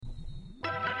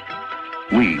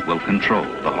We will control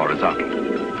the horizontal.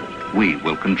 We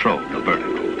will control the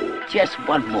vertical. Just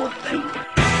one more thing.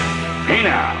 Hey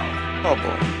now! Oh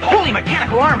boy. Holy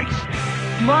mechanical armies!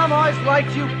 Mom always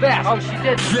liked you best. Oh, she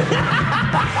did.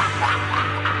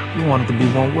 You want it to be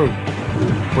one word.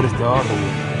 What is the other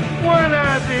word? One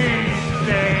of these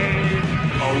days.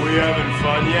 Are we having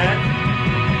fun yet?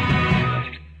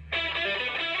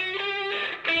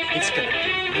 It's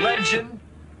gonna be legend.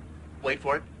 Wait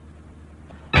for it.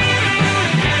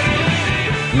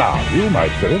 Now, you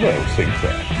might very well think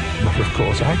that, but of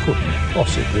course I couldn't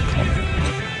possibly comment.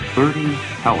 30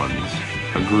 Helens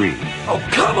agree. Oh,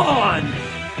 come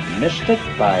on! Missed it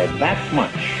by that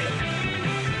much.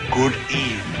 Good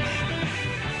evening.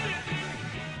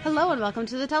 Hello and welcome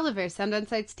to the Televerse, Sound On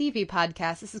Sight's TV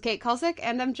podcast. This is Kate Kulzick,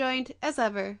 and I'm joined, as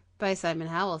ever, by Simon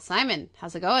Howell. Simon,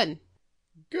 how's it going?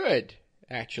 Good,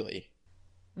 actually.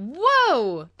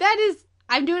 Whoa!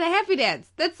 I'm doing a happy dance.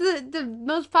 That's the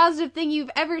most positive thing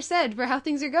you've ever said for how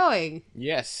things are going.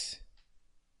 Yes.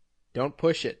 Don't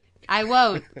push it. I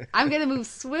won't. I'm going to move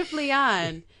swiftly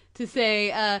on to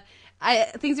say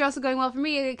things are also going well for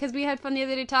me because we had fun the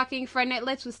other day talking Friday Night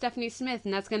Lights with Stephanie Smith,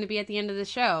 and that's going to be at the end of the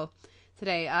show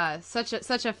today. Such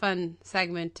a fun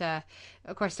segment.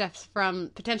 Of course, Steph's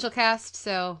from Potential Cast,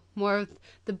 so more of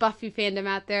the Buffy fandom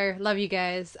out there. Love you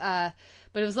guys. But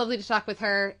it was lovely to talk with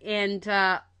her. And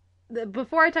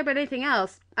before I talk about anything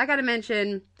else, I got to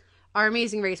mention our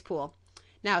Amazing Race pool.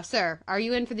 Now, sir, are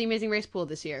you in for the Amazing Race pool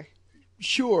this year?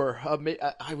 Sure.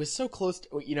 I was so close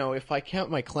to, if I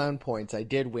count my clown points, I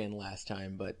did win last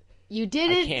time, but you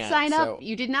didn't sign up.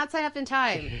 You did not sign up in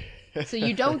time. So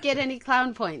you don't get any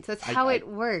clown points. That's how it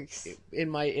works. In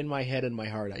my head and my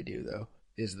heart, I do, though,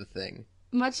 is the thing.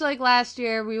 Much like last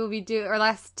year, we will be or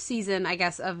last season, I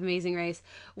guess, of Amazing Race,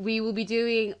 we will be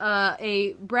doing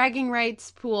a bragging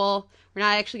rights pool. We're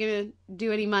not actually going to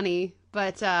do any money,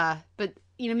 but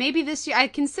maybe this year I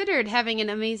considered having an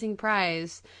amazing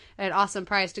prize, an awesome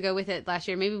prize to go with it last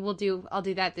year. Maybe I'll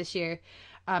do that this year.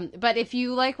 But if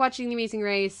you like watching The Amazing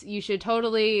Race, you should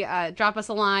totally drop us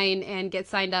a line and get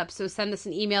signed up. So send us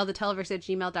an email to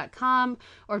televerse@gmail.com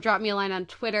or drop me a line on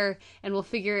Twitter, and we'll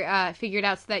figure it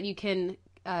out so that you can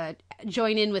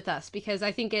join in with us, because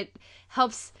I think it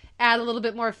helps add a little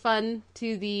bit more fun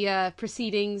to the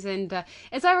proceedings. And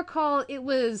as I recall, it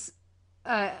was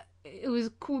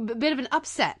cool, a bit of an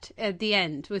upset at the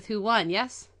end with who won.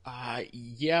 Yes.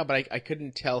 Yeah, but I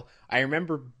couldn't tell. I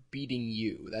remember beating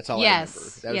you. That's all I remember.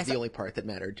 That was the only part that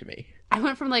mattered to me. I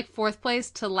went from like 4th place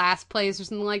to last place or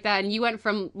something like that, and you went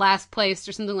from last place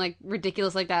or something like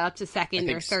ridiculous like that up to second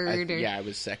or third. Yeah, I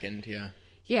was second. Yeah.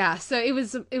 Yeah, so it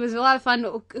was a lot of fun.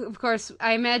 Of course,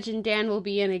 I imagine Dan will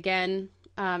be in again,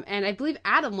 and I believe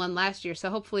Adam won last year. So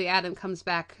hopefully Adam comes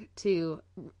back to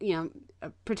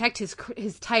protect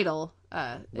his title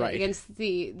right against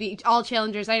the all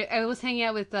challengers. I was hanging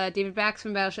out with David Bax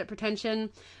from Battleship Pretension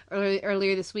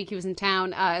earlier this week. He was in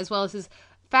town, as well as his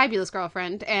fabulous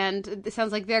girlfriend, and it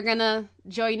sounds like they're gonna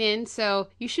join in. So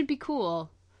you should be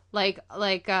cool, like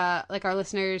our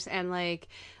listeners and like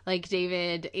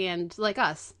David and like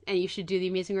us, and you should do the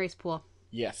Amazing Race pool.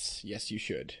 Yes, you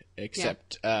should.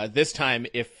 Except this time,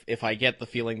 if I get the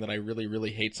feeling that I really,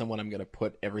 really hate someone, I'm going to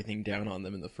put everything down on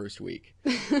them in the first week,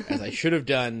 as I should have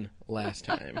done last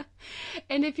time.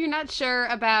 And if you're not sure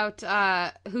about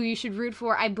who you should root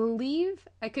for, I believe,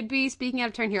 I could be speaking out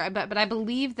of turn here, but I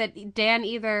believe that Dan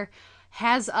either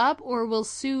has up or will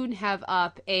soon have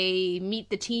up a Meet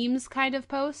the Teams kind of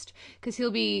post, because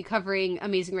he'll be covering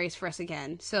Amazing Race for us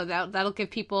again. So that'll give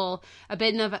people a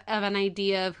bit of an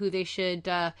idea of who they should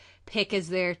pick as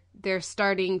their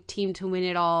starting team to win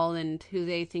it all, and who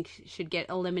they think should get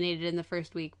eliminated in the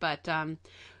first week. But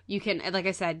you can, like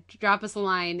I said, drop us a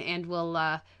line and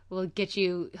we'll get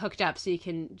you hooked up so you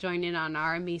can join in on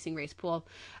our Amazing Race pool.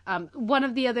 One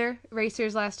of the other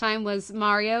racers last time was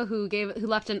Mario, who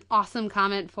left an awesome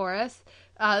comment for us.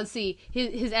 Let's see,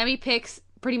 his Emmy picks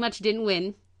pretty much didn't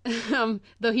win.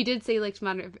 Though he did say he likes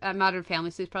Modern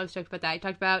Family, so he's probably stoked about that. He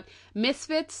talked about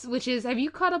Misfits, which is, have you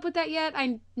caught up with that yet?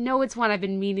 I know it's one I've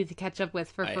been meaning to catch up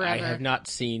with for forever. I have not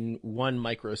seen 1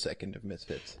 microsecond of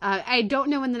Misfits. I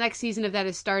don't know when the next season of that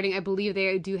is starting. I believe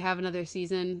they do have another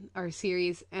season or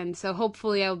series, and so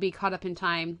hopefully I'll be caught up in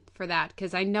time for that,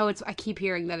 because I know I keep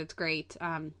hearing that it's great.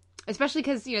 Especially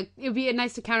because, it would be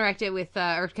nice to counteract it with,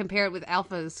 or compare it with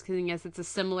Alphas, because yes, it's a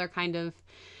similar kind of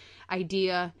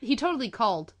idea. He totally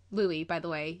called Louie, by the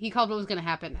way. He called what was going to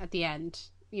happen at the end,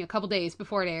 a couple days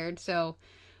before it aired. So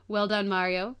well done,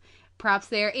 Mario. Props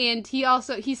there. And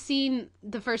he's seen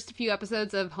the first few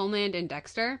episodes of Homeland and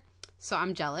Dexter. So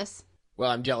I'm jealous.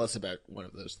 Well, I'm jealous about one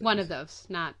of those things. One of those,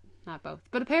 not not both.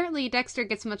 But apparently Dexter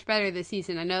gets much better this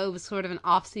season. I know it was sort of an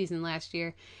off season last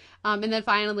year. And then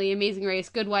finally, Amazing Race,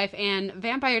 Good Wife, and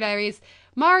Vampire Diaries.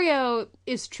 Mario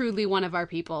is truly one of our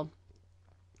people.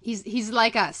 He's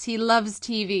like us. He loves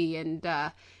TV,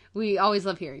 and we always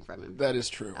love hearing from him. That is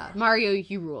true. Mario,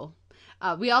 you rule.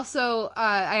 We also,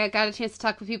 I got a chance to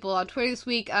talk with people on Twitter this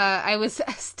week.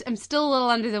 I'm still a little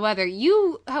under the weather.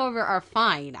 You, however, are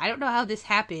fine. I don't know how this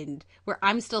happened, where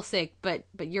I'm still sick, but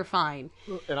you're fine.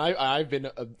 And I've been,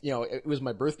 it was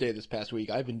my birthday this past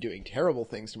week. I've been doing terrible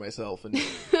things to myself, and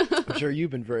I'm sure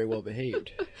you've been very well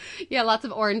behaved. Yeah, lots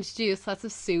of orange juice, lots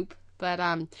of soup. But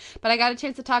I got a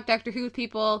chance to talk Doctor Who with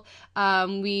people.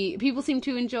 People seem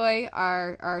to enjoy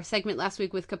our segment last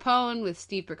week with Capone, with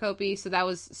Steve Procopi. So that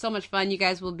was so much fun. You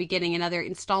guys will be getting another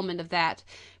installment of that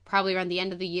probably around the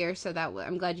end of the year. So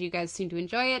I'm glad you guys seem to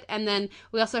enjoy it. And then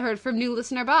we also heard from new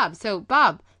listener Bob. So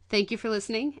Bob, thank you for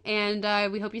listening,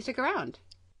 and we hope you stick around.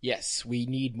 Yes, we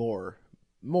need more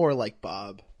like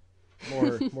Bob,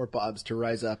 more Bobs to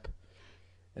rise up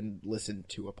and listen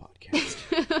to a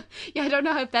podcast. Yeah, I don't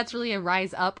know if that's really a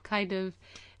rise up kind of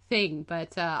thing,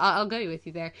 but I'll go with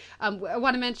you there. I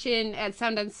want to mention at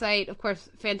Sound On Sight, of course,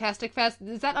 Fantastic Fest.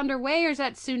 Is that underway or is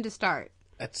that soon to start?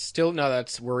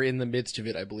 We're in the midst of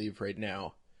it, I believe, right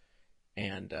now.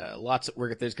 And there's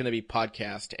going to be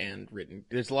podcast and written.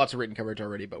 There's lots of written coverage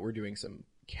already, but we're doing some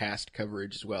cast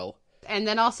coverage as well. And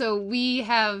then also we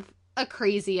have a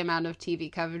crazy amount of TV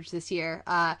coverage this year.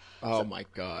 My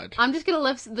God. I'm just going to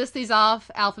list these off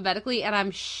alphabetically, and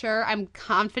I'm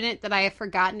confident that I have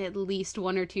forgotten at least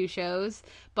one or two shows.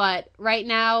 But right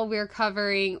now we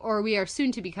are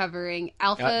soon to be covering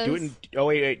Alphas.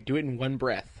 Do it in one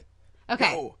breath.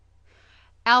 Okay. Go.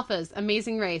 Alphas,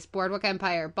 Amazing Race, Boardwalk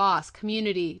Empire, Boss,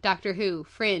 Community, Doctor Who,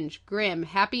 Fringe, Grimm,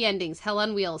 Happy Endings, Hell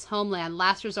on Wheels, Homeland,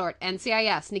 Last Resort,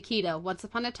 NCIS, Nikita, Once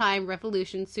Upon a Time,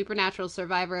 Revolution, Supernatural,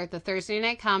 Survivor, The Thursday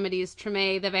Night Comedies,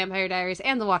 Treme, The Vampire Diaries,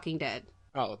 and The Walking Dead.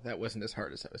 Oh, that wasn't as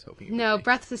hard as I was hoping it No, would be.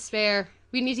 breaths to spare.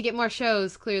 We need to get more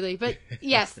shows, clearly. But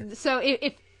yes, so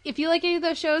if you like any of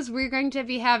those shows, we're going to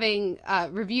be having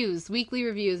weekly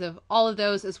reviews of all of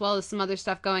those, as well as some other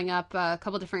stuff going up, a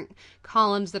couple different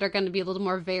columns that are going to be a little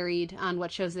more varied on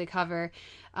what shows they cover.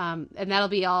 And that'll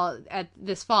be all at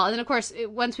this fall. And then, of course,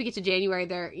 once we get to January,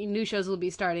 new shows will be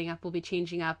starting up. We'll be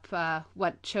changing up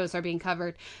what shows are being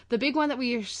covered. The big one that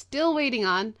we are still waiting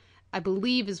on, I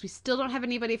believe, is we still don't have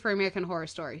anybody for American Horror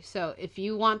Story. So if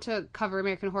you want to cover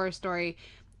American Horror Story,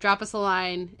 drop us a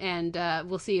line, and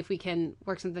we'll see if we can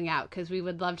work something out, because we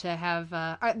would love to have...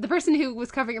 the person who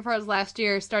was covering it for us last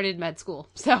year started med school,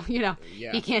 so, he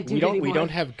can't do it anymore. We don't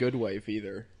have Good Wife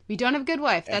either. We don't have Good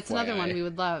Wife. That's FYI. another one we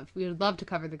would love. We would love to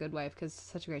cover The Good Wife, because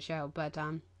it's such a great show. But,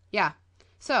 yeah.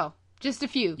 So, just a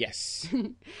few. Yes.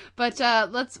 But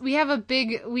we have a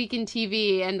big week in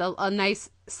TV and a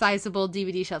nice sizable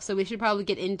DVD shelf, so we should probably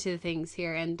get into things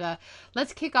here. And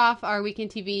let's kick off our week in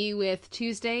TV with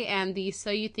Tuesday and the So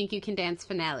You Think You Can Dance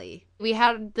finale. We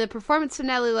had the performance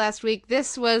finale last week.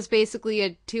 This was basically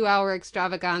a 2-hour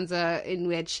extravaganza in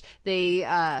which they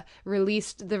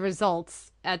released the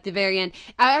results at the very end.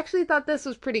 I actually thought this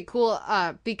was pretty cool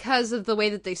because of the way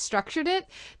that they structured it.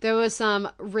 There was some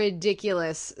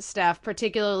ridiculous stuff,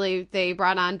 particularly they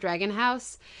brought on Dragon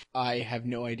House. I have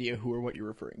no idea who or what you're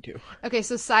referring to. Okay,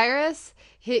 so Cyrus,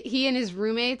 he and his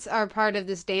roommates are part of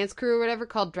this dance crew or whatever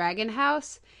called Dragon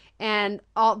House.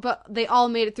 But they all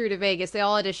made it through to Vegas. They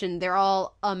all auditioned. They're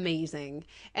all amazing.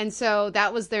 And so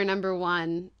that was their number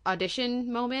one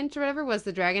audition moment or whatever, was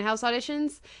the Dragon House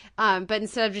auditions. But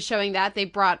instead of just showing that, they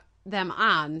brought them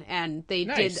on and they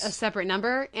did a separate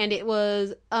number, and it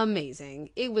was amazing.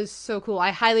 It was so cool.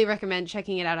 I highly recommend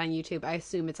checking it out on YouTube. I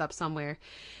assume it's up somewhere.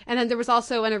 And then there was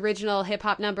also an original hip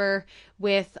hop number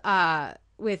with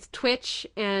Twitch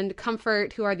and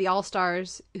Comfort, who are the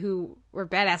all-stars, who were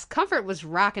badass. Comfort was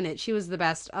rocking it. She was the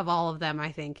best of all of them,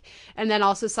 I think. And then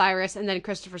also Cyrus, and then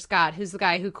Christopher Scott, who's the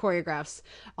guy who choreographs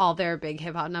all their big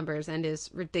hip-hop numbers and is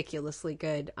ridiculously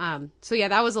good. So yeah,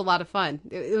 that was a lot of fun.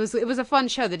 It was a fun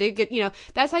show. They did get,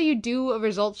 that's how you do a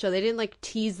results show. They didn't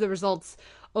tease the results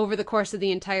over the course of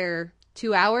the entire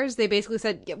 2 hours. They basically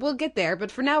said, yeah, we'll get there,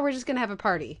 but for now we're just gonna have a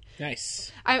party. Nice.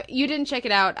 You didn't check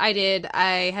it out. I did.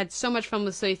 I had so much fun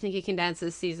with So You Think You Can Dance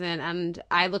this season, and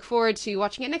I look forward to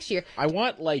watching it next year. I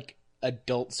want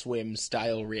Adult Swim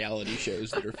style reality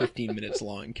shows that are 15 minutes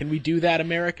long. Can we do that,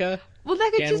 America? Well,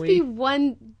 that could be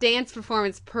one dance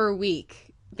performance per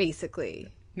week, basically.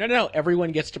 No.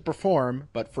 Everyone gets to perform,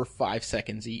 but for 5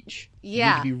 seconds each.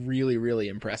 Yeah. You need to be really, really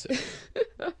impressive.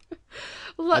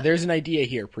 There's an idea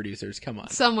here, producers. Come on.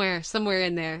 Somewhere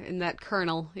in there, in that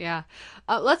kernel, yeah.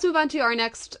 Let's move on to our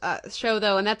next show,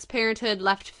 though, and that's Parenthood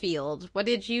Left Field. What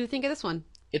did you think of this one?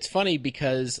 It's funny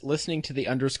because listening to the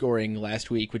underscoring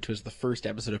last week, which was the first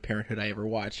episode of Parenthood I ever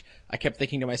watched, I kept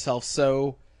thinking to myself,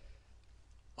 so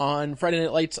on Friday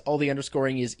Night Lights, all the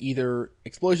underscoring is either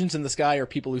explosions in the sky or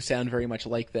people who sound very much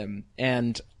like them.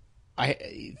 And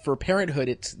for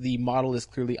Parenthood, the model is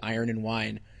clearly Iron and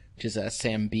Wine, which is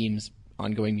Sam Beam's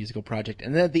ongoing musical project.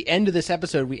 And then at the end of this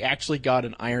episode, we actually got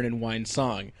an Iron and Wine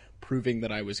song, proving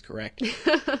that I was correct.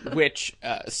 Which,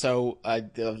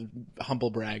 humble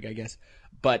brag, I guess.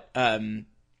 But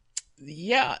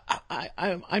yeah,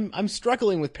 I'm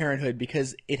struggling with Parenthood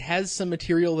because it has some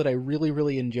material that I really,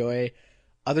 really enjoy.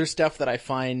 Other stuff that I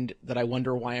find that I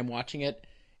wonder why I'm watching it.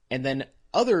 And then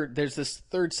there's this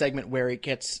third segment where it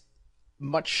gets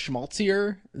much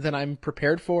schmaltzier than I'm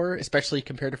prepared for, especially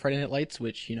compared to Friday Night Lights,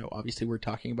 which, obviously we're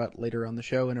talking about later on the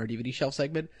show in our DVD shelf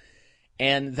segment.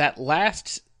 And that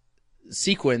last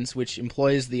sequence, which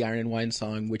employs the Iron and Wine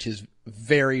song, which is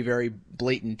very, very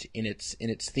blatant in its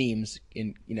themes,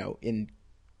 in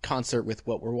concert with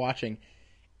what we're watching,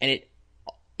 and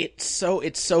it's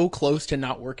so close to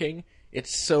not working.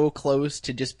 It's so close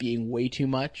to just being way too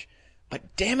much.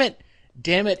 But damn it,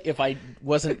 if I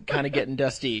wasn't kind of getting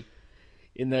dusty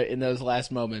in those last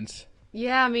moments.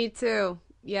 Yeah, me too.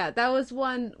 Yeah, that was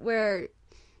one where,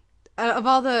 of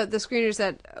all the screeners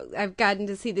that I've gotten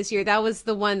to see this year, that was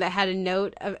the one that had a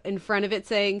note in front of it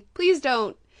saying, please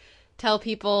don't tell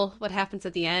people what happens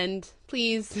at the end.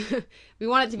 Please. We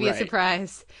want it to be a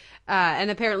surprise.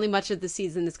 And apparently much of the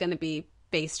season is going to be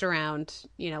based around,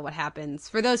 what happens.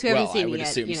 For those who haven't seen it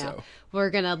yet, so. We're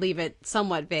going to leave it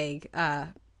somewhat vague.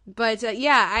 But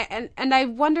I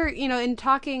wonder, in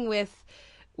talking with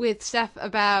Steph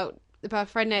about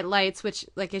Friday Night Lights, which,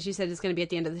 like, as you said, is going to be at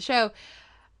the end of the show,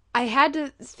 I had to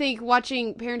think,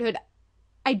 watching Parenthood,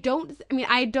 I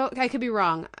could be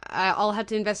wrong. I'll have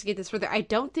to investigate this further. I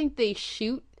don't think they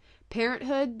shoot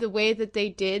Parenthood the way that they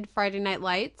did Friday Night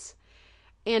Lights.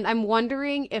 And I'm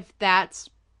wondering if that's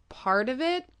part of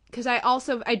it. Because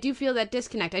I do feel that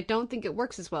disconnect. I don't think it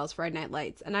works as well as Friday Night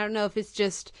Lights. And I don't know if it's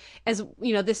just, as,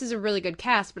 this is a really good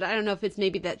cast, but I don't know if it's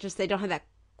maybe that just they don't have that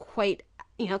quite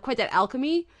that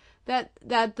alchemy that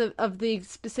of the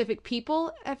specific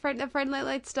people at Friday Night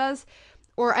Lights does.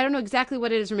 Or I don't know exactly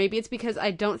what it is, or maybe it's because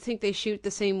I don't think they shoot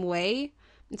the same way,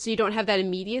 and so you don't have that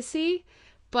immediacy.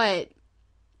 But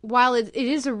while it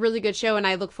is a really good show, and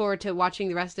I look forward to watching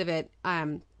the rest of it,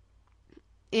 and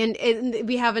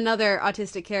we have another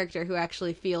autistic character who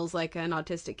actually feels like an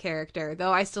autistic character,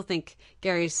 though I still think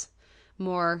Gary's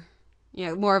more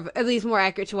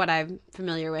accurate to what I'm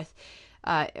familiar with.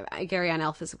 Gary on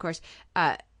Elphys, of course.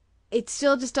 It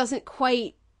still just doesn't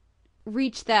quite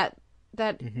reach that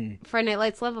Friday Night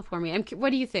Lights level for me.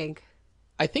 What do you think?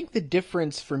 I think the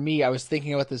difference for me, I was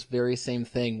thinking about this very same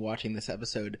thing watching this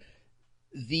episode.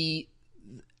 The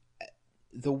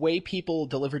way people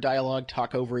deliver dialogue,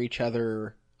 talk over each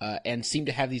other, and seem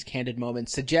to have these candid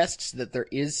moments suggests that there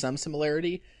is some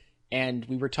similarity. And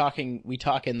we talk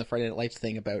in the Friday Night Lights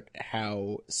thing about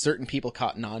how certain people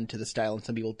cotton on to the style and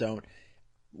some people don't.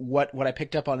 What I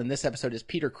picked up on in this episode is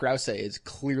Peter Krause is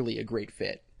clearly a great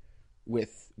fit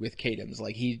with Kadams.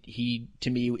 Like he to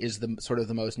me is the sort of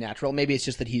the most natural. Maybe it's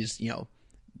just that he's,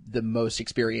 the most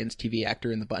experienced TV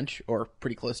actor in the bunch, or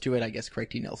pretty close to it. I guess Craig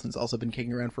T. Nelson's also been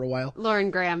kicking around for a while.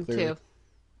 Lauren Graham too.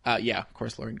 Yeah, of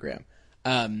course, Lauren Graham.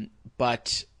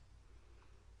 But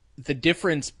the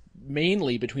difference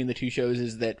mainly between the two shows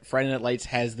is that Friday Night Lights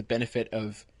has the benefit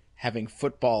of having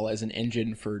football as an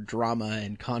engine for drama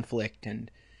and conflict and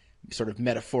sort of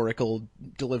metaphorical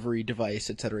delivery device,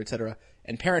 et cetera,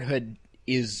 and Parenthood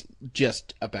is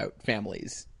just about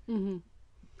families. Mm-hmm.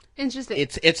 Interesting.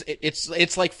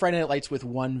 It's like Friday Night Lights with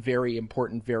one very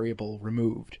important variable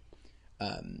removed,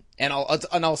 and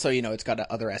also it's got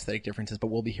other aesthetic differences, but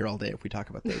we'll be here all day if we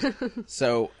talk about those.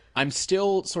 So I'm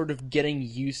still sort of getting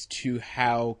used to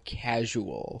how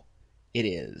casual it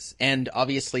is, and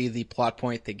obviously the plot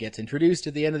point that gets introduced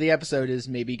at the end of the episode is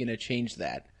maybe going to change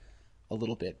that a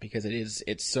little bit because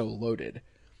it's so loaded.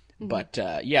 Mm-hmm. But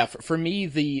for me,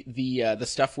 the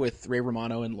stuff with Ray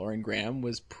Romano and Lauren Graham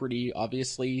was pretty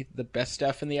obviously the best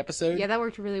stuff in the episode. Yeah, that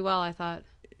worked really well, I thought.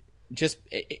 Just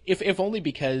if only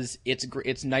because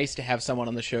it's nice to have someone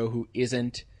on the show who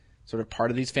isn't sort of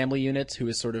part of these family units, who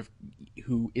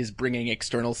is bringing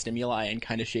external stimuli and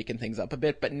kind of shaking things up a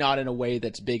bit, but not in a way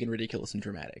that's big and ridiculous and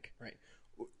dramatic. Right.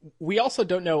 We also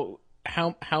don't know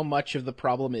how much of the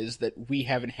problem is that we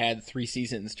haven't had 3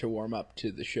 seasons to warm up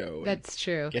to the show. That's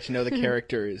true. Get to know the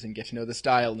characters and get to know the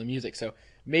style and the music. So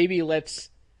maybe let's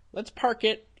park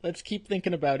it. Let's keep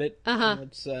thinking about it.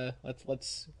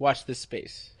 Let's watch this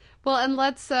space. Well, and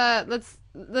let's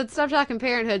stop talking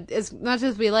Parenthood as much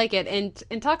as we like it,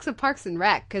 and talk some Parks and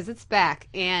Rec, because it's back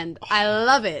and I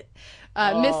love it.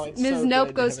 Ms.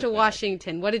 Nope goes to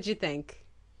Washington. What did you think?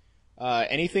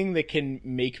 Anything that can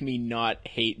make me not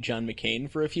hate John McCain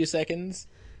for a few seconds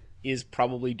is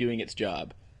probably doing its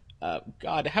job.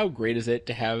 God, how great is it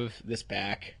to have this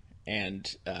back and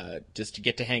just to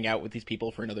get to hang out with these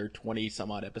people for another 20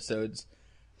 some odd episodes.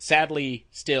 Sadly,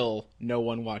 still, no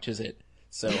one watches it,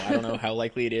 so I don't know how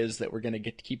likely it is that we're going to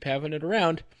get to keep having it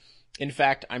around. In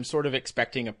fact, I'm sort of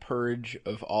expecting a purge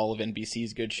of all of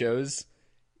NBC's good shows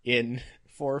in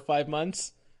 4 or 5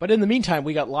 months. But in the meantime,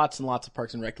 we got lots and lots of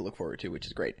Parks and Rec to look forward to, which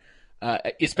is great.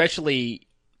 Especially,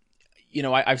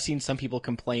 I've seen some people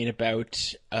complain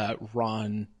about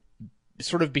Ron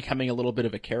sort of becoming a little bit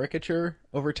of a caricature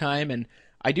over time, and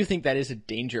I do think that is a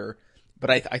danger.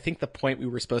 But I think the point we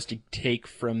were supposed to take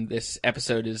from this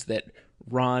episode is that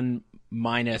Ron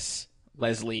minus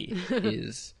Leslie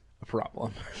is a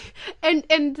problem.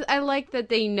 And I like that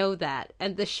they know that,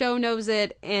 and the show knows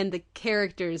it, and the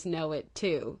characters know it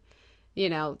too.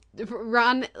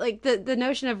 Ron, like the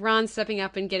notion of Ron stepping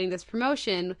up and getting this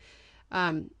promotion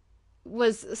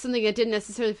was something that didn't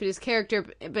necessarily fit his character,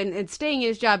 and staying in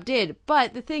his job did.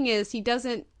 But the thing is, he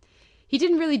didn't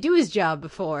really do his job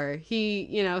before.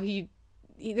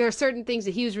 There are certain things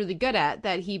that he was really good at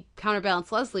that he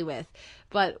counterbalanced Leslie with.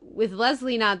 But with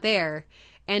Leslie not there,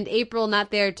 and April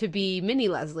not there to be mini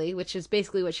Leslie, which is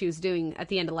basically what she was doing at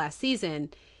the end of last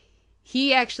season,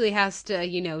 he actually has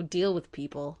to, deal with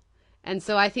people. And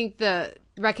so I think the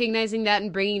recognizing that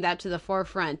and bringing that to the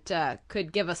forefront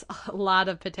could give us a lot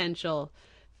of potential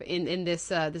in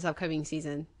this upcoming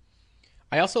season.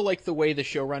 I also like the way the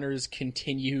showrunners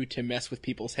continue to mess with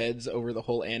people's heads over the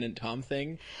whole Anne and Tom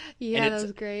thing. Yeah, that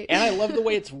was great. And I love the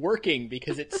way it's working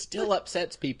because it still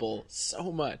upsets people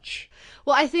so much.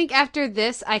 Well, I think after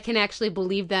this, I can actually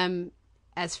believe them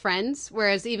as friends,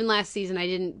 whereas even last season, I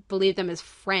didn't believe them as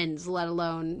friends, let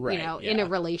alone, in a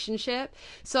relationship.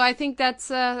 So I think that's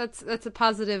a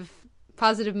positive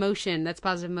motion. That's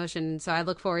positive motion. So I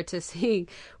look forward to seeing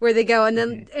where they go. And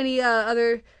then any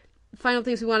other final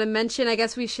things we want to mention? I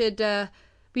guess we should.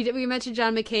 We mentioned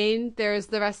John McCain. There's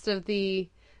the rest of the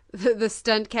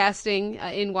stunt casting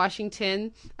in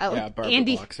Washington. Barbara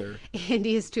Boxer.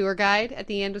 Andy, his tour guide at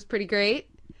the end, was pretty great.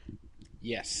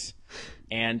 Yes,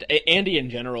 and Andy in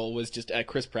general was just.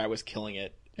 Chris Pratt was killing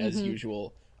it as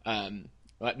usual.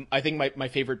 I think my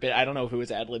favorite bit. I don't know if it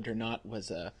was ad-libbed or not.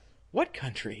 Was what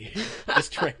country?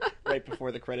 Just right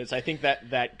before the credits. I think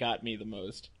that got me the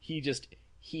most.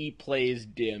 He plays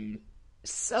Dim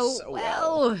so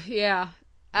well. Yeah,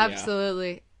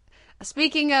 absolutely. Yeah.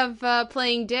 Speaking of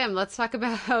playing Dim, let's talk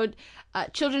about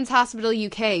Children's Hospital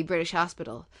UK, British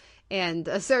Hospital, and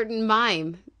a certain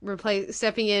mime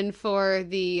stepping in for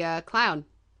the clown.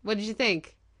 What did you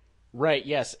think? Right,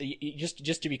 yes.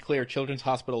 Just to be clear, Children's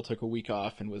Hospital took a week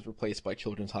off and was replaced by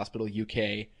Children's Hospital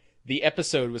UK. The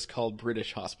episode was called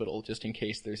British Hospital, just in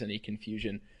case there's any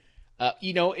confusion.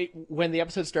 When the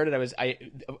episode started,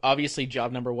 obviously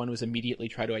job number one was immediately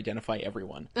try to identify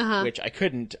everyone, which I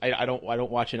couldn't. I don't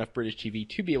watch enough British TV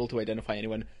to be able to identify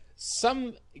anyone.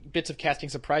 Some bits of casting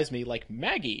surprised me, like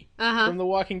Maggie from The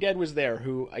Walking Dead was there,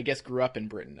 who I guess grew up in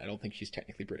Britain. I don't think she's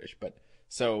technically British, but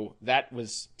so that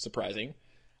was surprising.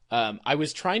 I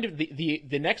was trying to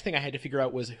the next thing I had to figure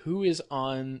out was who's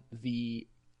on the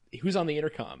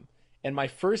intercom, and my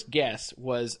first guess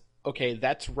was, okay,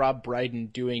 that's Rob Brydon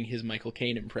doing his Michael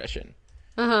Caine impression.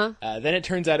 Then it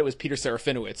turns out it was Peter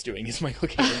Serafinowicz doing his Michael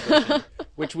Caine impression,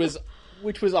 which was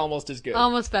almost as good.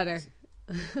 Almost better.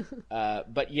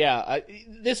 But yeah,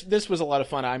 this was a lot of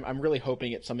fun. I'm really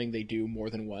hoping it's something they do more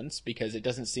than once, because it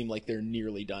doesn't seem like they're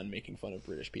nearly done making fun of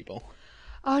British people.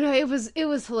 Oh no, it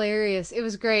was hilarious. It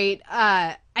was great.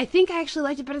 I think I actually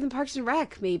liked it better than Parks and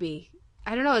Rec. Maybe,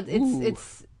 I don't know.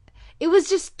 It was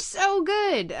just so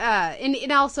good.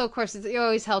 And also, of course, you're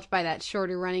always helped by that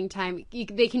shorter running time.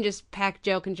 They can just pack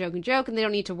joke, and they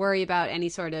don't need to worry about any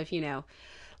sort of,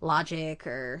 logic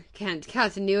or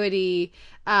continuity.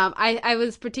 I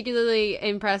was particularly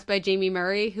impressed by Jamie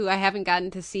Murray, who I haven't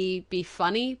gotten to see be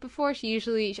funny before. She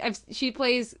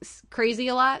plays crazy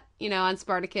a lot, on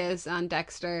Spartacus, on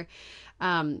Dexter.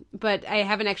 But I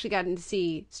haven't actually gotten to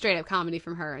see straight up comedy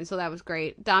from her, and so that was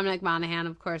great. Dominic Monaghan,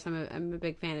 of course, I'm a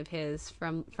big fan of his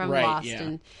from right, Lost yeah.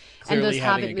 and Clearly those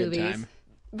having Hobbit a good movies. time.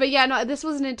 But yeah, no, this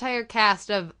was an entire cast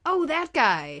of that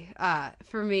guy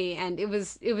for me, and it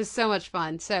was so much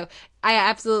fun. So I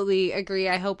absolutely agree.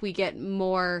 I hope we get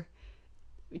more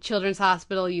Children's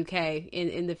Hospital UK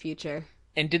in the future.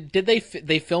 And did they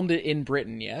filmed it in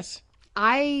Britain? Yes.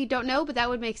 I don't know, but that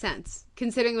would make sense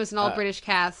considering it was an all British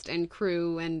cast and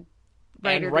crew and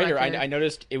writer. I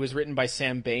noticed it was written by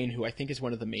Sam Bain, who I think is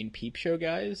one of the main Peep Show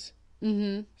guys.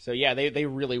 Mm-hmm. So yeah, they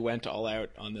really went all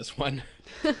out on this one.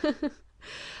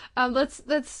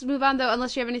 Let's move on though,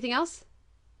 unless you have anything else.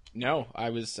 No,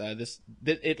 I was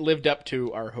it lived up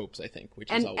to our hopes, I think,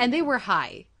 and they were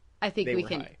high. I think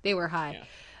they were high. Yeah.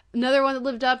 Another one that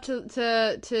lived up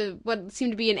to what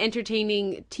seemed to be an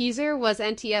entertaining teaser was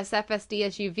NTSF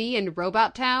SDSUV and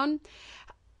Robot Town.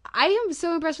 I am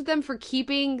so impressed with them for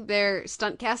keeping their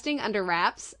stunt casting under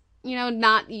wraps,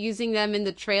 not using them in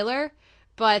the trailer,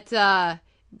 but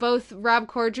both Rob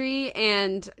Corddry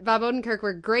and Bob Odenkirk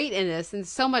were great in this and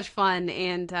so much fun,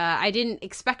 and I didn't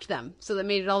expect them, so that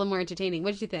made it all the more entertaining.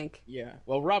 What did you think? Yeah,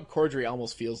 well, Rob Corddry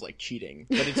almost feels like cheating,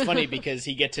 but it's funny because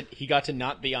he got to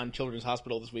not be on Children's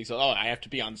Hospital this week, so I have to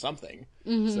be on something.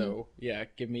 Mm-hmm. So yeah,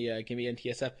 give me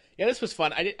NTSF. Yeah, this was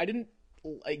fun. I didn't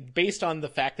like, based on the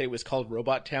fact that it was called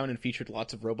Robot Town and featured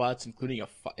lots of robots, including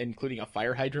a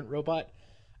fire hydrant robot.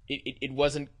 It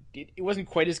wasn't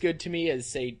quite as good to me as,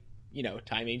 say,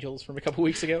 Time Angels from a couple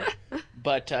weeks ago,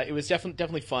 but it was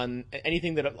definitely fun.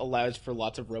 Anything that allows for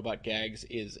lots of robot gags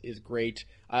is great.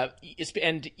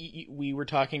 And we were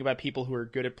talking about people who are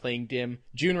good at playing Dim.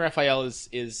 June Raphael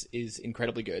is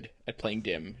incredibly good at playing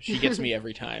Dim. She gets me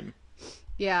every time.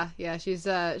 Yeah, she's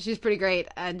pretty great.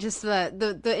 Just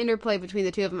the interplay between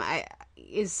the two of them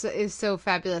is so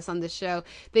fabulous on this show.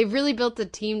 They've really built the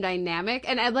team dynamic,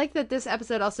 and I like that this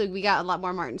episode also we got a lot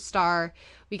more Martin Starr.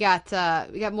 We got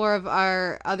more of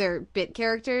our other bit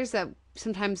characters that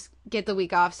sometimes get the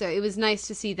week off, so it was nice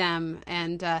to see them,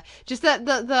 and just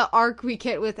the arc we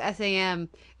get with SAM,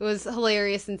 it was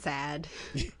hilarious and sad.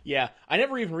 Yeah, I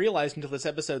never even realized until this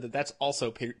episode that that's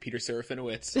also Peter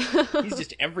Serafinowicz. He's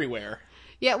just everywhere.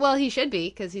 Yeah, well, he should be,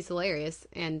 because he's hilarious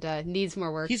and needs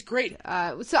more work. He's great.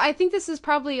 So I think this is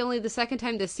probably only the second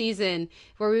time this season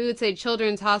where we would say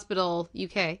Children's Hospital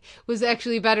UK was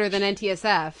actually better than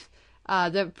NTSF.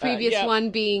 The previous one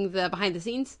being the behind the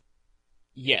scenes.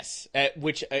 Yes,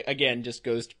 which again just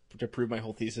goes to prove my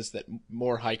whole thesis that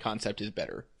more high concept is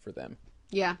better for them.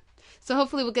 Yeah. So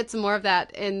hopefully we'll get some more of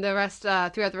that in the rest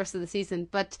throughout the rest of the season.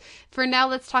 But for now,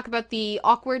 let's talk about the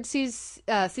awkward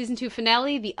season 2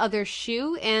 finale, The Other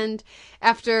Shoe. And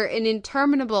after an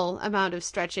interminable amount of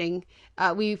stretching,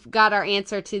 we've got our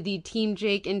answer to the Team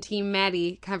Jake and Team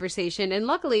Maddie conversation. And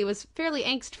luckily, it was fairly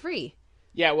angst-free.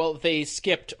 Yeah, well, they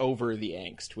skipped over the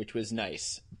angst, which was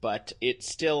nice. But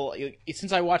it's still,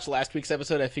 since I watched last week's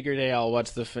episode, I figured, hey, I'll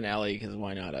watch the finale, because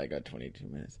why not? I got 22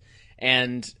 minutes.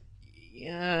 And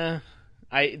yeah,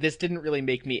 this didn't really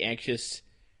make me anxious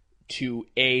to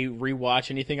A,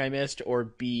 rewatch anything I missed, or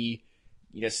B,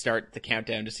 start the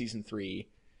countdown to season 3,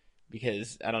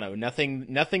 because I don't know,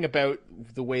 nothing about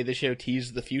the way the show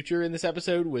teased the future in this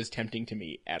episode was tempting to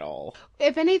me at all.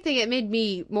 If anything, it made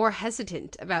me more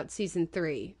hesitant about season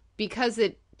 3, because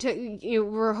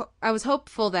I was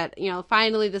hopeful that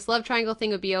finally this love triangle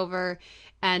thing would be over,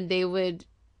 and they would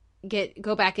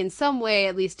go back in some way,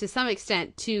 at least to some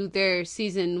extent, to their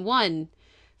season 1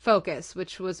 focus,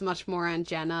 which was much more on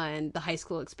Jenna and the high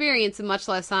school experience and much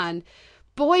less on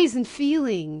boys and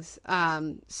feelings.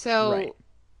 Right.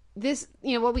 This,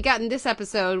 what we got in this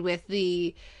episode with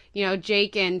the,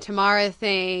 Jake and Tamara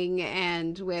thing,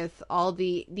 and with all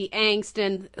the angst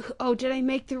and, oh, did I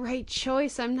make the right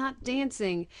choice? I'm not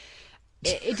dancing.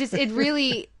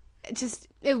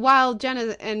 While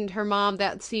Jenna and her mom,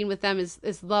 that scene with them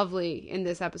is lovely in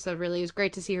this episode. Really, it's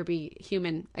great to see her be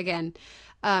human again.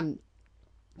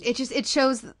 It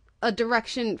shows a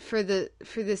direction for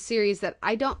this series that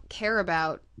I don't care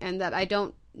about and that I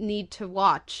don't need to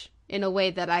watch in a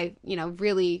way that I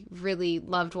really, really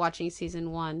loved watching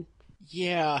season 1.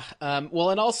 Yeah.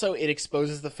 Well, and also it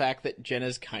exposes the fact that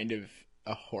Jenna's kind of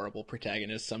a horrible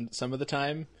protagonist some of the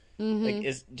time. Mm-hmm. Like,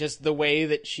 is just the way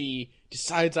that she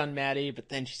decides on Maddie, but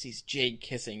then she sees Jake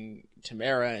kissing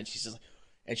Tamara, and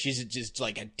she's just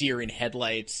like a deer in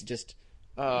headlights. Just,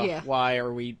 why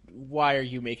are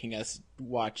you making us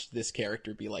watch this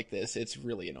character be like this? It's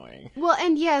really annoying. Well,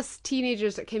 and yes,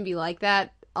 teenagers can be like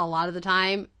that a lot of the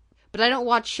time, but I don't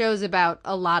watch shows about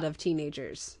a lot of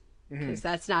teenagers. Because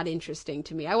that's not interesting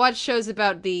to me. I watch shows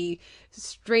about the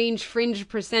strange fringe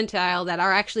percentile that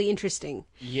are actually interesting.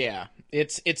 Yeah,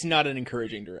 it's not an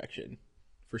encouraging direction,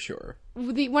 for sure.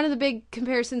 One of the big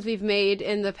comparisons we've made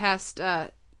in the past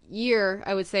year,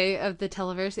 I would say, of the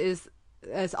Televerse is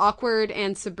as Awkward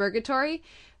and Suburgatory,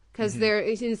 because they're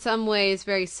in some ways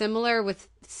very similar with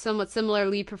somewhat similar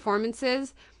lead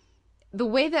performances. The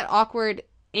way that Awkward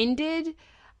ended,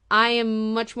 I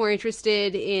am much more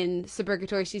interested in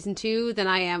Suburgatory Season 2 than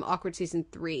I am Awkward Season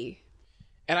 3.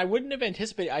 And I wouldn't have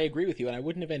anticipated, I agree with you, and I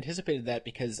wouldn't have anticipated that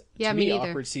because Yeah, to me me, neither.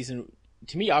 Awkward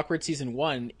Season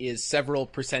 1 is several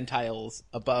percentiles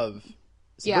above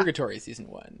Yeah. Suburgatory Season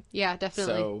 1. Yeah,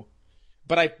 definitely. So,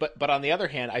 but on the other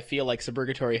hand, I feel like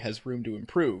Suburgatory has room to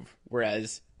improve,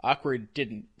 whereas Awkward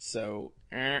didn't. So,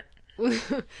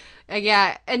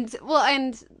 Yeah, and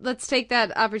let's take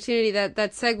that opportunity, that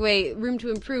segue, room to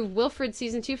improve. Wilfred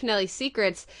Season 2 finale,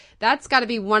 Secrets, that's got to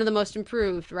be one of the most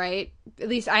improved, right? At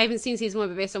least I haven't seen Season 1,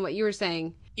 but based on what you were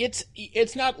saying.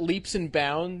 it's not leaps and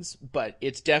bounds, but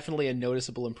it's definitely a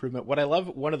noticeable improvement.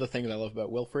 One of the things I love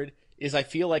about Wilfred is I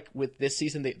feel like with this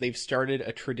season they've started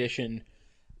a tradition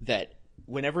that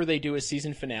whenever they do a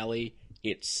season finale,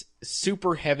 it's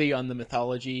super heavy on the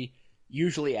mythology,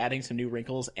 usually adding some new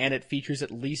wrinkles, and it features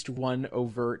at least one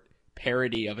overt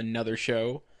parody of another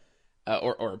show,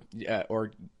 or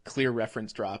clear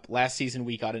reference drop. Last season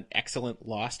we got an excellent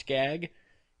Lost gag,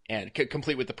 and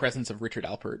complete with the presence of Richard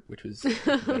Alpert, which was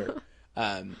better.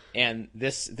 And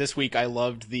this week I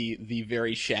loved the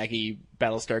very shaggy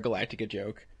Battlestar Galactica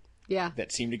joke. Yeah.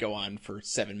 That seemed to go on for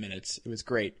 7 minutes. It was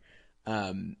great.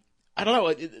 I don't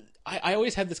know. I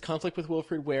always had this conflict with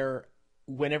Wilfred where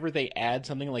whenever they add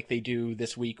something like they do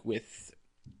this week with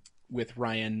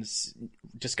Ryan's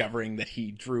discovering that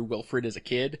he drew Wilfred as a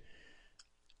kid,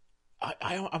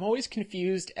 I'm always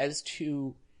confused as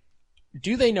to,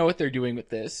 do they know what they're doing with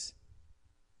this,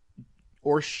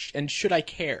 or and should I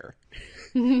care?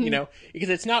 You know, because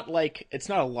it's not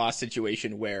a Lost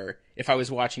situation where if I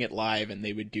was watching it live and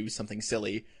they would do something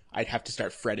silly, I'd have to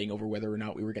start fretting over whether or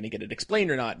not we were going to get it explained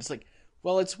or not. It's like,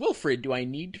 well, it's Wilfred. Do I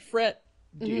need to fret?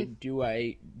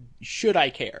 Should I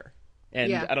care? And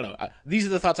Yeah. I don't know. These are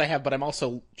the thoughts I have, but I'm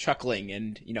also chuckling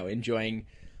and, enjoying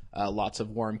lots of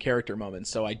warm character moments,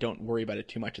 so I don't worry about it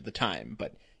too much at the time.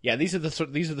 But yeah, these are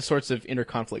the sorts of inner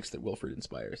conflicts that Wilfred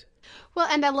inspires. Well,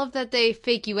 and I love that they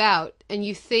fake you out, and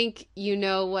you think you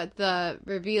know what the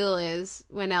reveal is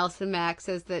when Allison Mack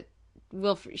says that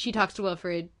she talks to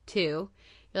Wilfred too.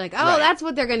 You're like, oh, Right. That's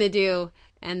what they're gonna do,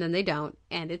 and then they don't,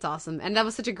 and it's awesome. And that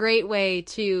was such a great way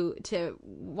to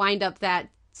wind up that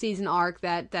season arc,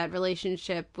 that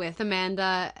relationship with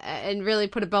Amanda, and really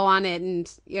put a bow on it, and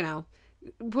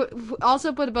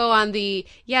also put a bow on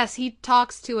yes, he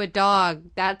talks to a dog.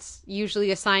 That's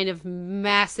usually a sign of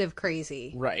massive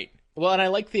crazy. Right. Well, and I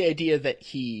like the idea that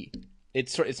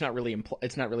it's not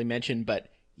really mentioned, but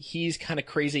he's kind of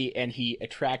crazy and he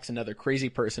attracts another crazy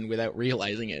person without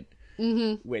realizing it.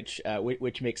 Mm-hmm.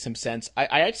 Which makes some sense.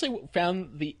 I actually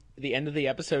found the end of the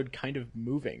episode kind of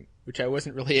moving, which I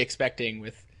wasn't really expecting,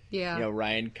 with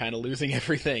Ryan kind of losing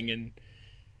everything. And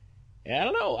I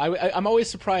don't know. I'm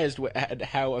always surprised at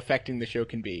how affecting the show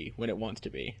can be when it wants to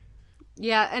be.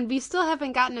 Yeah, and we still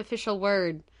haven't gotten official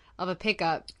word of a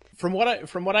pickup. From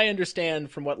what I understand,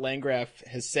 from what Landgraf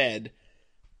has said,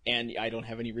 and I don't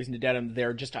have any reason to doubt him,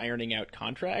 they're just ironing out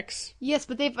contracts. Yes,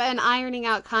 but they've been ironing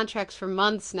out contracts for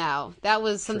months now. That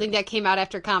was something that came out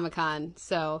after Comic-Con,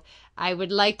 so I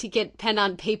would like to get pen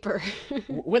on paper.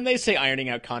 When they say ironing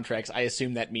out contracts, I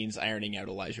assume that means ironing out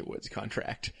Elijah Wood's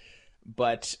contract.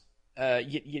 But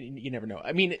you never know.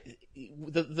 I mean,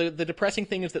 the depressing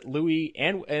thing is that Louie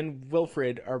and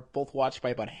Wilfred are both watched by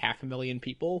about 500,000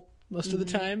 people most of the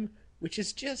time, which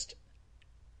is just...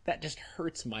 that just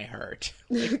hurts my heart.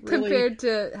 Like, really? Compared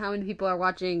to how many people are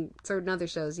watching certain other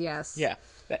shows, yes. Yeah.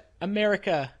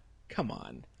 America, come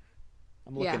on.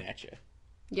 I'm looking at you.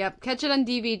 Yep. Catch it on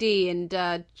DVD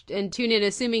and tune in,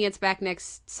 assuming it's back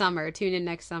next summer. Tune in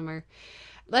next summer.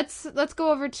 Let's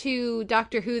go over to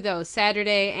Doctor Who, though,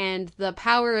 Saturday and The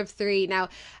Power of Three. Now,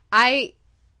 I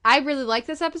really like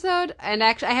this episode, and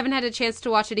actually I haven't had a chance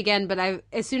to watch it again, but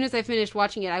as soon as I finished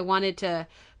watching it, I wanted to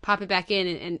pop it back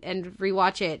in and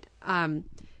rewatch it.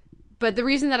 But the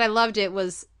reason that I loved it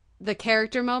was the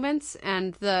character moments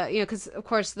and because of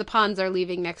course the Ponds are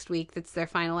leaving next week. That's their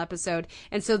final episode.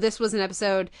 And so this was an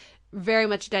episode very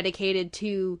much dedicated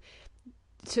to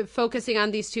focusing on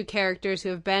these two characters who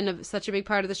have been such a big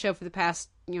part of the show for the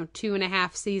past,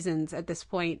 2.5 seasons at this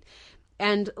point,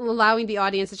 and allowing the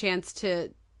audience a chance to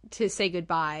say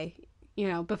goodbye,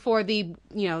 before the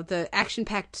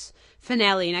action-packed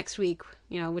finale next week,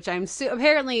 which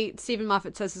apparently Stephen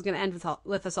Moffat says is going to end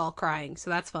with us all crying. So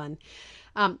that's fun.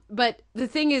 But the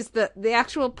thing is, the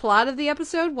actual plot of the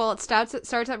episode, while it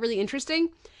starts out really interesting,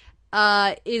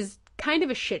 is kind of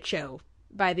a shit show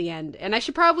by the end. And I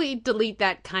should probably delete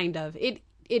that kind of. It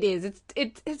is.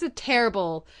 It's a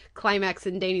terrible climax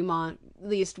and denouement, at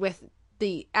least with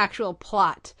the actual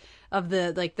plot of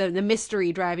the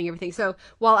mystery driving everything. So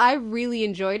while I really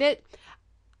enjoyed it,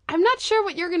 I'm not sure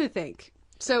what you're going to think.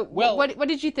 So what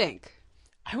did you think?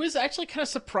 I was actually kind of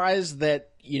surprised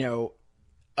that,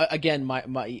 again,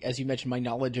 my as you mentioned, my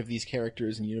knowledge of these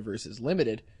characters and universe is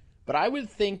limited, but I would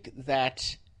think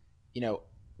that,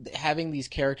 having these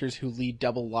characters who lead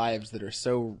double lives that are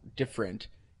so different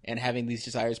and having these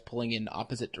desires pulling in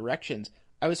opposite directions,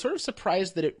 I was sort of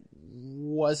surprised that it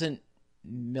wasn't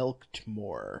milked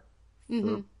more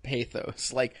for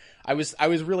pathos. Like I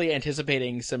was really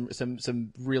anticipating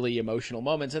some really emotional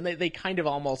moments, and they kind of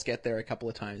almost get there a couple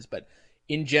of times, but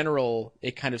in general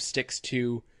it kind of sticks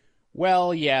to,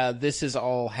 well, yeah, this is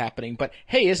all happening, but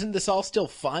hey, isn't this all still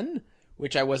fun?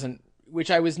 Which I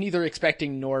was neither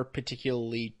expecting nor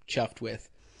particularly chuffed with,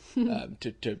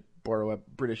 to borrow a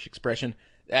British expression.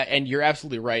 And you're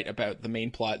absolutely right about the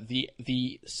main plot.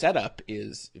 The setup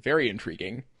is very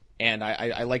intriguing, and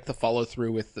I like the follow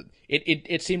through with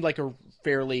it seemed like a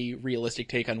fairly realistic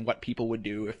take on what people would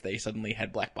do if they suddenly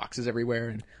had black boxes everywhere.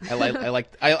 And I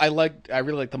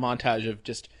really like the montage of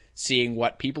just seeing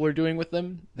what people are doing with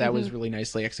them. That was really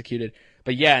nicely executed.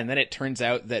 But yeah, and then it turns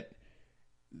out that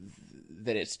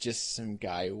it's just some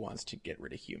guy who wants to get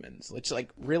rid of humans. It's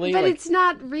like, really? But it's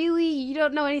not really. You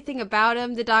don't know anything about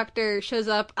him. The doctor shows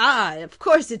up. Of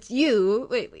course it's you.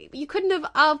 Wait, you couldn't have,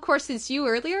 of course it's you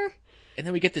earlier? And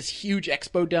then we get this huge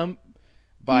expo dump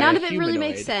by None a of it humanoid. really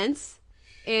makes sense.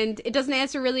 And it doesn't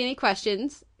answer really any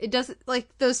questions. It doesn't,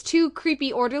 like, those two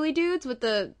creepy orderly dudes with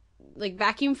the, like,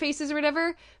 vacuum faces or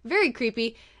whatever. Very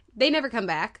creepy. They never come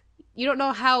back. You don't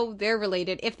know how they're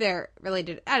related, if they're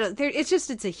related.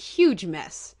 It's a huge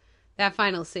mess, that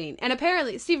final scene. And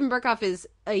apparently, Stephen Burkoff is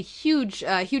a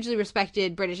hugely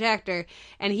respected British actor,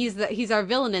 and he's our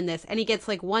villain in this, and he gets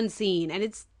like one scene, and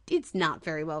it's not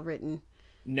very well written.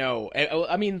 No,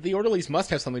 I mean, the orderlies must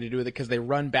have something to do with it because they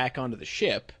run back onto the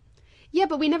ship. Yeah,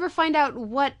 but we never find out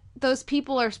what those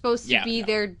people are supposed to be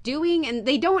there doing, and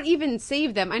they don't even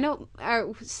save them. I know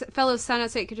our fellow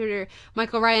Senate Secretary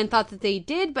Michael Ryan thought that they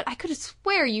did, but I could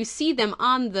swear you see them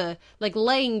on the, like,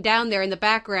 laying down there in the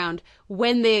background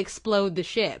when they explode the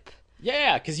ship.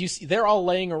 Yeah, because they're all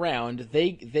laying around.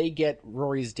 They get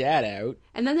Rory's dad out.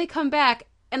 And then they come back,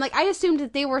 and, like, I assumed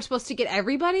that they were supposed to get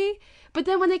everybody, but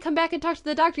then when they come back and talk to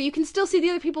the doctor, you can still see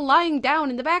the other people lying down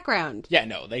in the background. Yeah,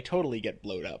 no, they totally get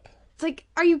blowed up. It's like,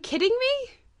 are you kidding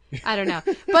me? I don't know.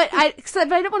 But I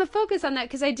don't want to focus on that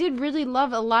because I did really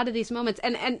love a lot of these moments.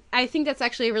 And I think that's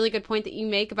actually a really good point that you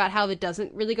make about how it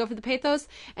doesn't really go for the pathos.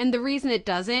 And the reason it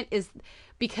doesn't is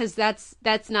because that's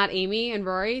not Amy and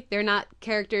Rory. They're not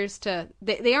characters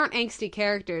they aren't angsty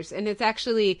characters. And it's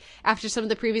actually, after some of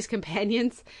the previous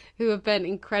companions who have been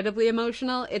incredibly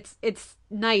emotional, it's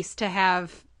nice to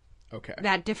have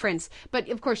that difference. But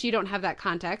of course you don't have that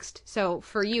context, so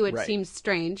for you it seems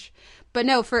strange. But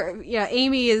no,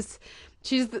 Amy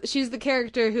she's the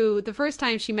character who the first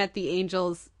time she met the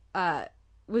angels thought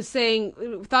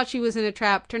she was in a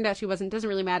trap, turned out she wasn't, doesn't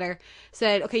really matter,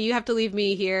 said, okay, you have to leave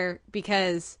me here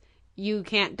because you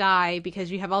can't die because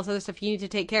you have all this other stuff you need to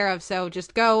take care of, so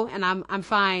just go and I'm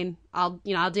fine. I'll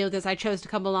deal with this. I chose to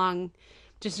come along.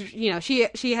 Just,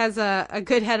 she has a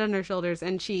good head on her shoulders,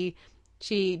 and she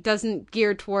doesn't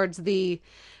gear towards the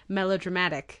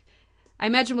melodramatic. I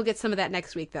imagine we'll get some of that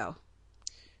next week, though.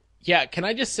 Yeah, can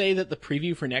I just say that the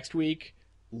preview for next week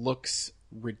looks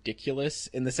ridiculous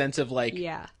in the sense of, like,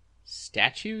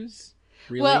 statues?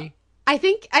 Really? Well, I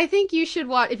think you should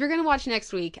watch, if you're going to watch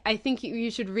next week, I think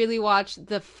you should really watch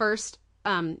the first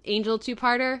Angel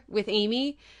two-parter with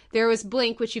Amy. There was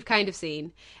Blink, which you've kind of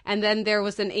seen, and then there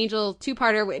was an Angel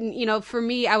two-parter. And, for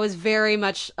me, I was very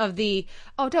much of the,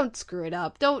 don't screw it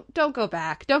up, don't go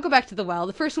back to the well.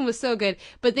 The first one was so good,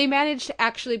 but they managed to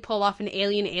actually pull off an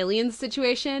aliens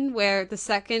situation where the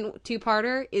second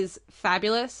two-parter is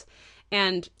fabulous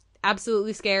and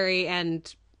absolutely scary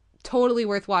and totally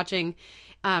worth watching.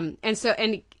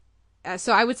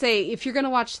 So I would say if you're going to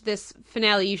watch this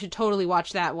finale, you should totally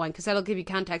watch that one because that'll give you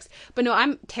context. But no,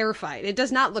 I'm terrified. It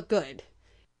does not look good.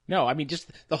 No, I mean,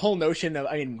 just the whole notion of,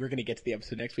 we're going to get to the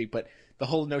episode next week, but the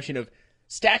whole notion of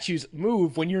statues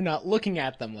move when you're not looking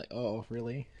at them. Like, oh,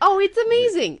 really? Oh, it's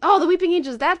amazing. Oh, the Weeping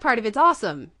Angels, that part of it's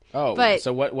awesome. Oh, but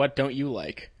so what don't you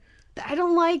like? I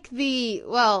don't like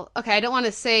I don't want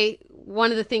to say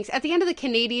one of the things. At the end of the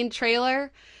Canadian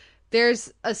trailer,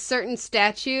 there's a certain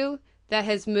statue that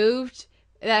has moved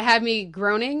that had me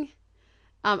groaning.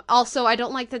 Also, I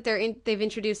don't like that they've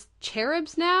introduced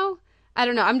cherubs now. I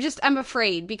don't know. I'm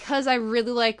afraid because I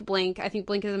really like Blink. I think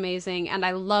Blink is amazing, and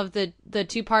I love the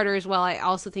two-parter as well. I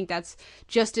also think that's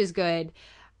just as good.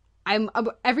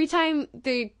 Every time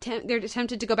they're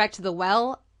attempted to go back to the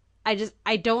well, I'm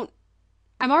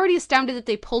already astounded that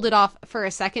they pulled it off for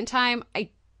a second time. I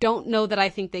don't know that I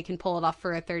think they can pull it off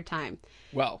for a third time.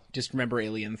 Well, just remember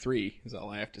Alien 3 is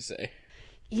all I have to say.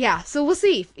 Yeah, so we'll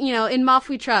see. You know, in Moff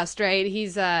we trust, right?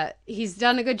 He's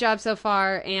done a good job so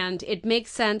far, and it makes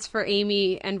sense for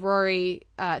Amy and Rory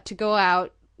to go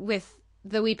out with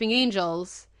the Weeping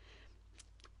Angels,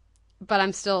 but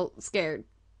I'm still scared.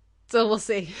 So we'll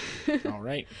see. All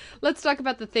right. Let's talk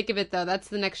about the thick of it, though. That's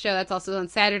the next show. That's also on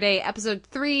Saturday. Episode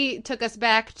 3 took us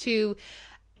back to...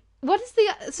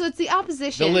 So it's the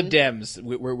opposition. The Lib Dems.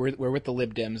 We're with the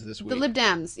Lib Dems this week. The Lib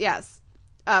Dems, yes.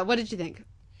 What did you think?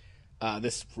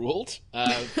 This ruled.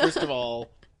 First of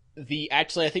all,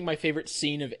 I think my favorite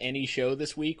scene of any show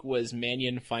this week was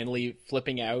Mannion finally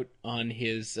flipping out on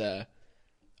his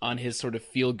sort of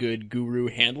feel-good guru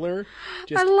handler.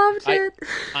 I loved it.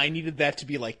 I needed that to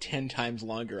be like 10 times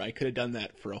longer. I could have done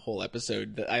that for a whole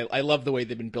episode. I love the way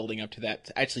they've been building up to that,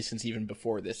 actually since even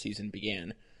before this season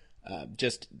began.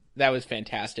 That was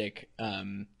fantastic.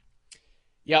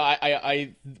 Yeah,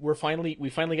 we finally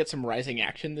get some rising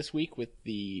action this week with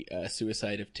the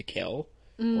suicide of Tickle,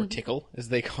 or Tickle as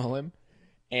they call him,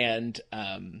 and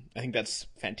I think that's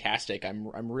fantastic.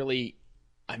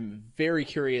 I'm very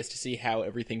curious to see how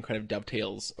everything kind of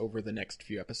dovetails over the next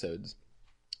few episodes.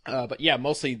 But yeah,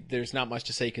 mostly there's not much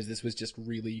to say because this was just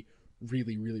really,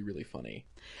 really, really, really funny.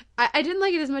 I didn't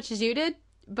like it as much as you did,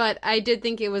 but I did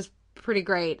think it was pretty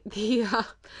great.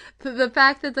 The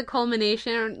fact that the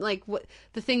culmination, like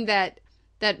the thing that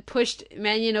pushed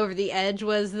Mannion over the edge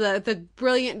was the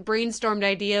brilliant brainstormed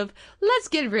idea of let's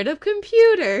get rid of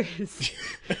computers.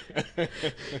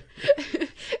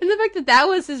 And the fact that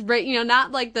was his brain,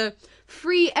 not like the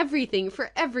free everything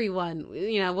for everyone.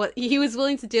 What he was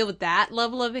willing to deal with that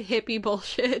level of hippie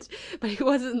bullshit, but he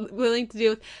wasn't willing to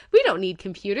deal with we don't need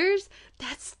computers.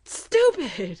 That's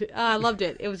stupid. I loved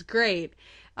it. It was great.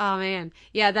 Oh man,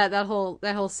 yeah, that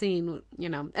whole scene,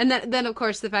 and then of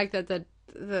course the fact that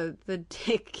the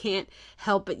dick can't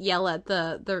help but yell at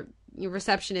the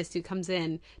receptionist who comes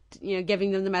in,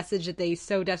 giving them the message that they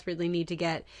so desperately need to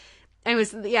get. And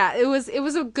it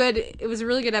was a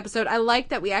really good episode. I like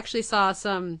that we actually saw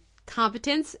some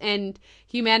competence and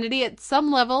humanity at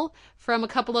some level from a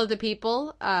couple of the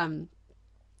people.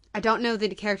 I don't know the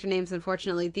character names,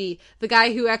 unfortunately. The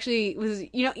guy who actually was,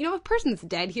 a person's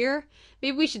dead here.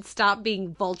 Maybe we should stop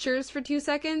being vultures for 2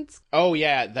 seconds. Oh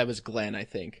yeah, that was Glenn, I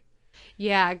think.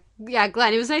 Yeah,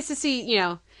 Glenn. It was nice to see,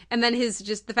 and then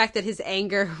the fact that his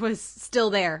anger was still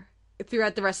there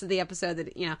throughout the rest of the episode.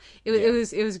 That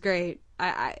it was great.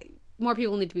 More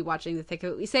people need to be watching The Thick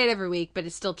of It. We say it every week, but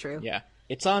it's still true. Yeah,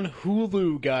 it's on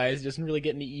Hulu, guys. It doesn't really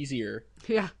get any easier.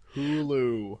 Yeah,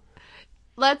 Hulu.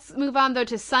 Let's move on, though,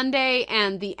 to Sunday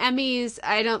and the Emmys.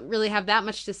 I don't really have that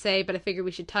much to say, but I figured we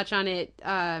should touch on it.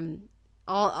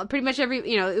 Pretty much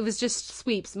it was just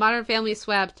sweeps. Modern Family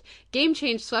swept. Game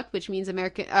Change swept, which means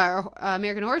American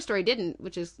Horror Story didn't,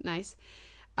 which is nice.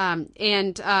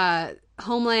 And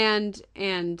Homeland,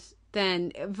 and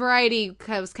then Variety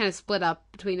was kind of split up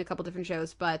between a couple different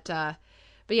shows. But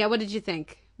yeah, what did you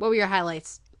think? What were your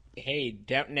highlights? Hey,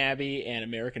 Downton Abbey and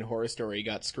American Horror Story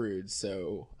got screwed,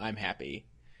 so I'm happy.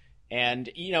 And,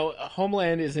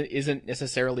 Homeland isn't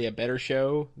necessarily a better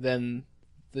show than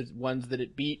the ones that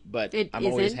it beat, but I'm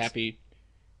always happy.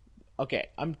 Okay,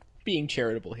 I'm being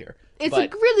charitable here. It's a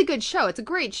really good show. It's a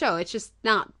great show. It's just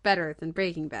not better than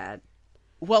Breaking Bad.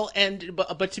 Well,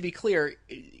 but to be clear,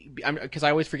 because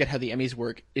I always forget how the Emmys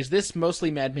work, is this mostly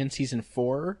Mad Men Season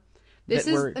 4? This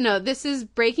is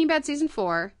Breaking Bad Season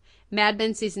 4, Mad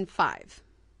Men Season 5.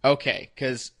 Okay,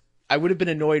 because I would have been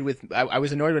annoyed I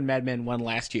was annoyed when Mad Men won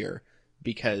last year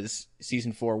because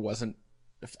Season 4 wasn't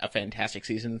a fantastic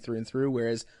season through and through,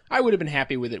 whereas I would have been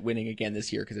happy with it winning again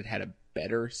this year because it had a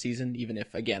better season, even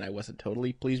if, again, I wasn't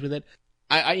totally pleased with it.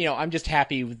 I'm just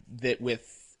happy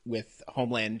with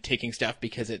Homeland taking stuff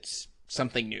because it's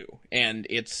something new and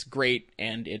it's great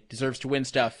and it deserves to win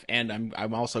stuff, and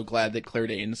I'm also glad that Claire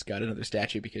Danes got another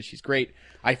statue because she's great.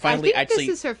 I think this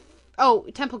is her. Oh,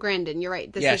 Temple Grandin, you're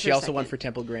right. She also won for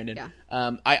Temple Grandin. Yeah.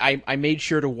 I made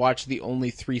sure to watch the only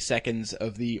 3 seconds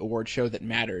of the award show that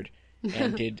mattered,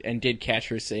 and did catch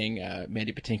her saying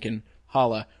Mandy Patinkin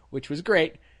holla, which was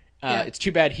great. It's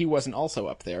too bad he wasn't also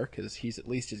up there because he's at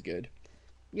least as good.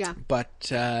 Yeah. But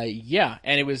yeah,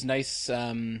 and it was nice.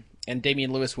 And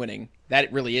Damian Lewis winning,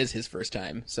 that really is his first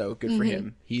time, so good for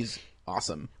him. He's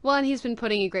awesome. Well, and he's been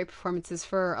putting in great performances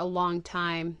for a long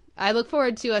time. I look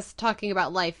forward to us talking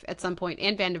about Life at some point,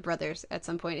 and Band of Brothers at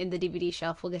some point in the DVD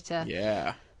shelf. We'll get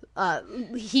to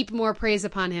heap more praise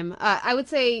upon him. I would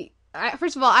say,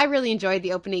 first of all, I really enjoyed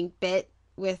the opening bit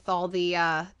with all the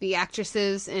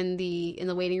actresses in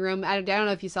the waiting room. I don't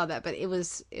know if you saw that, but it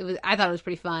was I thought it was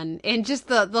pretty fun, and just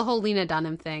the whole Lena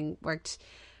Dunham thing worked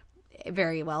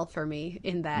very well for me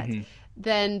in that. Mm-hmm.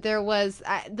 Then there was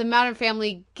the Modern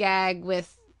Family gag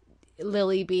with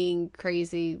Lily being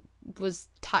crazy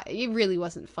it really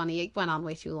wasn't funny. It went on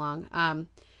way too long. And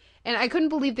I couldn't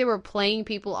believe they were playing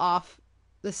people off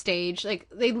the stage. Like,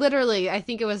 they literally, I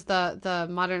think it was the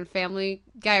Modern Family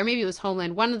guy, or maybe it was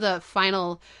Homeland, one of the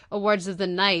final awards of the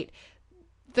night,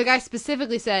 the guy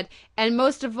specifically said, and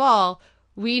most of all,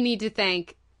 we need to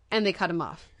thank, and they cut him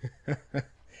off.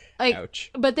 Like,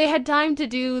 ouch. But they had time to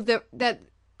do that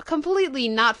completely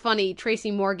not funny Tracy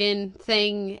Morgan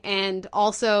thing, and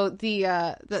also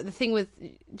the thing with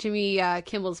Jimmy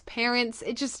Kimmel's parents.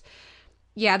 It just,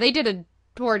 they did a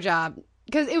poor job,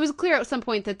 because it was clear at some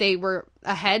point that they were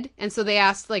ahead, and so they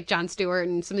asked like Jon Stewart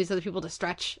and some of these other people to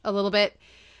stretch a little bit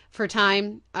for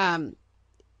time,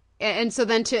 and so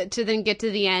then to then get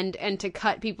to the end and to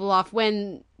cut people off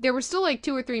when there were still like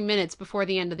 2 or 3 minutes before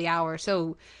the end of the hour.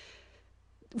 So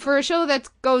for a show that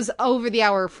goes over the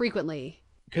hour frequently,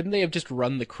 couldn't they have just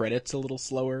run the credits a little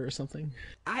slower or something?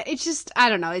 I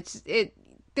don't know.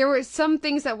 There were some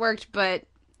things that worked, but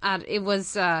it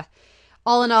was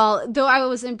all in all. Though I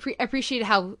was appreciated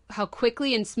how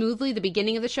quickly and smoothly the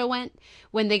beginning of the show went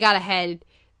when they got ahead.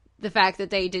 The fact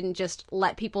that they didn't just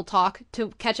let people talk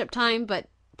to catch up time, but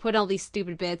put all these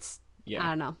stupid bits. Yeah. I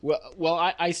don't know.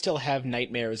 Well, I still have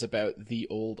nightmares about the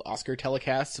old Oscar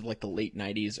telecasts of like the late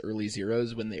 90s, early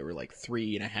zeros when they were like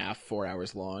 3.5, 4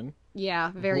 hours long.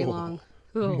 Yeah, very long.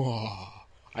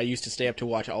 I used to stay up to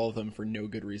watch all of them for no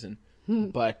good reason.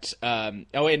 But,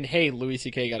 and hey, Louis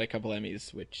C.K. got a couple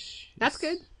Emmys, which... That's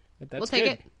good. We'll take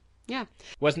it. Yeah.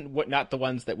 Not the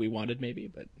ones that we wanted, maybe,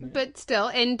 but... But still,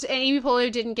 and Amy Poehler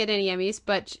didn't get any Emmys,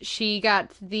 but she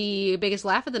got the biggest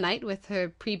laugh of the night with her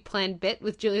pre-planned bit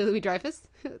with Julia Louis-Dreyfus.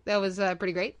 That was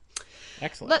pretty great.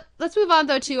 Excellent. Let's move on,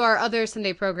 though, to our other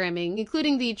Sunday programming,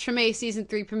 including the Treme Season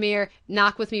 3 premiere,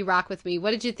 Knock With Me, Rock With Me.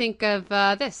 What did you think of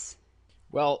this?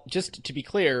 Well, just to be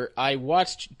clear, I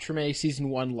watched Treme Season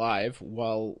 1 live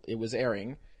while it was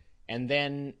airing, and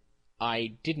then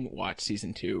I didn't watch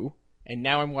Season 2, and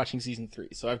now I'm watching Season 3.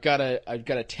 So I've got a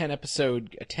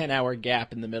 10-hour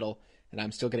gap in the middle, and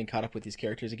I'm still getting caught up with these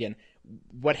characters again.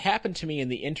 What happened to me in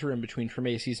the interim between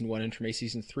Treme Season 1 and Treme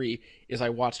Season 3 is I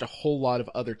watched a whole lot of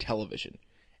other television,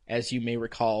 as you may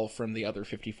recall from the other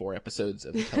 54 episodes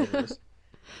of the Televerse.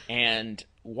 And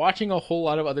watching a whole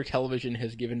lot of other television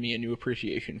has given me a new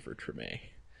appreciation for Treme.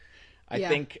 I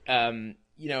think,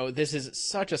 this is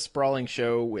such a sprawling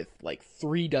show with like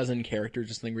 36 characters,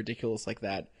 just something ridiculous like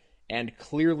that. And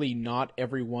clearly not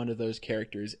every one of those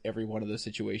characters, every one of those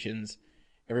situations,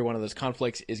 every one of those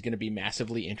conflicts is going to be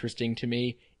massively interesting to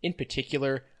me. In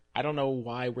particular, I don't know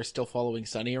why we're still following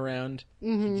Sonny around.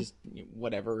 Mm-hmm. Just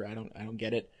whatever. I don't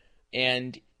get it.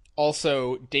 And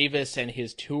also Davis and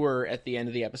his tour at the end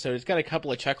of the episode. It's got a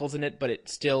couple of chuckles in it, but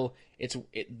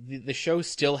the show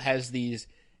still has these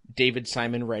David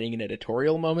Simon writing an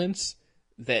editorial moments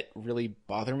that really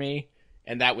bother me,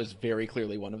 and that was very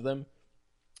clearly one of them.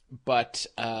 But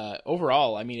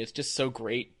overall, I mean, it's just so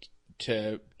great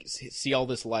to see all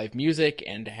this live music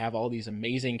and to have all these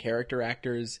amazing character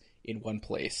actors in one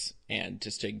place and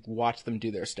just to watch them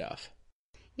do their stuff.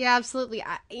 Yeah, absolutely.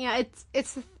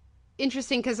 It's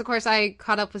interesting because, of course, I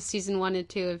caught up with season 1 and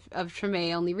 2 of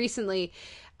Treme only recently.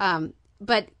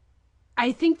 But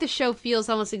I think the show feels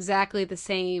almost exactly the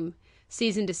same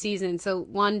season to season. So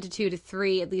 1 to 2 to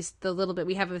 3, at least the little bit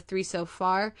we have of 3 so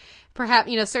far.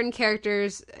 Perhaps, certain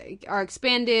characters are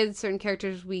expanded, certain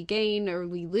characters we gain or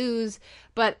we lose.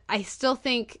 But I still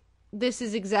think this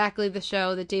is exactly the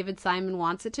show that David Simon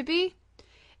wants it to be.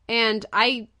 And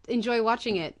I enjoy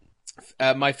watching it.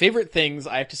 My favorite things,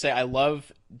 I have to say, I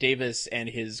love Davis and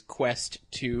his quest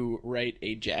to write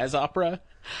a jazz opera.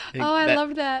 I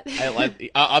love that.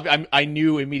 I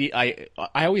knew immediately.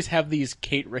 I always have these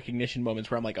Kate recognition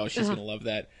moments where I'm like, oh, she's gonna love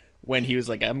that. When he was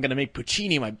like, I'm gonna make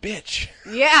Puccini my bitch.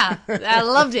 Yeah, I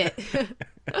loved it.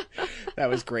 That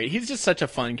was great. He's just such a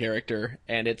fun character,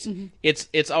 and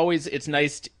it's always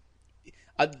nice.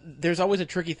 There's always a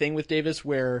tricky thing with Davis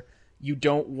where you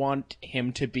don't want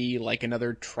him to be like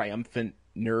another triumphant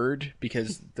nerd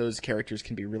because those characters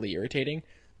can be really irritating.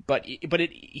 But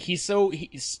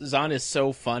Zahn is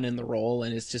so fun in the role,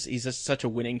 and he's just such a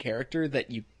winning character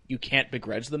that you can't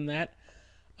begrudge them that.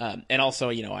 And also,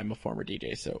 I'm a former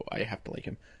DJ, so I have to like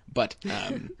him. But,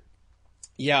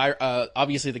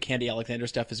 obviously the Candy Alexander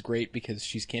stuff is great because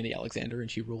she's Candy Alexander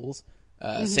and she rules.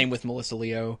 Same with Melissa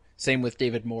Leo. Same with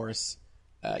David Morse.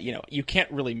 You can't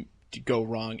really go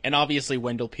wrong. And obviously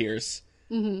Wendell Pierce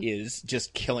is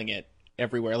just killing it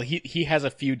everywhere. Like he has a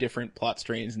few different plot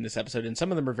strains in this episode, and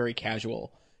some of them are very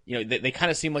casual. They kind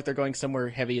of seem like they're going somewhere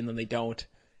heavy, and then they don't.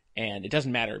 And it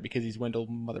doesn't matter because he's Wendell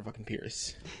motherfucking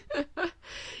Pierce.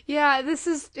 Yeah, this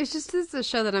is a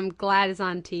show that I'm glad is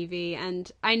on TV,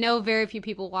 and I know very few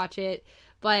people watch it,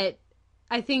 but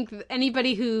I think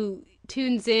anybody who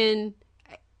tunes in,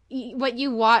 what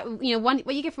you watch,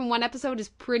 what you get from one episode is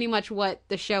pretty much what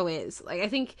the show is. Like, I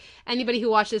think anybody who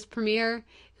watched this premiere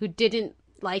who didn't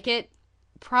like it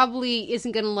probably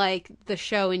isn't going to like the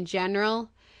show in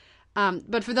general.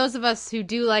 But for those of us who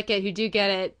do like it, who do get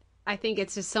it, I think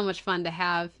it's just so much fun to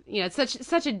have. It's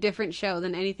such a different show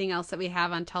than anything else that we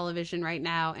have on television right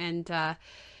now. And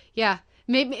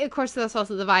maybe, of course, there's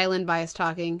also the violin bias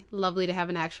talking. Lovely to have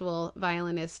an actual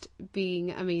violinist being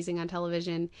amazing on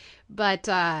television. But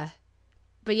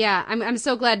yeah, I'm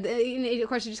so glad. Of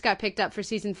course, it just got picked up for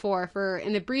season 4 for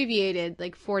an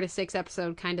abbreviated 4 to 6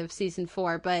 episode kind of season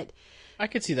 4. But I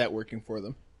could see that working for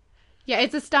them. Yeah,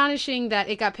 it's astonishing that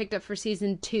it got picked up for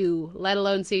season 2, let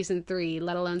alone season 3,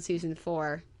 let alone season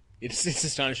 4. It's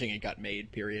astonishing it got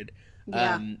made. Period.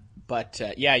 Yeah.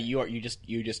 You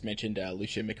just mentioned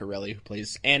Lucia Micarelli, who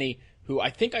plays Annie, who I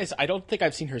don't think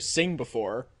I've seen her sing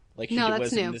before. No,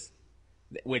 that's new. In this,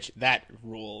 which that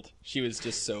ruled. She was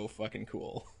just so fucking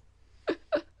cool.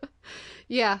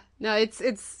 Yeah, no, it's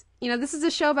this is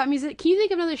a show about music. Can you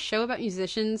think of another show about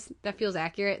musicians that feels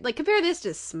accurate? Compare this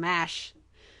to Smash.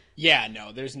 Yeah,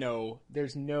 no, there's no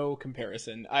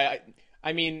comparison. I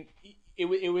mean, it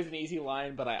was an easy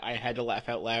line, but I had to laugh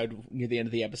out loud near the end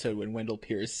of the episode when Wendell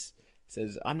Pierce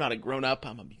says, "I'm not a grown up,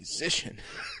 I'm a musician."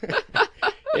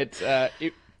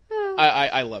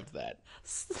 I loved that.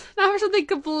 Now for something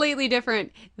completely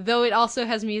different, though it also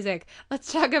has music.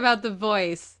 Let's talk about The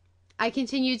Voice. I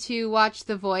continue to watch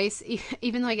The Voice,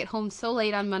 even though I get home so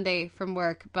late on Monday from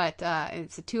work, but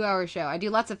it's a 2-hour show. I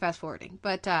do lots of fast forwarding,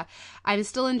 but I'm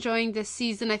still enjoying this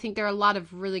season. I think there are a lot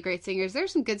of really great singers.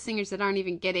 There's some good singers that aren't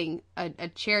even getting a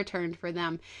chair turned for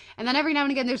them. And then every now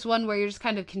and again, there's one where you're just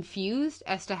kind of confused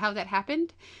as to how that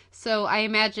happened. So I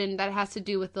imagine that has to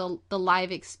do with the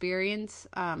live experience.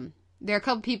 There are a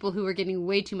couple people who were getting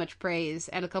way too much praise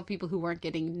and a couple people who weren't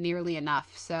getting nearly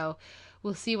enough. So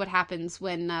we'll see what happens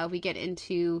when we get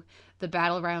into the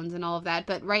battle rounds and all of that.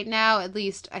 But right now, at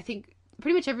least, I think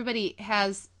pretty much everybody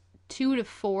has 2 to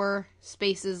 4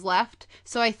 spaces left.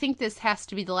 So I think this has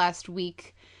to be the last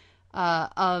week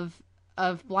of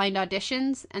blind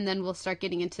auditions, and then we'll start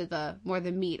getting into the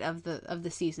meat of the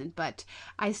season. But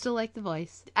I still like The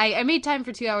Voice. I made time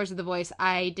for 2 hours of The Voice.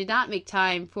 I did not make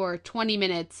time for 20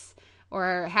 minutes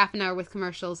or half an hour with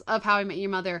commercials of How I Met Your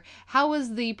Mother. How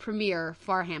was the premiere,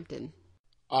 Farhampton?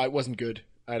 It wasn't good.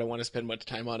 I don't want to spend much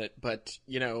time on it, but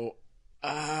it's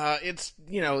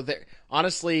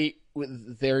honestly,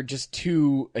 they're just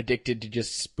too addicted to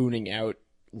just spooning out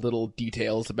little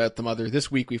details about the mother.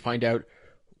 This week we find out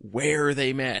where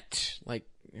they met.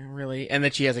 Really? And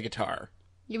that she has a guitar.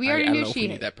 Yeah, we already knew we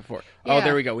knew that before. Yeah. Oh,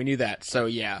 there we go. We knew that. So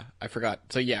yeah, I forgot.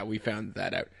 So yeah, we found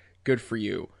that out. Good for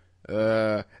you.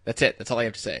 That's it. That's all I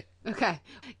have to say. Okay.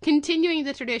 Continuing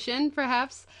the tradition,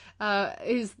 perhaps,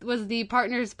 was the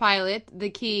Partners pilot, The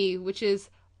Key, which is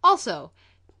also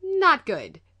not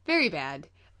good. Very bad.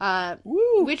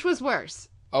 Which was worse?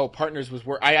 Oh, Partners was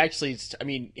worse. How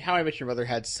I Met Your Mother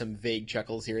had some vague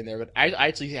chuckles here and there, but I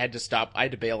actually had to stop. I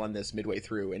had to bail on this midway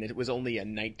through, and it was only a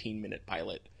 19-minute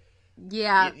pilot.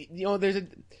 Yeah.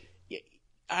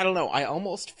 I don't know.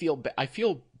 I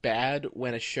feel bad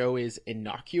when a show is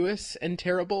innocuous and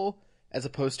terrible, as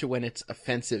opposed to when it's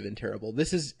offensive and terrible.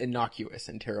 This is innocuous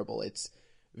and terrible. It's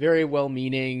very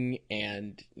well-meaning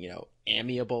and,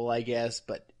 amiable, I guess,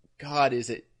 but God, is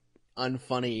it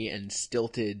unfunny and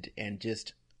stilted and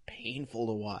just painful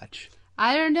to watch.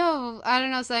 I don't know,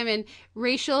 Simon.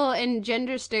 Racial and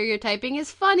gender stereotyping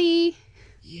is funny.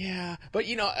 Yeah, but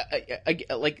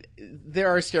there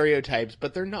are stereotypes,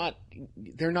 but they're not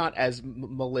as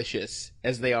malicious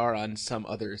as they are on some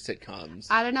other sitcoms.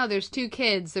 I don't know. There's 2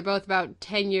 kids. They're both about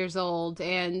 10 years old,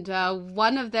 and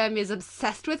one of them is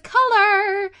obsessed with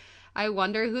color. I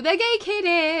wonder who the gay kid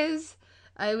is.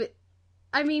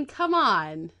 I mean, come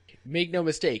on. Make no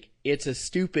mistake, it's a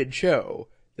stupid show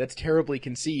that's terribly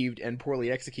conceived and poorly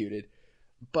executed.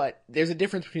 But there's a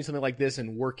difference between something like this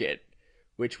and Work It,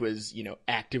 which was,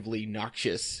 actively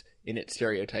noxious in its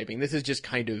stereotyping. This is just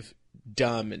kind of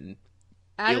dumb and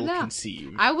I don't know.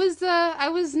 ill-conceived. I was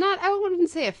not, I wouldn't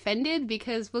say offended,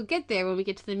 because we'll get there when we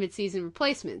get to the mid-season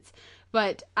replacements.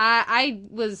 But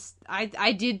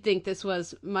I did think this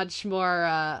was much more,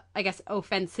 I guess,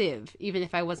 offensive, even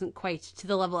if I wasn't quite to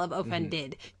the level of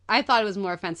offended. Mm-hmm. I thought it was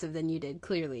more offensive than you did,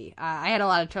 clearly. I had a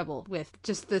lot of trouble with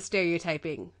just the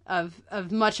stereotyping of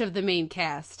much of the main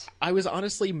cast. I was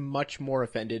honestly much more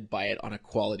offended by it on a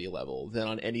quality level than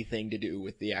on anything to do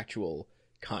with the actual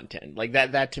content. Like,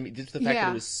 that to me, just the fact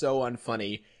that it was so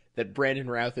unfunny that Brandon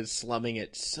Routh is slumming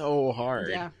it so hard.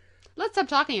 Yeah. Let's stop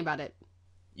talking about it.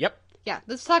 Yep. Yeah,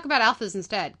 let's talk about alphas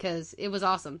instead, because it was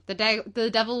awesome. The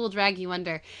devil will drag you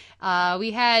under. We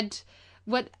had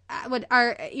what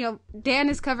our, Dan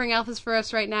is covering alphas for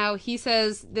us right now. He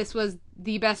says this was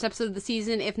the best episode of the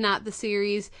season, if not the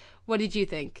series. What did you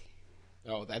think?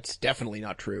 Oh, that's definitely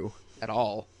not true at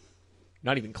all.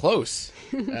 Not even close.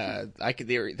 There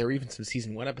were even some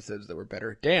season 1 episodes that were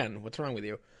better. Dan, what's wrong with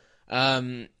you?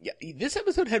 This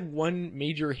episode had one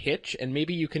major hitch, and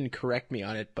maybe you can correct me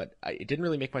on it, but it didn't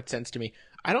really make much sense to me.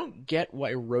 I don't get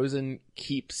why Rosen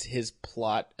keeps his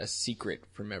plot a secret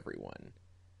from everyone,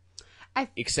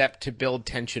 except to build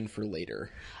tension for later.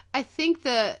 I think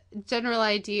the general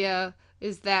idea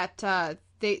is that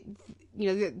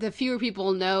the fewer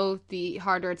people know, the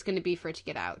harder it's going to be for it to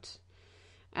get out.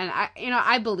 And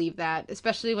I believe that,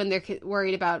 especially when they're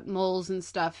worried about moles and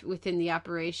stuff within the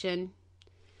operation.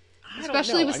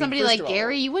 Especially with somebody like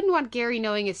Gary. You wouldn't want Gary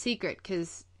knowing a secret,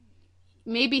 because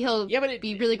maybe he'll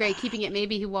be really great keeping it,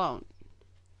 maybe he won't.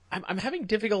 I'm having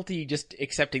difficulty just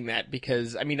accepting that,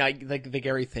 because I like the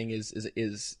Gary thing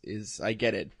is I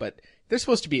get it, but they're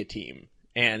supposed to be a team,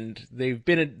 and they've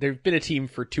been a team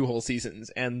for 2 whole seasons,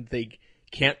 and they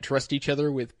can't trust each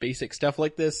other with basic stuff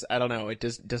like this. I don't know. It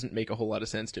doesn't make a whole lot of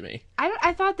sense to me.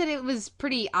 I thought that it was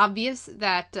pretty obvious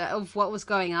that of what was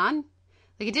going on.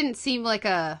 Like, it didn't seem like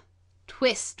a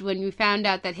twist when we found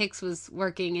out that Hicks was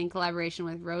working in collaboration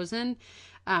with Rosen.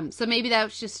 So maybe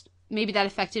that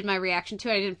affected my reaction to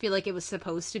it. I didn't feel like it was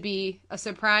supposed to be a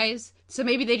surprise. So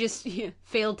maybe they just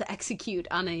failed to execute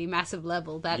on a massive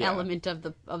level that element of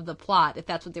the plot, if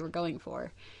that's what they were going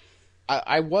for.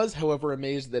 I was, however,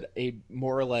 amazed that a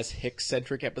more or less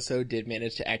Hicks-centric episode did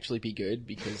manage to actually be good,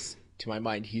 because to my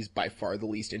mind, he's by far the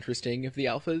least interesting of the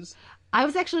alphas. I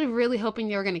was actually really hoping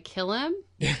they were going to kill him.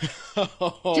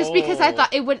 Just because I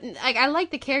thought it wouldn't... Like, I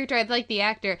like the character, I like the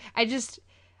actor.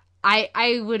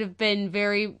 I would have been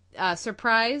very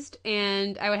surprised,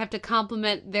 and I would have to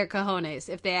compliment their cojones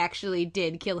if they actually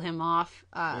did kill him off.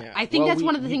 I think that's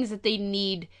one of the things that they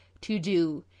need to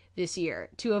do this year,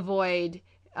 to avoid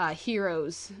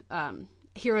heroes...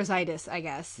 heroesitis, I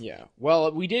guess. Yeah.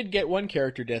 Well, we did get one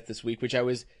character death this week, which I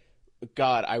was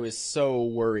so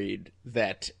worried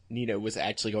that Nina was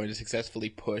actually going to successfully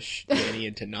push Danny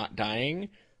into not dying.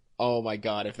 Oh my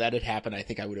god, if that had happened, I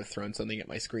think I would have thrown something at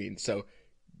my screen. So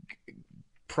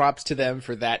props to them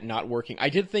for that not working. I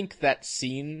did think that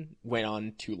scene went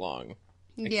on too long.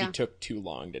 Like, she took too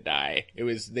long to die.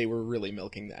 They were really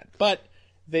milking that. But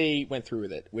they went through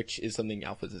with it, which is something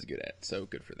Alphas is good at, so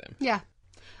good for them. Yeah.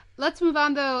 Let's move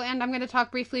on, though, and I'm going to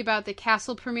talk briefly about the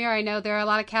Castle premiere. I know there are a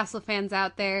lot of Castle fans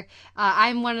out there.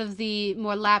 I'm one of the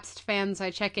more lapsed fans.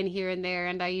 I check in here and there,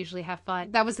 and I usually have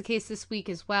fun. That was the case this week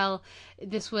as well.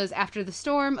 This was after the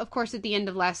storm. Of course, at the end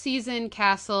of last season,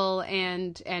 Castle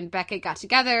and Beckett got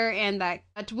together, and I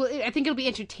think it'll be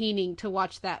entertaining to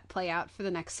watch that play out for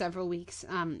the next several weeks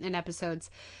and episodes.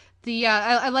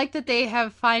 I like that they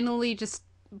have finally just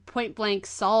point blank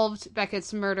solved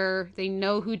Beckett's murder. They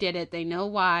know who did it. They know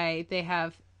why. They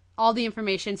have all the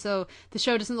information, so the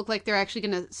show doesn't look like they're actually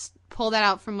going to pull that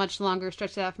out for much longer,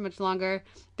 stretch that out for much longer.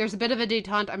 There's a bit of a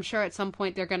detente. I'm sure at some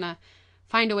point they're going to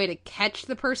find a way to catch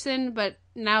the person, but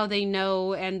now they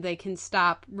know, and they can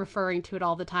stop referring to it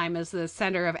all the time as the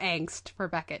center of angst for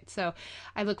Beckett. So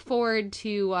I look forward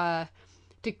to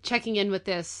checking in with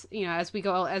this, as we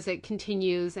go, as it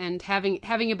continues, and having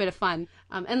a bit of fun.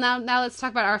 And now let's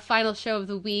talk about our final show of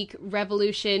the week,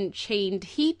 Revolution Chained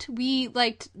Heat. We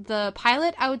liked the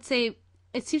pilot. I would say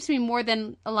it seems to me more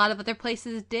than a lot of other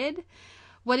places did.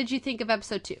 What did you think of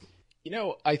episode 2?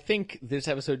 I think this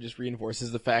episode just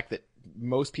reinforces the fact that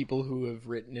most people who have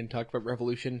written and talked about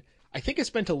Revolution, I think, have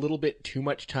spent a little bit too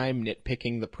much time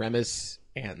nitpicking the premise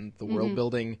and the world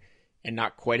building, and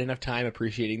not quite enough time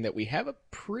appreciating that we have a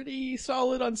pretty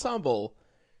solid ensemble,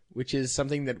 which is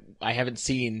something that I haven't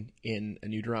seen in a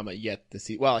new drama yet this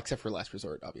season. Well, except for Last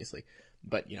Resort, obviously.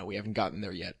 But, we haven't gotten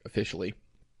there yet officially.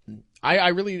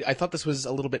 I thought this was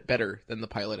a little bit better than the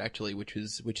pilot, actually, which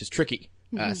is tricky.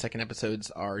 Second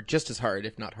episodes are just as hard,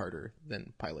 if not harder,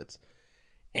 than pilots.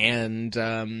 And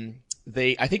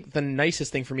I think the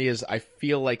nicest thing for me is I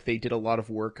feel like they did a lot of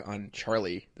work on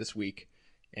Charlie this week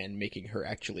and making her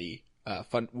actually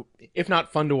fun, if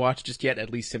not fun to watch just yet, at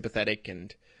least sympathetic,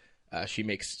 and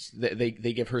they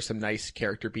give her some nice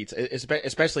character beats,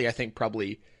 especially I think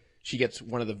probably she gets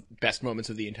one of the best moments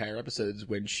of the entire episodes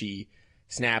when she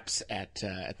snaps at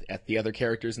the other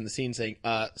characters in the scene saying,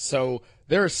 so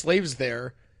there are slaves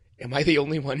there. Am I the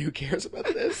only one who cares about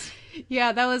this?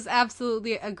 Yeah, that was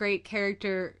absolutely a great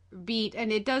character beat,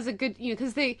 and it does a good,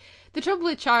 because the trouble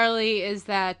with Charlie is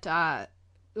that,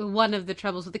 one of the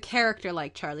troubles with a character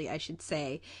like Charlie, I should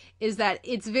say, is that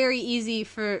it's very easy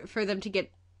for them to get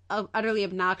utterly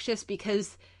obnoxious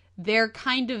because they're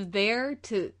kind of there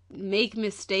to make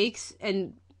mistakes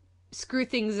and screw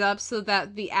things up so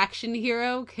that the action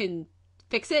hero can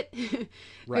fix it.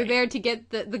 Right. They're there to get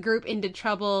the group into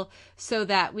trouble so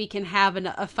that we can have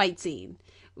a fight scene,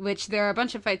 which there are a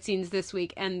bunch of fight scenes this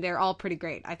week, and they're all pretty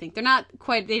great. I think they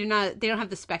don't have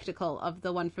the spectacle of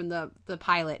the one from the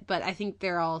pilot, but I think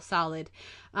they're all solid.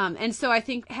 And so I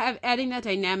think adding that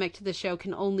dynamic to the show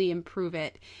can only improve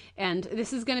it. And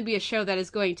this is going to be a show that is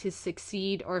going to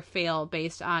succeed or fail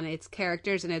based on its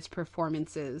characters and its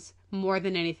performances more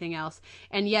than anything else.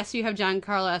 And yes, you have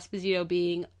Giancarlo Esposito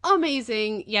being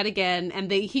amazing yet again, and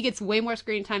he gets way more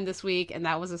screen time this week, and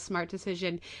that was a smart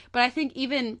decision. But I think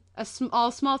even a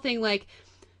small thing like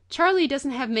Charlie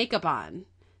doesn't have makeup on,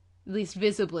 at least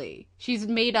visibly. She's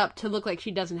made up to look like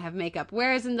she doesn't have makeup,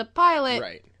 whereas in the pilot,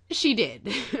 right, she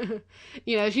did.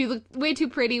 She looked way too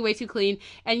pretty, way too clean.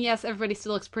 And yes, everybody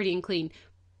still looks pretty and clean,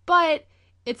 but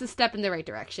it's a step in the right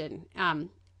direction. And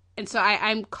so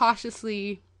I'm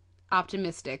cautiously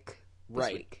optimistic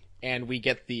this week. And we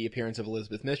get the appearance of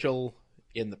Elizabeth Mitchell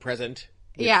in the present,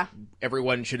 which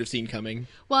everyone should have seen coming.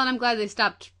 Well, and I'm glad they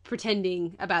stopped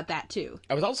pretending about that too.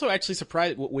 I was also actually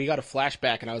surprised we got a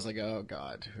flashback, and I was like, oh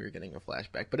god, we're getting a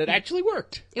flashback, but it actually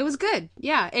worked. It was good.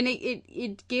 Yeah, and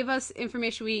it gave us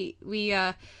information we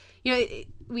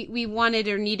wanted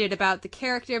or needed about the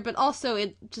character, but also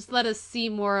it just let us see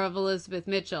more of Elizabeth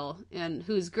Mitchell, and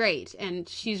who's great, and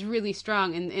she's really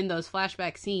strong in those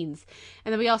flashback scenes.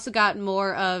 And then we also got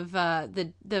more of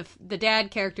the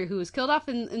dad character who was killed off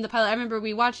in the pilot. I remember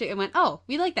we watched it and went, oh,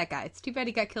 we like that guy. It's too bad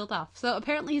he got killed off. So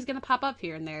apparently he's going to pop up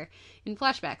here and there in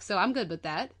flashbacks. So I'm good with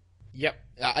that. Yep.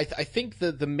 I think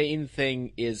the main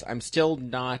thing is I'm still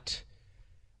not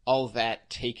all that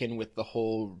taken with the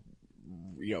whole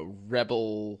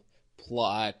rebel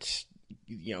plot,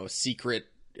 secret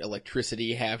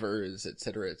electricity havers, et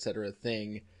cetera,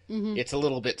 thing. Mm-hmm. It's a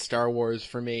little bit Star Wars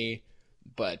for me,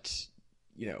 but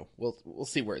we'll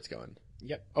see where it's going.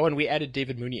 Yep. Oh, and we added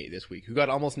David Mounier this week, who got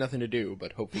almost nothing to do,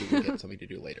 but hopefully we'll get something to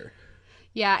do later.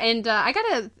 Yeah, and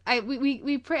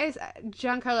we praise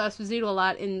Giancarlo Esposito a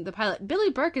lot in the pilot. Billy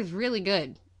Burke is really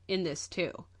good in this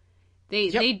too.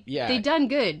 They done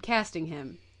good casting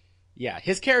him. Yeah,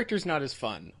 his character's not as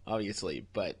fun, obviously,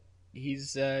 but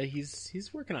he's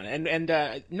working on it.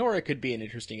 And Nora could be an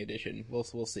interesting addition.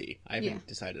 We'll see. I haven't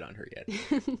decided on her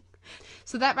yet.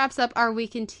 So that wraps up our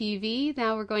week in TV.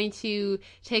 Now we're going to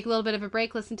take a little bit of a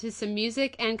break, listen to some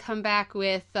music, and come back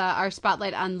with our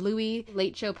spotlight on Louie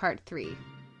Late Show Part 3.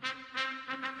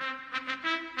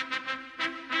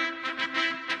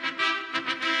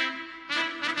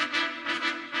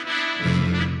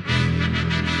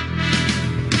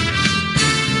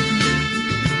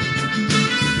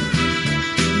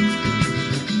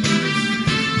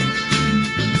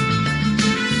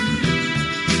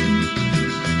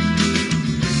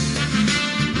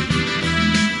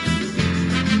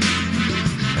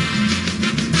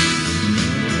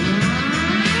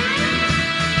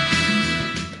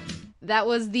 That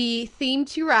was the theme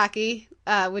to Rocky,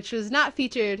 which was not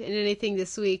featured in anything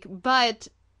this week, but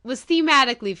was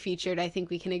thematically featured, I think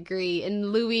we can agree, in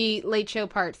Louie Late Show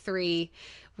Part 3.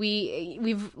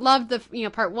 We've loved the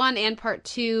Part 1 and Part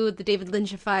 2, the David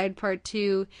Lynchified Part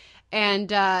 2, and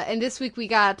this week we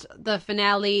got the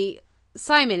finale.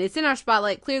 Simon, it's in our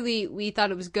spotlight. Clearly we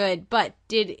thought it was good, but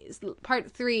did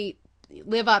Part 3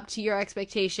 live up to your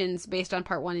expectations based on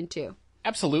Part 1 and 2?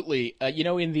 Absolutely.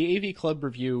 In the AV Club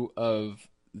review of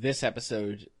this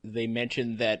episode, they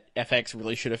mentioned that FX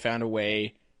really should have found a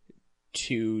way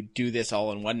to do this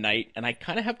all in one night, and I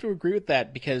kind of have to agree with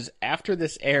that, because after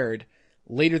this aired,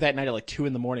 later that night at like 2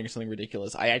 a.m. or something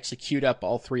ridiculous, I actually queued up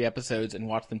all 3 episodes and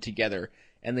watched them together,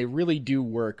 and they really do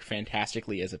work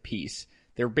fantastically as a piece.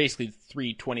 They're basically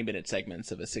 3 20-minute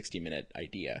segments of a 60-minute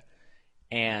idea.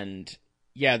 And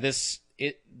yeah, this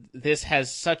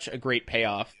has such a great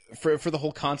payoff for the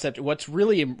whole concept. What's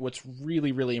really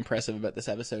impressive about this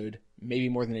episode, maybe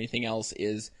more than anything else,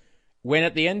 is when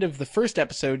at the end of the first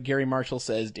episode, Gary Marshall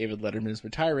says David Letterman is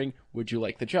retiring, would you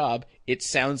like the job? It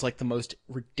sounds like the most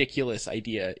ridiculous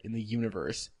idea in the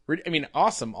universe. I mean,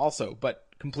 awesome also, but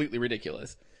completely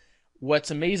ridiculous.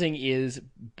 What's amazing is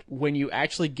when you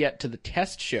actually get to the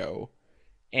test show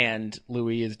and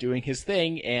Louie is doing his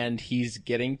thing and he's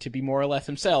getting to be more or less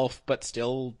himself, but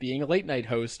still being a late night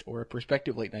host or a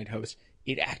prospective late night host,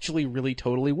 it actually really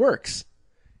totally works.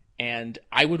 And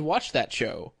I would watch that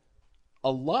show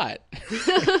a lot.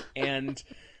 And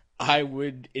I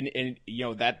would, and you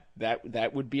know,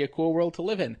 that would be a cool world to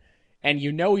live in. And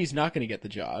you know he's not going to get the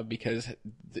job because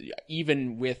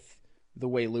even with the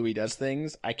way Louie does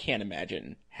things, I can't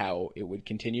imagine how it would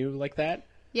continue like that.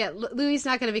 Yeah, Louie's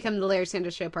not going to become the Larry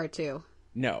Sanders Show Part 2.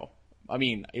 No. I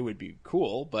mean, it would be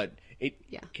cool, but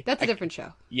that's a different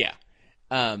show. Yeah.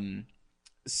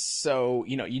 So,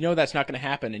 you know that's not going to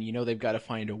happen, and you know they've got to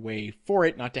find a way for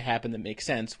it not to happen that makes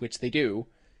sense, which they do.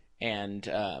 And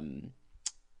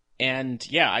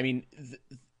yeah, I mean,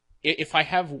 if I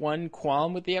have one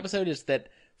qualm with the episode is that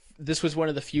this was one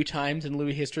of the few times in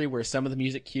Louie history where some of the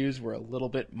music cues were a little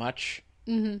bit much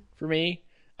for me.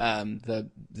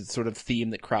 The sort of theme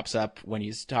that crops up when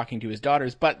he's talking to his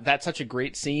daughters, but that's such a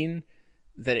great scene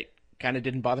that it kind of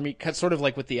didn't bother me. Sort of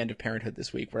like with the end of Parenthood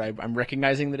this week, where I'm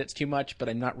recognizing that it's too much, but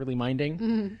I'm not really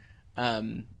minding.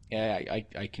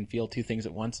 I can feel two things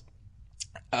at once.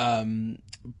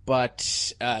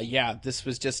 But this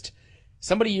was just,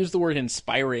 somebody used the word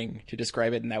inspiring to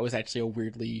describe it, and that was actually a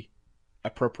weirdly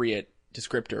appropriate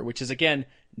descriptor, which is again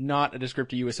not a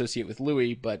descriptor you associate with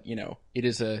Louie, but you know,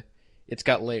 it's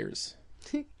got layers.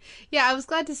 Yeah, I was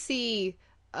glad to see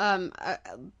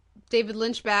David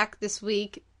Lynch back this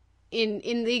week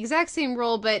in the exact same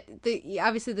role, but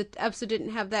obviously the episode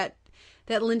didn't have that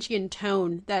Lynchian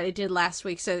tone that it did last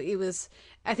week. So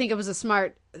I think it was a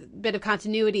smart bit of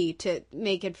continuity to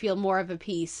make it feel more of a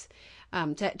piece,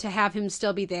 to have him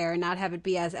still be there and not have it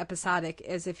be as episodic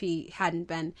as if he hadn't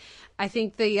been. I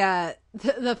think the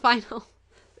final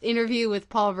interview with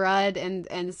Paul Rudd and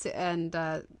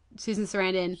Susan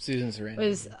Sarandon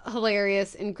was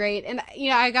hilarious and great. And, you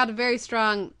know, I got a very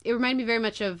strong, it reminded me very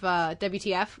much of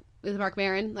WTF with Marc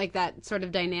Maron, like that sort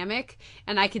of dynamic.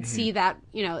 And I could see that,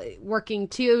 you know, working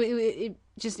too.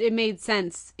 It made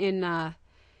sense in a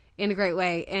great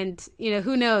way. And, you know,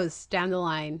 who knows down the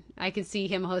line, I could see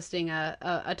him hosting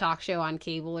a talk show on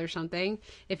cable or something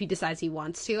if he decides he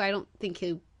wants to. I don't think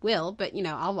he will, but, you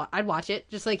know, I'd watch it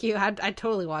just like you. I'd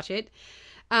totally watch it.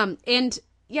 And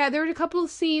yeah, there were a couple of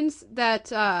scenes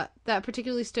that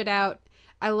particularly stood out.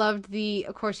 I loved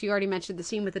of course, you already mentioned the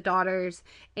scene with the daughters,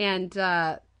 and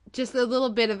just a little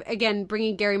bit of, again,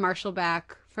 bringing Gary Marshall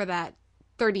back for that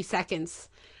 30 seconds,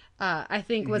 I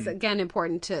think was, again,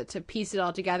 important to piece it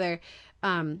all together.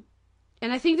 And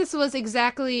I think this was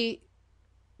exactly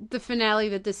the finale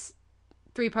that this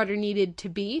three-parter needed to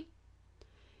be.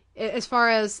 As far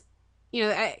as, you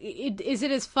know, is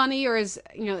it as funny or does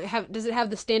it have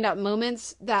the standout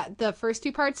moments that the first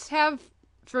two parts have?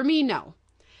 For me, no.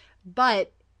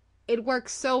 But it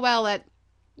works so well at,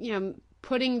 you know,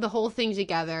 putting the whole thing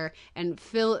together and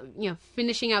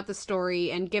finishing out the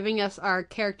story and giving us our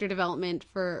character development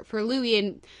for Louie.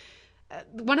 And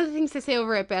one of the things they say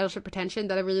over at Battleship Pretension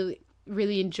that I really,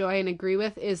 really enjoy and agree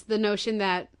with is the notion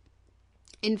that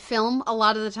in film, a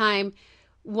lot of the time,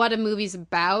 what a movie's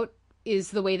about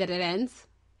is the way that it ends.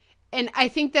 And I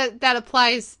think that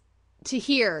applies to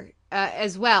here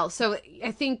as well. So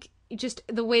I think just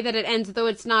the way that it ends, though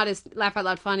it's not as laugh out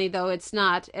loud funny, though it's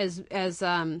not as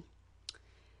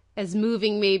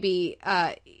moving maybe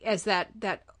as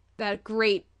that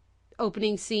great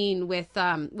opening scene with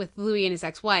Louie and his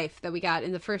ex-wife that we got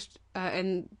in the first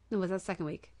was that second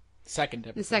week?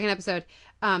 The second episode.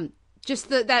 Just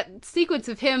that sequence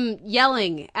of him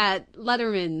yelling at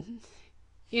Letterman,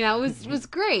 you know, was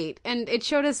great. And it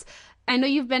showed us, I know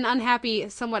you've been unhappy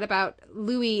somewhat about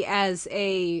Louie as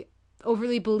a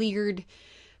overly beleaguered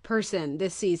person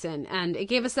this season, and it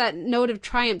gave us that note of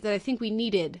triumph that I think we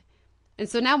needed. And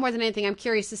so now more than anything, I'm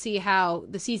curious to see how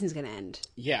the season's going to end.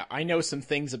 Yeah, I know some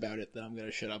things about it that I'm going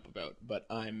to shut up about, but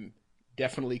I'm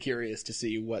definitely curious to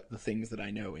see what the things that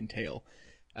I know entail.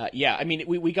 Yeah, I mean,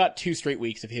 we got 2 straight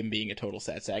weeks of him being a total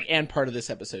sad sack, and part of this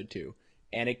episode too.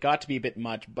 And it got to be a bit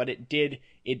much, but it did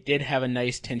have a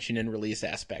nice tension and release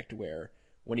aspect where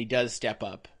when he does step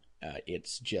up,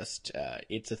 it's just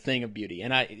it's a thing of beauty.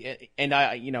 And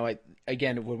I you know,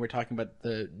 again, when we're talking about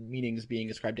the meanings being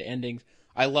ascribed to endings,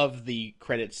 I love the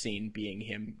credits scene being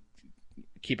him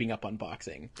keeping up on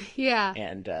boxing. Yeah.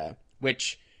 And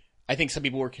which I think some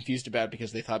people were confused about it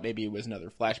because they thought maybe it was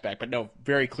another flashback, but no,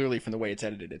 very clearly from the way it's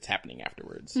edited, it's happening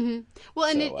afterwards. Mm-hmm. Well,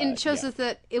 and So, it shows us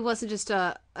that it wasn't just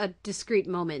a discrete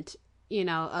moment,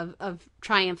 of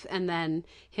triumph and then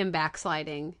him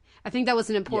backsliding. I think that was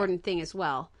an important thing as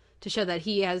well, to show that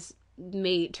he has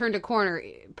turned a corner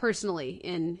personally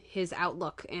in his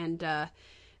outlook and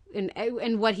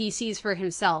what he sees for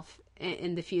himself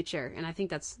in the future. And I think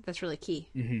that's really key.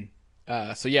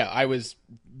 Mm-hmm. So yeah, I was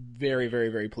very, very,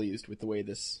 very pleased with the way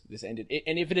this ended.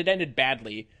 And if it had ended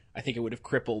badly, I think it would have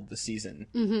crippled the season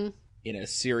in a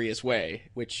serious way,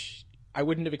 which I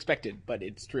wouldn't have expected, but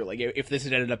it's true. Like, if this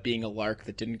had ended up being a lark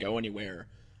that didn't go anywhere,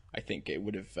 I think it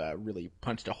would have really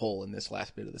punched a hole in this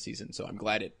last bit of the season. So I'm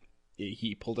glad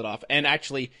he pulled it off. And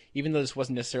actually, even though this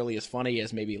wasn't necessarily as funny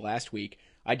as maybe last week,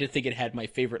 I did think it had my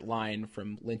favorite line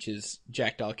from Lynch's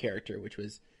Jackdaw character, which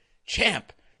was,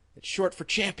 "Champ! It's short for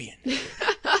champion."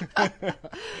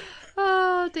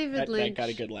 Oh, David Lynch. That got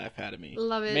a good laugh out of me.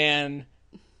 Love it. Man,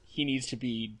 he needs to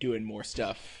be doing more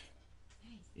stuff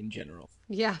in general.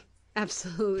 Yeah,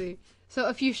 absolutely. So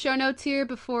a few show notes here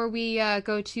before we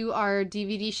go to our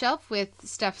DVD shelf with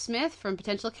Steph Smith from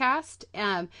Potential Cast.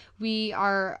 We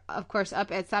are, of course, up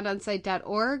at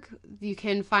soundonsight.org. You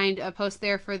can find a post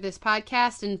there for this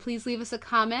podcast, and please leave us a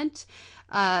comment.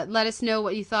 Let us know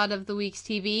what you thought of the week's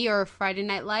TV or Friday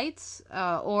Night Lights,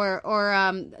 or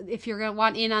if you're going to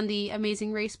want in on the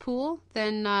Amazing Race pool,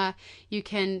 then you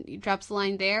can drop us a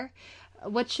line there.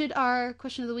 What should our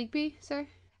question of the week be, sir?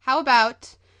 How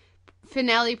about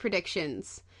finale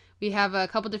predictions? We have a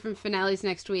couple different finales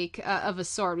next week of a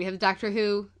sort. We have Doctor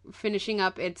Who finishing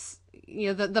up its,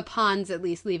 the Ponds at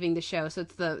least leaving the show, so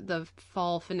it's the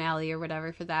fall finale or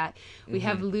whatever for that. We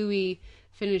have Louie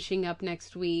finishing up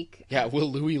next week. Yeah,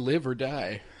 will Louie live or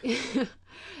die?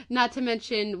 Not to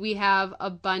mention we have a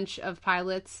bunch of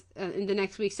pilots in the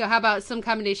next week. So how about some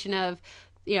combination of,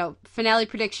 finale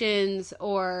predictions,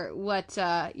 or what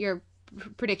your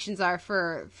predictions are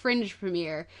for Fringe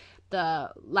premiere,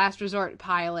 the Last Resort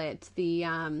pilot, the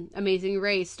Amazing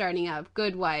Race starting up,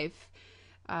 Good Wife,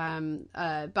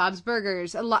 Bob's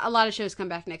Burgers. A lot of shows come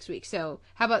back next week. So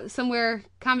how about somewhere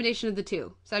combination of the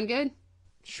two? Sound good?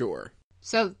 Sure.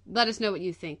 So let us know what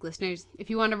you think, listeners. If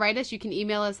you want to write us, you can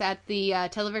email us at the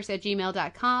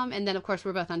televerse@gmail.com. And then, of course,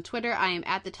 we're both on Twitter. I am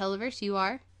at the Televerse. You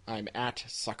are? I'm at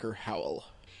Sucker Howl.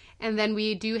 And then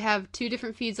we do have two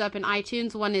different feeds up in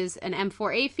iTunes. One is an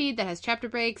M4A feed that has chapter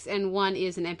breaks, and one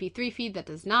is an MP3 feed that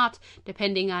does not.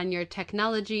 Depending on your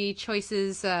technology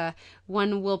choices,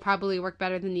 one will probably work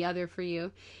better than the other for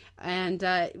you. And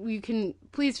you can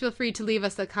please feel free to leave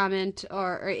us a comment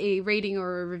or a rating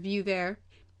or a review there.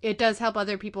 It does help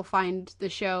other people find the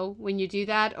show when you do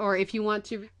that. Or if you want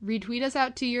to retweet us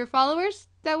out to your followers,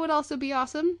 that would also be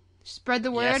awesome. Spread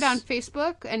the word on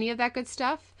Facebook, any of that good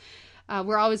stuff.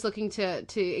 We're always looking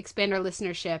to expand our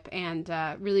listenership and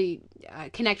really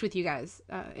connect with you guys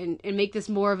and make this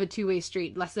more of a two-way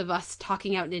street, less of us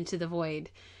talking out into the void.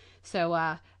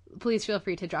 So please feel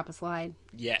free to drop us a line.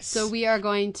 Yes. So we are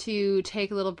going to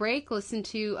take a little break, listen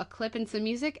to a clip and some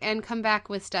music, and come back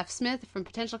with Steph Smith from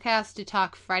Potential Cast to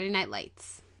talk Friday Night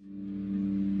Lights.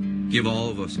 Give all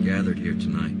of us gathered here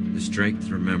tonight the strength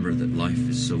to remember that life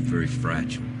is so very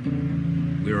fragile.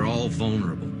 We are all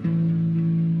vulnerable,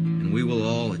 and we will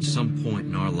all at some point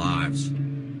in our lives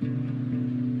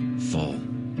fall.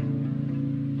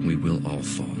 We will all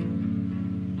fall.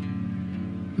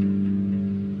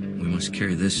 We must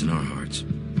carry this in our hearts,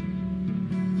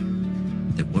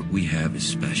 that what we have is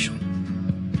special,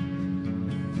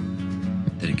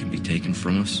 that it can be taken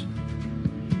from us,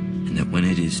 and that when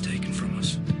it is taken from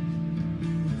us,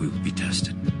 we will be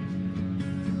tested.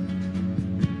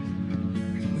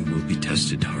 We will be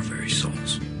tested to our very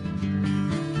souls.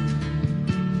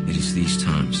 It is these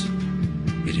times,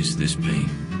 it is this pain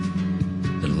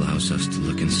that allows us to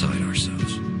look inside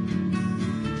ourselves.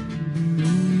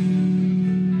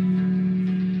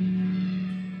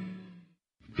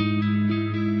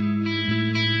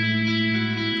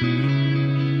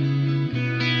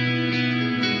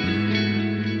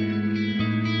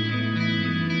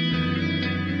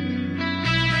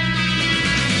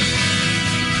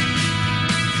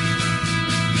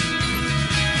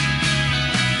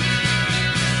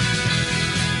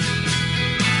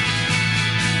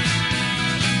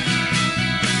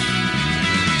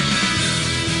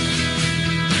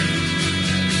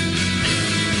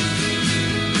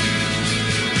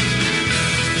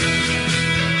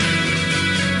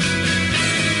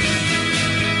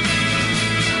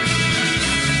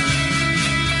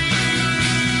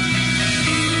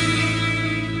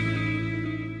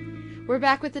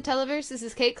 back with the Televerse. This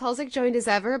is Kate Kulzick, joined as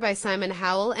ever by Simon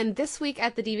Howell, and this week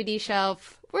at the DVD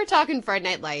shelf, we're talking Friday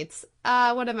Night Lights,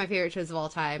 one of my favorite shows of all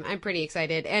time. I'm pretty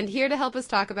excited, and here to help us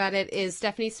talk about it is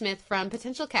Stephanie Smith from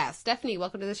Potential Cast. Stephanie,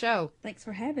 welcome to the show. Thanks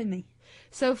for having me.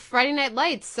 So, Friday Night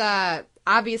Lights,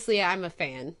 obviously I'm a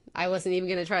fan. I wasn't even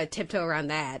going to try to tiptoe around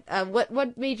that.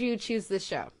 What made you choose this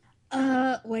show?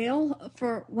 Well,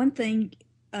 for one thing,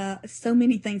 so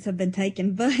many things have been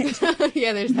taken, but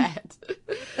yeah, there's that.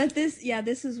 But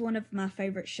this is one of my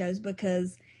favorite shows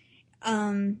because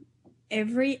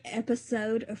every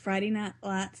episode of Friday Night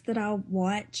Lights that I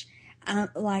watch, I'm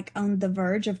like on the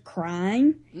verge of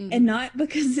crying, and not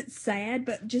because it's sad,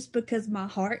 but just because my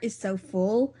heart is so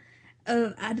full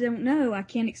of, I don't know, I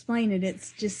can't explain it.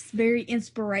 It's just very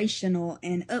inspirational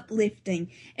and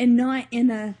uplifting, and not in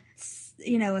a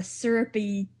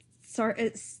syrupy,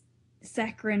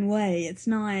 saccharine way. It's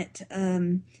not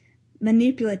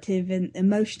manipulative and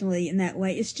emotionally in that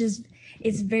way.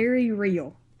 It's very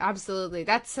real. Absolutely.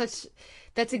 That's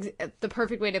the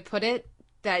perfect way to put it,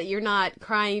 that you're not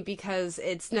crying because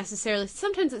it's necessarily,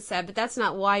 sometimes it's sad, but that's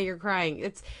not why you're crying.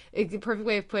 It's the perfect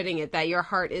way of putting it, that your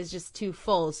heart is just too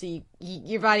full, so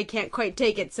your body can't quite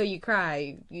take it, so you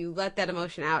cry. You let that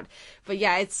emotion out. But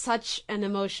yeah, it's such an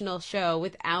emotional show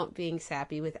without being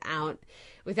sappy, without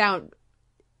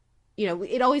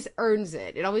it always earns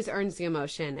it. It always earns the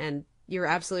emotion, and you're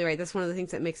absolutely right. That's one of the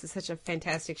things that makes it such a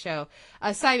fantastic show.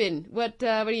 Simon, what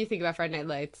do you think about Friday Night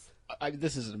Lights?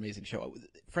 This is an amazing show.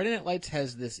 Friday Night Lights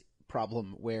has this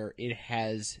problem where it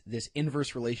has this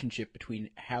inverse relationship between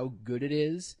how good it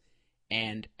is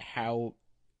and how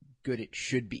good it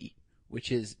should be,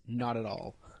 which is not at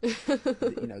all.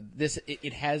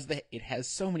 It has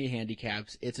so many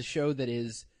handicaps. It's a show that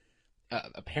is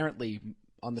apparently,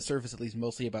 on the surface at least,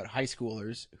 mostly about high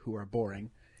schoolers who are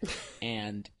boring.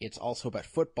 And it's also about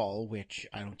football, which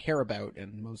I don't care about,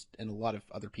 and a lot of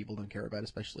other people don't care about,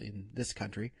 especially in this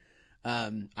country.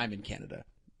 I'm in Canada.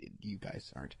 You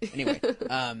guys aren't. Anyway,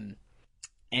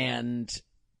 and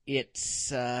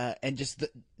it's and just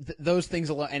those things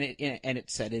alone, and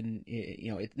it's set in,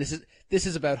 this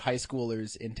is about high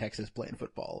schoolers in Texas playing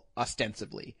football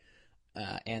ostensibly,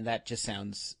 and that just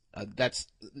sounds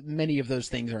many of those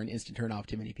things are an instant turn off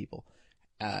to many people.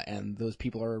 And those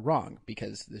people are wrong,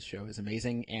 because this show is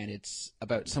amazing, and it's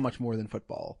about so much more than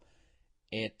football.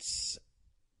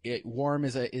 Warm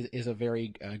is a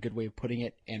very good way of putting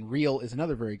it, and real is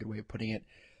another very good way of putting it.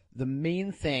 The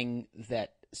main thing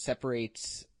that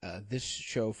separates this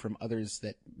show from others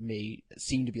that may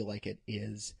seem to be like it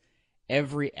is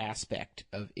every aspect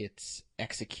of its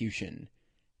execution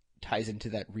ties into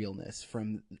that realness,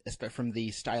 from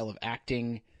the style of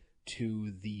acting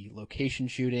to the location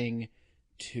shooting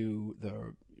to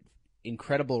the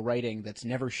incredible writing that's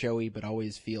never showy but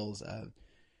always feels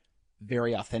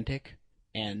very authentic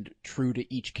and true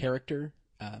to each character.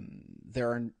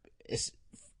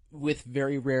 With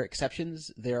very rare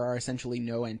exceptions, there are essentially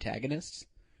no antagonists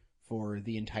for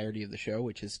the entirety of the show,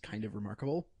 which is kind of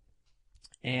remarkable.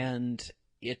 And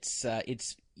it's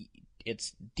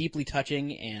deeply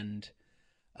touching, and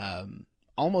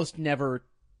almost never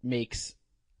makes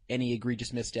any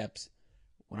egregious missteps.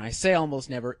 When I say almost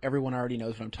never, everyone already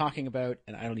knows what I'm talking about,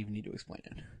 and I don't even need to explain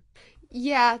it.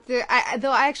 Yeah, I'm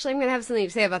going to have something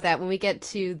to say about that when we get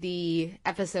to the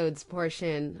episodes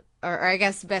portion, or I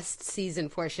guess best season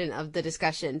portion of the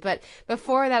discussion. But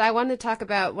before that, I wanted to talk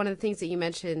about one of the things that you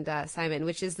mentioned, Simon,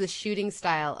 which is the shooting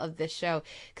style of this show.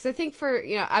 Because I think for,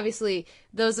 obviously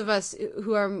those of us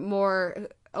who are more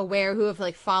aware, who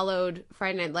have followed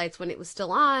Friday Night Lights when it was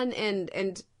still on,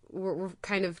 and we're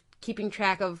kind of keeping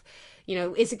track of,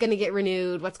 is it going to get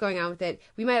renewed? What's going on with it?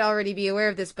 We might already be aware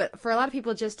of this, but for a lot of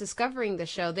people just discovering the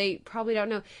show, they probably don't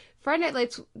know. Friday Night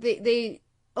Lights,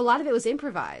 a lot of it was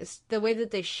improvised. The way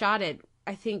that they shot it,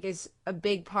 I think, is a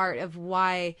big part of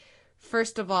why,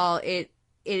 first of all, it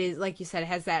is, like you said, it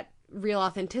has that real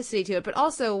authenticity to it, but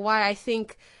also why I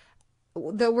think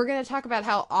that we're going to talk about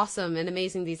how awesome and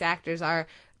amazing these actors are.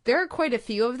 There are quite a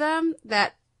few of them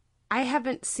that I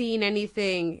haven't seen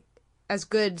anything as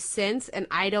good since, and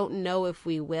I don't know if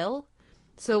we will.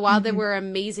 So while they were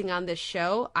amazing on this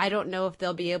show, I don't know if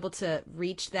they'll be able to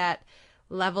reach that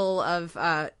level of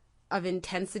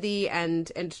intensity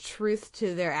and truth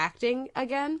to their acting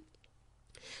again.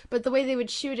 But the way they would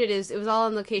shoot it was all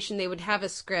on location. They would have a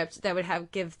script that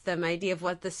would give them an idea of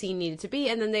what the scene needed to be,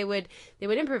 and then they would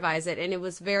improvise it. And it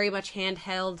was very much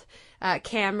handheld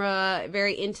camera,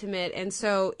 very intimate. And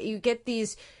so you get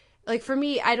these, for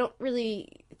me, I don't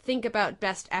really think about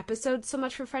best episodes so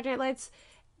much for Friday Night Lights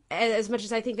as much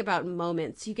as I think about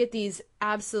moments. You get these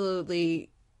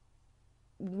absolutely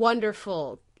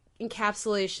wonderful,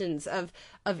 encapsulations of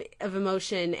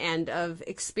emotion and of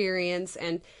experience.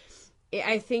 And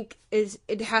I think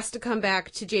it has to come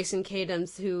back to Jason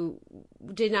Katims, who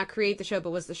did not create the show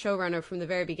but was the showrunner from the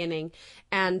very beginning,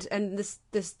 and this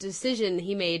decision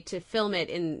he made to film it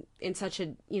in such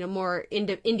a more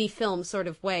indie film sort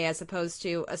of way as opposed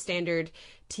to a standard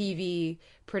TV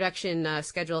production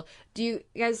schedule. Do you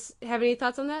guys have any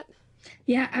thoughts on that?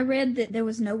 Yeah, I read that there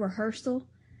was no rehearsal,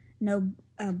 no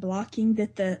blocking,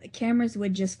 that the cameras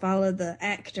would just follow the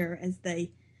actor as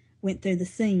they went through the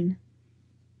scene.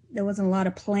 There wasn't a lot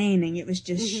of planning. It was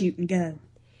just shoot and go.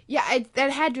 Yeah,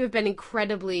 that had to have been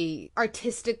incredibly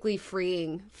artistically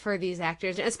freeing for these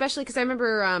actors, especially because I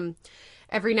remember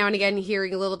every now and again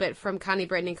hearing a little bit from Connie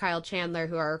Britton and Kyle Chandler,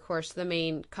 who are, of course, the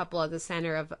main couple at the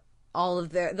center of all of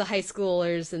the high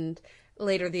schoolers and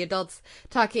later the adults,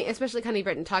 talking, especially Connie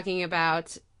Britton, talking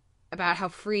about how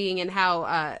freeing and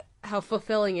how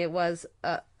fulfilling it was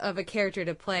of a character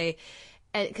to play.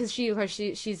 Because she started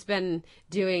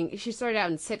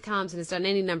out in sitcoms and has done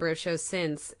any number of shows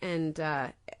since, and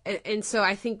so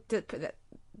I think that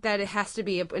it has to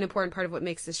be an important part of what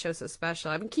makes this show so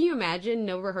special. I mean, can you imagine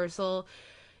no rehearsal,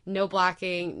 no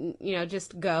blocking,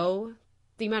 just go?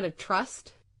 The amount of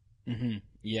trust. Mm-hmm.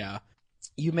 Yeah,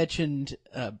 you mentioned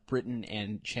Britton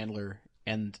and Chandler,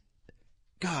 and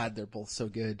God, they're both so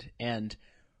good. And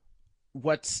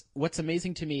what's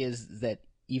amazing to me is that,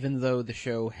 even though the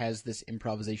show has this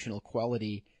improvisational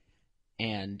quality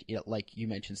and, like you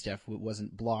mentioned, Steph, it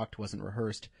wasn't blocked, wasn't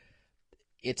rehearsed,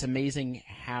 it's amazing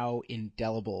how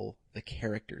indelible the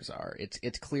characters are.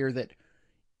 It's clear that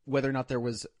whether or not there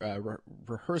was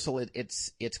rehearsal,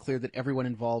 it's clear that everyone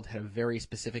involved had a very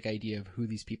specific idea of who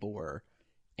these people were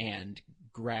and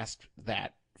grasped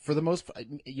that. For the most,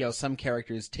 some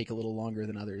characters take a little longer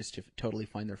than others to totally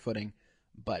find their footing,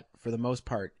 but for the most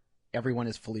part, everyone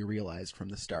is fully realized from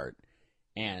the start,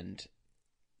 and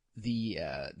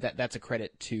that's a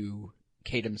credit to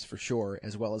Katims for sure,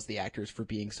 as well as the actors for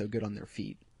being so good on their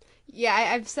feet. Yeah,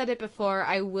 I've said it before.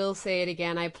 I will say it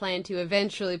again. I plan to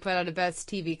eventually put out a best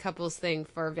TV couples thing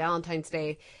for Valentine's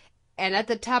Day, and at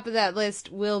the top of that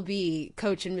list will be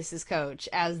Coach and Mrs. Coach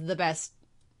as the best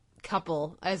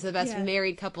couple, as the best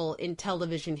married couple in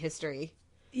television history.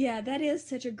 Yeah, that is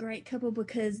such a great couple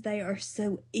because they are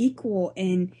so equal,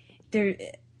 and their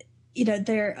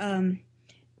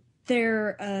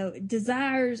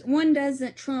desires, one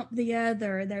doesn't trump the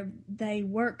other. They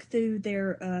work through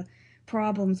their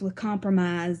problems with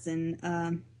compromise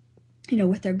and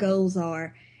what their goals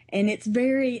are, and it's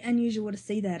very unusual to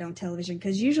see that on television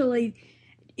because usually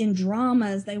in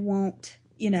dramas they want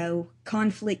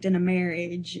conflict in a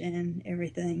marriage and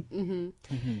everything.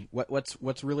 Mm-hmm. Mm-hmm.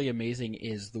 What's really amazing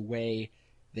is the way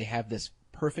they have this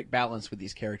perfect balance with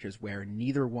these characters where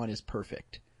neither one is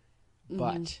perfect,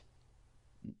 but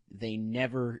they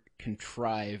never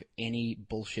contrive any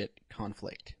bullshit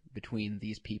conflict between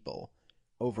these people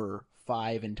over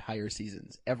 5 entire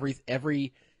seasons.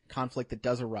 Every conflict that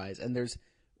does arise, and there's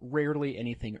rarely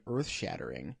anything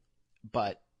earth-shattering,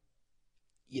 but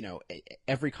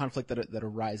every conflict that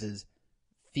arises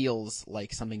feels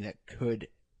like something that could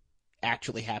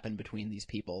actually happen between these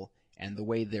people, and the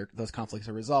way those conflicts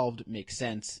are resolved makes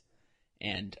sense.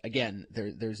 And again,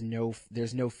 there's no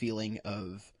feeling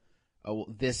of, oh,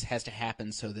 this has to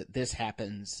happen so that this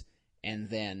happens, and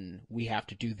then we have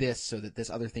to do this so that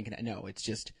this other thing can. No,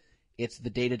 it's the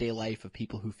day-to-day life of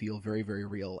people who feel very, very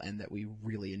real and that we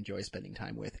really enjoy spending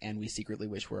time with, and we secretly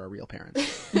wish we're our real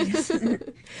parents.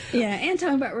 Yeah, and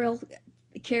talking about real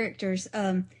characters,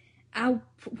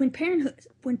 when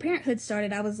Parenthood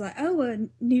started, I was like, oh, a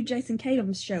new Jason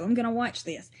Katims show. I'm going to watch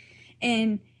this.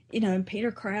 And, and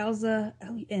Peter Krause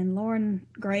and Lauren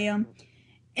Graham.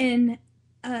 And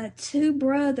 2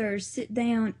 brothers sit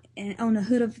down on the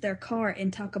hood of their car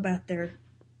and talk about their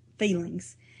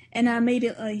feelings. And I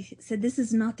immediately said, this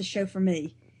is not the show for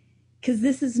me. Because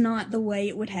this is not the way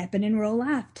it would happen in real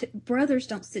life.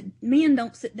 Men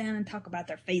don't sit down and talk about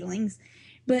their feelings.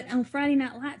 But on Friday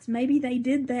Night Lights, maybe they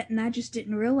did that and I just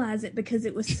didn't realize it because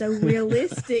it was so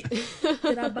realistic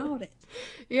that I bought it.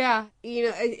 Yeah.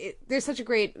 There's such a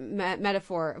great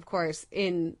metaphor, of course,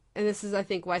 and this is, I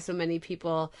think, why so many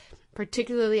people,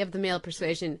 particularly of the male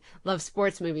persuasion, love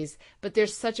sports movies. But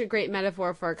there's such a great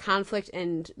metaphor for conflict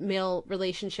and male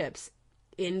relationships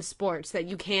in sports that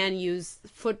you can use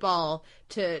football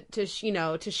to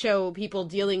show people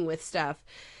dealing with stuff.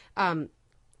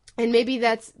 And maybe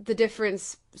that's the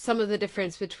difference, some of the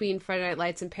difference between Friday Night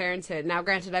Lights and Parenthood. Now,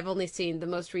 granted, I've only seen the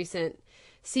most recent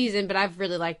season, but I've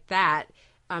really liked that.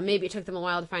 Maybe it took them a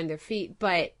while to find their feet,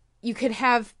 but you could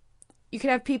have you could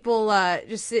have people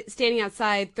just standing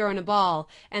outside throwing a ball,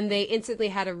 and they instantly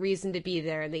had a reason to be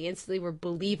there, and they instantly were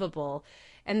believable.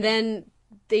 And then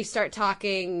they start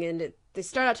talking, and they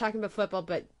start out talking about football,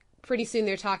 but pretty soon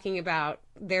they're talking about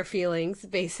their feelings,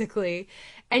 basically.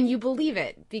 And you believe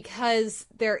it because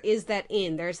there is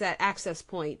there's that access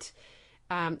point.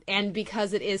 And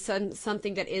because it is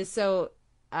something that is so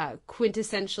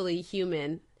quintessentially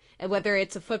human. And whether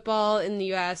it's a football in the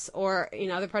U.S. or in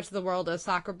other parts of the world, a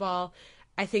soccer ball,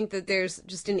 I think that there's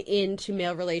just an end to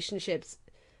male relationships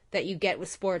that you get with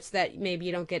sports that maybe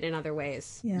you don't get in other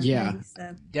ways. Yeah,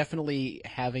 definitely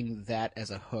having that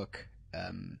as a hook. I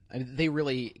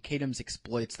mean, K-Dams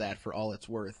exploits that for all it's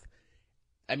worth.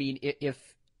 I mean,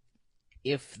 if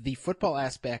the football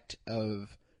aspect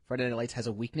of Friday Night Lights has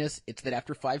a weakness, it's that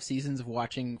after 5 seasons of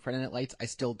watching Friday Night Lights, I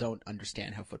still don't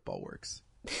understand how football works.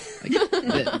 Like,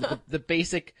 the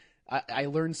basic, I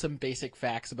learned some basic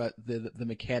facts about the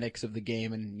mechanics of the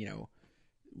game and,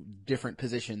 different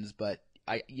positions, but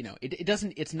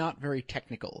it's not very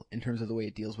technical in terms of the way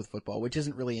it deals with football, which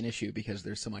isn't really an issue because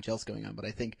there's so much else going on. But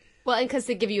I think, well, and because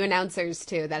they give you announcers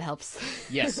too, that helps.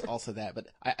 Yes, also that. But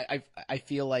I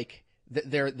feel like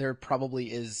there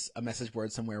probably is a message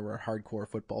board somewhere where hardcore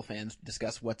football fans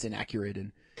discuss what's inaccurate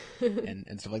and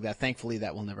stuff like that. Thankfully,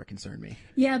 that will never concern me.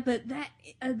 Yeah, but that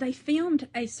they filmed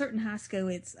a certain high school.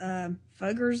 It's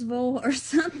Fuggersville or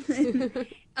something.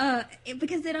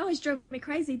 Because it always drove me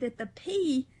crazy that the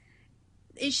P,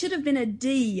 it should have been a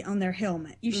D on their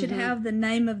helmet. You should have the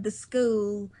name of the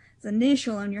school's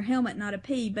initial on your helmet, not a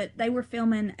P. But they were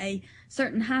filming a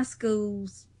certain high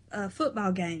school's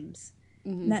football games.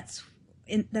 That's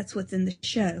what's in the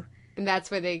show. And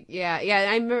that's where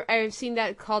I've seen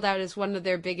that called out as one of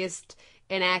their biggest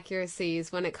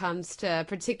inaccuracies when it comes to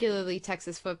particularly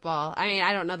Texas football. I mean,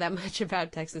 I don't know that much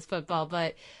about Texas football,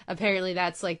 but apparently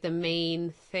that's like the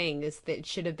main thing is that it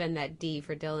should have been that D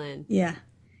for Dylan. Yeah.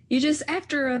 You just,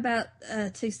 after about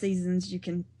 2 seasons, you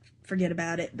can forget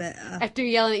about it. But after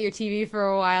yelling at your TV for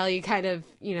a while, you kind of,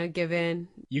 give in.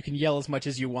 You can yell as much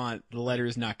as you want. The letter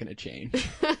is not going to change.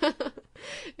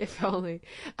 If only.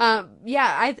 That's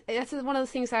one of the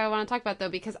things I want to talk about, though,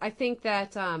 because I think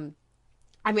that,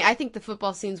 I think the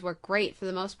football scenes were great for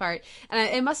the most part. And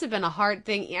it must have been a hard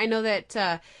thing. I know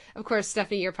that, of course,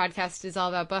 Stephanie, your podcast is all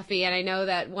about Buffy. And I know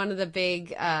that one of the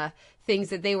big things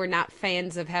that they were not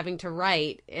fans of having to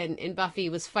write in Buffy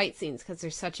was fight scenes because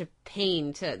they're such a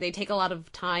pain they take a lot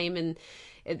of time and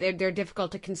they're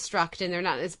difficult to construct and they're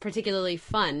not as particularly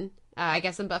fun. I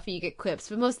guess in Buffy you get quips,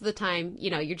 but most of the time,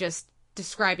 you're just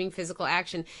describing physical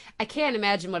action. I can't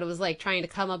imagine what it was like trying to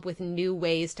come up with new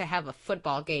ways to have a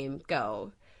football game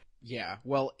go. Yeah,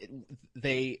 well,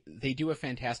 they do a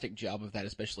fantastic job of that,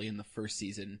 especially in the first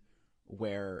season,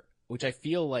 which I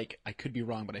feel like, I could be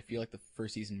wrong, but I feel like the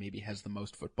first season maybe has the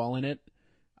most football in it.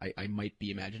 I might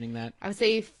be imagining that. I would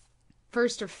say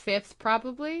first or fifth,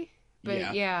 probably,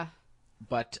 but yeah.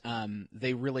 But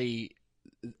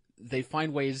they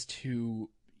find ways to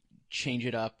change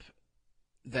it up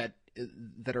that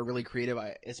are really creative.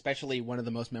 Especially one of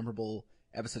the most memorable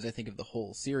episodes, I think, of the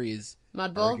whole series,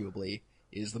 Mud Bowl? Arguably,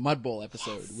 is the Mud Bowl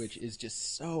episode, which is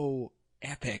just so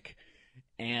epic.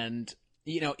 And,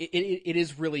 it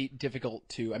is really difficult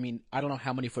to, I mean, I don't know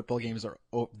how many football games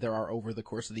there are over the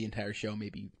course of the entire show,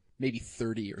 maybe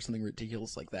 30 or something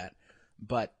ridiculous like that.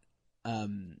 But,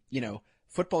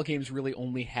 football games really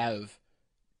only have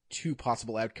 2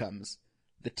 possible outcomes.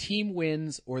 The team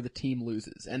wins or the team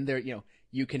loses. And there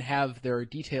are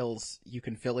details you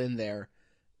can fill in there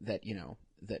that,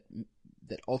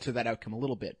 that alter that outcome a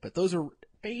little bit. But those are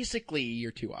basically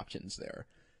your 2 options there.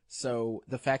 So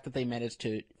the fact that they managed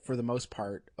to, for the most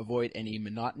part, avoid any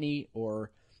monotony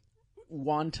or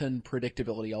wanton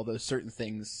predictability, although certain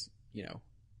things,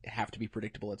 have to be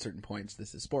predictable at certain points.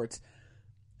 This is sports.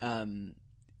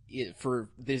 For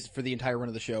the entire run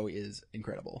of the show is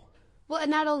incredible. Well,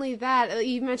 and not only that,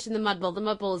 you mentioned the Mud Bowl. The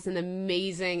Mud Bowl is an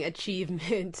amazing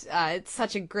achievement. It's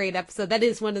such a great episode. That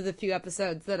is one of the few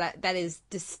episodes that is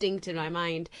distinct in my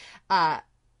mind.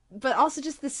 But also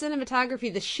just the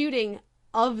cinematography, the shooting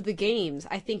of the games,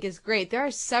 I think is great. There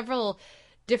are several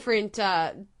different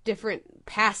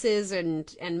passes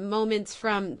and moments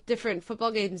from different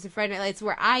football games in Friday Night Lights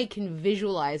where I can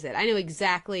visualize it. I know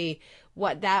exactly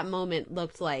what that moment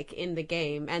looked like in the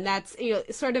game, and that's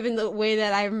sort of in the way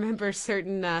that I remember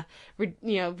certain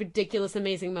ridiculous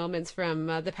amazing moments from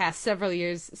the past several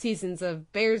seasons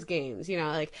of Bears games.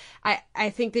 I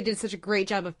think they did such a great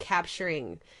job of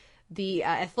capturing the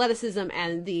athleticism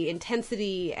and the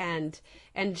intensity and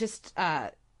just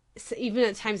even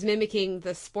at times mimicking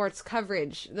the sports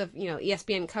coverage, the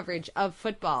ESPN coverage of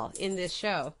football in this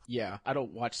show. Yeah, I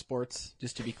don't watch sports,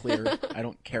 just to be clear. I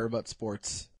don't care about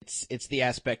sports. It's the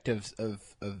aspect of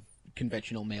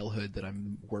conventional malehood that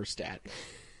I'm worst at.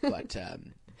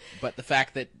 But the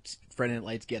fact that Friday Night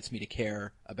Lights gets me to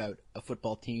care about a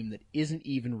football team that isn't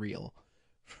even real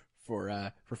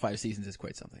for 5 seasons is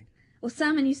quite something. Well,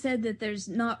 Simon, you said that there's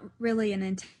not really an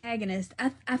antagonist.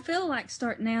 I feel like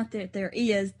starting out that there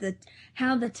is,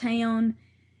 how the town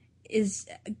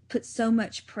puts so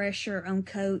much pressure on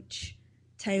Coach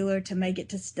Taylor to make it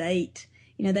to state.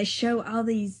 They show all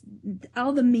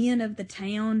the men of the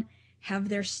town have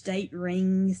their state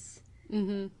rings,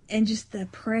 and just the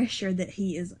pressure that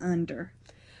he is under.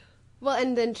 Well,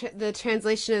 and then the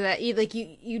translation of that,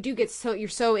 you do get you're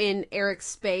so in Eric's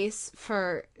space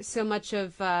for so much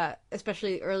of,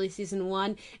 especially early season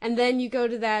 1, and then you go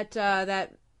to that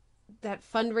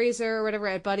fundraiser or whatever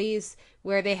at Buddy's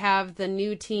where they have the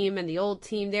new team and the old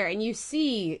team there, and you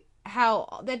see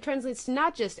how that translates to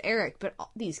not just Eric but all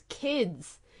these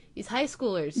kids, these high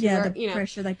schoolers. Yeah, the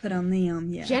pressure they put on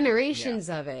them. Yeah,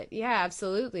 generations of it. Yeah,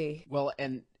 absolutely. Well,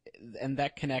 and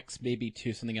that connects maybe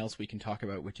to something else we can talk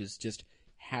about, which is just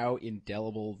how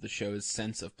indelible the show's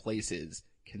sense of place is,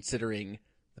 considering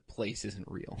the place isn't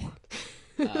real.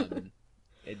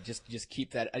 Just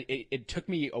keep that. It took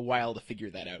me a while to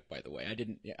figure that out, by the way.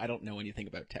 I don't know anything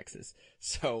about Texas,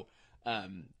 so I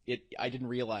didn't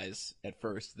realize at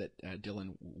first that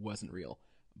Dylan wasn't real.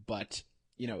 But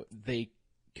they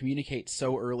communicate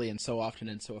so early and so often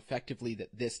and so effectively that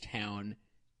this town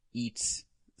eats,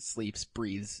 sleeps,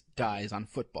 breathes, dies on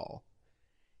football,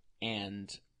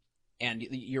 and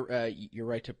you're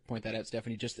right to point that out,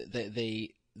 Stephanie. Just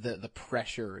the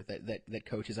pressure that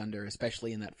Coach is under,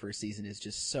 especially in that first season, is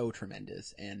just so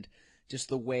tremendous, and just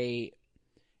the way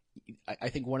I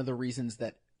think one of the reasons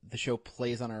that the show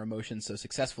plays on our emotions so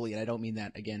successfully, and I don't mean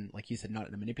that, again, like you said, not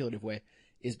in a manipulative way,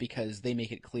 is because they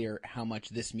make it clear how much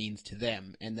this means to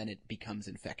them, and then it becomes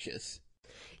infectious.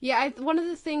 Yeah, one of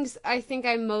the things I think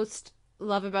I most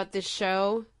love about this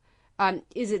show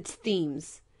is its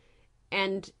themes,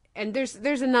 and there's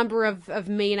a number of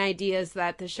main ideas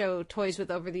that the show toys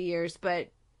with over the years, but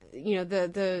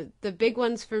the big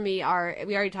ones for me are,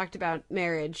 we already talked about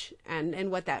marriage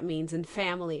and what that means, and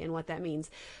family and what that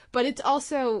means, but it's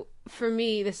also, for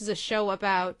me, this is a show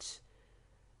about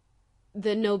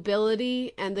the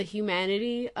nobility and the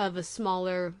humanity of a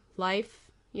smaller life.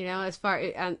 As far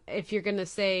if you're gonna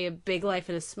say a big life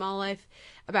and a small life,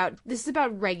 this is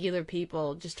about regular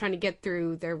people just trying to get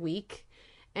through their week,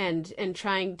 and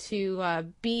trying to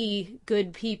be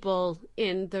good people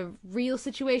in the real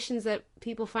situations that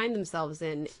people find themselves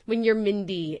in. When you're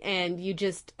Mindy and you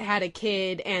just had a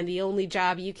kid and the only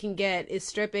job you can get is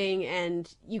stripping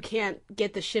and you can't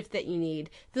get the shift that you need,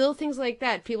 the little things like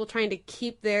that, people trying to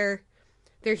keep their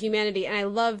humanity. And I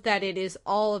love that it is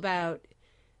all about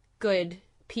good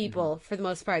people for the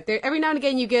most part. Every now and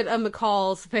again you get a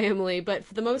McCall's family, but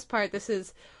for the most part this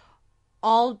is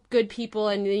all good people,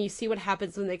 and then you see what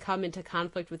happens when they come into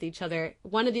conflict with each other.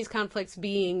 One of these conflicts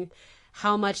being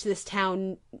how much this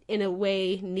town in a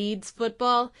way needs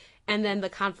football, and then the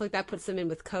conflict that puts them in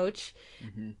with Coach.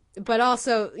 But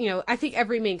also, I think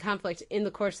every main conflict in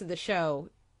the course of the show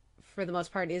for the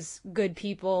most part is good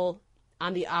people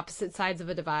on the opposite sides of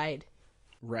a divide.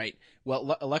 Right.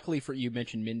 Well, luckily for you,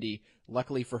 mentioned Mindy.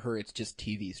 Luckily for her, it's just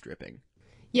TV stripping.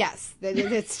 Yes,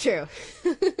 that's true.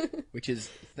 Which is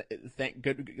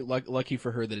lucky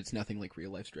for her that it's nothing like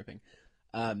real life stripping.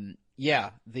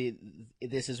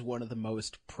 This is one of the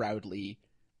most proudly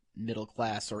middle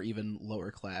class or even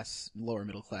lower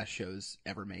middle class shows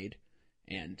ever made,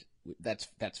 and that's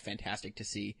fantastic to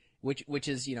see. Which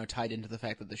is tied into the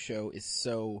fact that the show is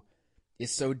so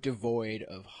devoid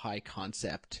of high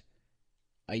concept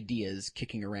ideas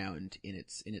kicking around in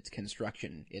its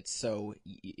construction. It's so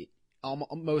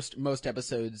most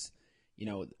episodes,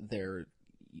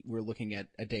 we're looking at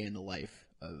a day in the life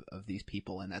of these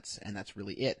people, and that's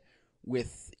really it,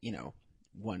 with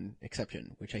one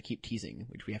exception, which I keep teasing,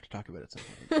 which we have to talk about at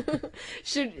some point.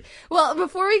 Well,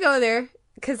 before we go there,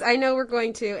 because I know we're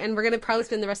going to, and we're going to probably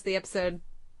spend the rest of the episode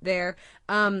there.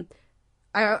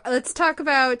 Let's talk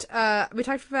about. We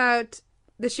talked about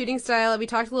the shooting style. We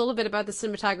talked a little bit about the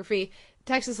cinematography.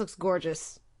 Texas looks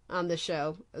gorgeous on the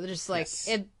show. Just like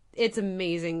it's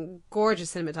amazing,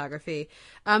 gorgeous cinematography.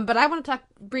 But I want to talk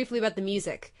briefly about the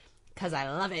music because I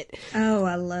love it. Oh,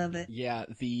 I love it. Yeah,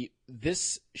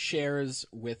 this shares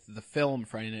with the film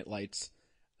Friday Night Lights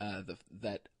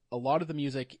that a lot of the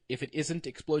music, if it isn't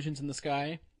Explosions in the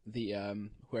Sky,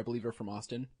 who I believe are from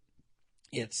Austin,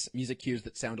 It's music cues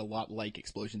that sound a lot like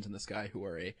Explosions in the Sky, who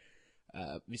are a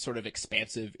sort of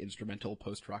expansive instrumental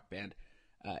post-rock band.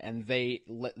 And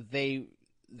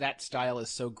that style is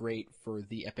so great for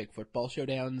the epic football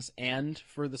showdowns and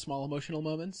for the small emotional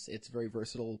moments. It's very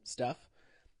versatile stuff.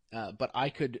 But I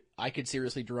could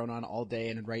seriously drone on all day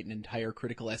and write an entire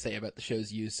critical essay about the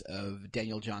show's use of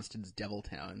Daniel Johnston's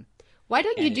Deviltown. Why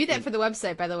don't you do that for the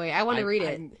website, by the way? I want to read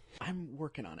it. I'm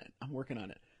working on it.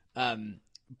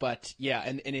 But yeah,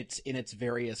 and it's in its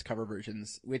various cover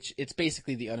versions, which it's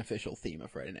basically the unofficial theme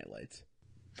of Friday Night Lights.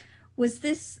 Was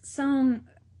this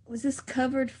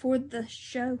covered for the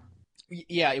show?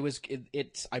 Yeah, it was.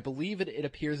 It's. I believe it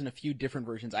appears in a few different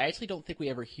versions. I actually don't think we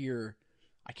ever hear.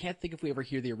 I can't think if we ever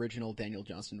hear the original Daniel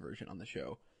Johnston version on the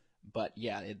show. But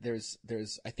yeah, there's.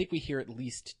 I think we hear at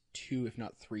least 2, if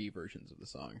not 3, versions of the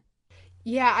song.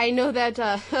 Yeah, I know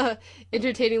that,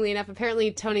 entertainingly enough,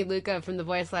 apparently Tony Luca from The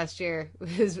Voice last year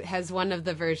has one of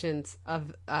the versions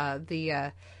of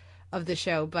the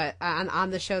show, but on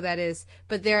the show that is.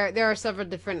 But there are several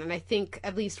different, and I think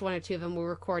at least 1 or 2 of them were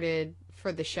recorded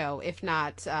for the show, if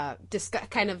not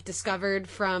kind of discovered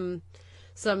from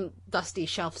some dusty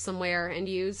shelf somewhere and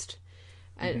used.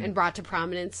 And brought to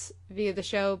prominence via the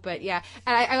show. But yeah,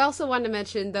 and I also wanted to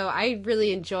mention, though, I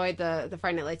really enjoyed the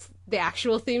Friday Night Lights, the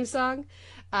actual theme song,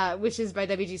 which is by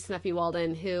W.G. Snuffy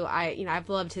Walden, who I've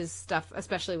loved his stuff,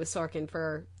 especially with Sorkin,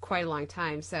 for quite a long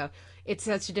time. So it's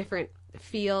such a different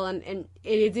feel, and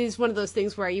it is one of those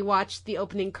things where you watch the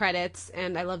opening credits,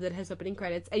 and I love that it has opening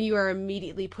credits, and you are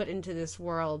immediately put into this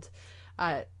world.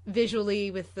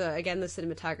 Visually with the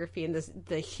cinematography and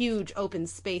the huge open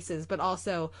spaces, but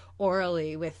also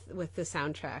orally with the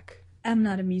soundtrack. I'm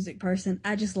not a music person.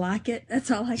 I just like it. That's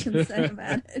all I can say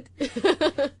about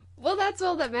it. Well, that's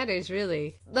all that matters,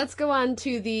 really. Let's go on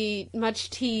to the much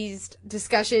teased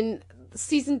discussion.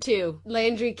 Season 2,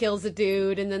 Landry kills a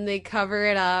dude, and then they cover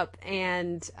it up,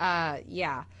 and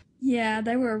yeah. Yeah,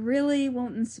 they were really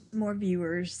wanting some more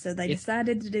viewers, so they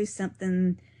decided to do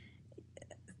something.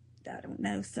 I don't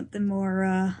know, something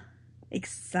more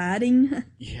exciting.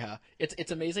 Yeah,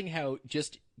 it's amazing how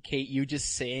just Kate, you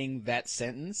just saying that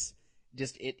sentence,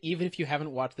 even if you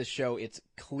haven't watched the show, it's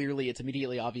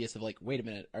immediately obvious of like, wait a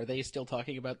minute, are they still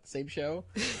talking about the same show?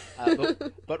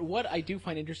 But what I do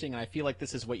find interesting, and I feel like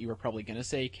this is what you were probably going to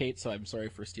say, Kate, so I'm sorry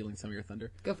for stealing some of your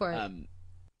thunder. Go for it.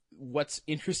 What's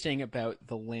interesting about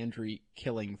the Landry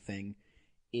killing thing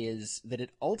is that it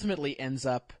ultimately ends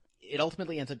up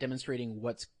demonstrating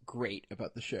what's great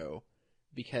about the show,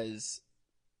 because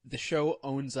the show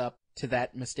owns up to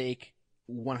that mistake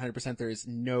 100%. There is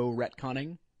no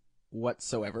retconning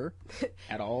whatsoever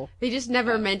at all. They just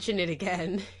never mention it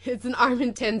again. It's an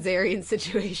Armin Tanzarian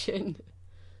situation.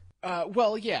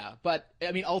 Well, yeah, but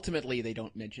I mean, ultimately they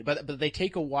don't mention, but they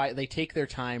take their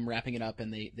time wrapping it up,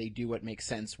 and they do what makes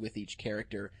sense with each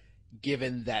character,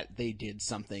 given that they did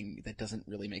something that doesn't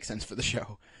really make sense for the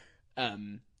show.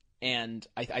 And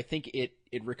I think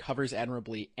it recovers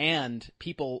admirably, and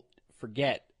people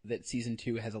forget that season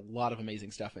 2 has a lot of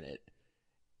amazing stuff in it.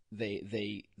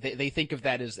 They think of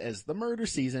that as the murder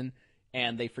season,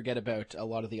 and they forget about a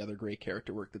lot of the other great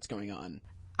character work that's going on.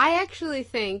 I actually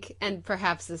think, and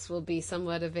perhaps this will be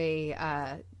somewhat of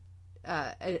a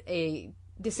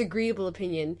disagreeable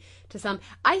opinion to some,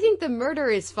 I think the murder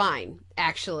is fine,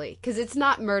 actually, because it's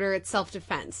not murder, it's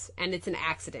self-defense, and it's an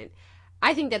accident.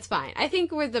 I think that's fine. I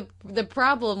think where the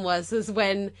problem was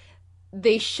when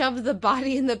they shoved the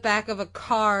body in the back of a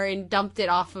car and dumped it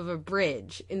off of a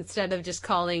bridge instead of just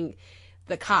calling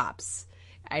the cops.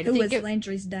 Who was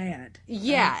Landry's dad.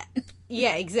 Yeah.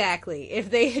 Yeah, exactly.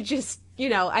 If they had just,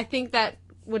 I think that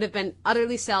would have been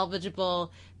utterly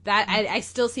salvageable. That I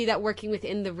still see that working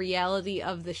within the reality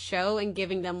of the show and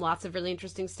giving them lots of really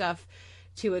interesting stuff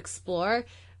to explore.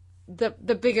 The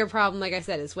bigger problem, like I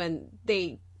said, is when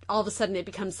all of a sudden it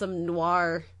becomes some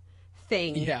noir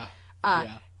thing. Yeah.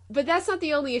 But that's not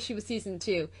the only issue with season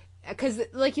 2. Because,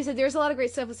 like you said, there's a lot of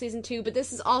great stuff with season 2, but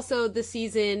this is also the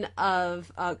season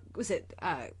of,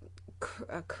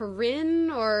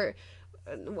 Corinne or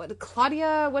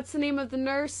Claudia? What's the name of the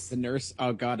nurse? The nurse?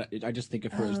 Oh, God. I just think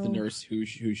of her as the nurse who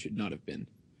should not have been.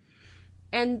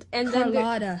 And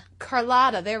Carlotta.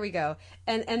 Carlotta, there we go.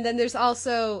 And then there's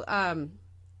also, I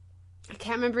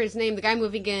can't remember his name, the guy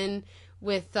moving in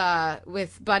with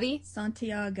Buddy.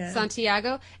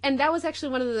 Santiago. And that was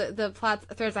actually one of the plot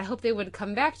threads I hope they would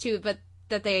come back to, but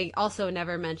that they also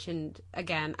never mentioned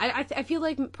again. I feel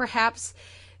like perhaps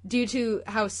due to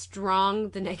how strong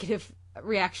the negative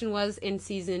reaction was in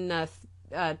season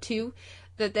 2,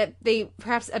 that they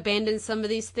perhaps abandoned some of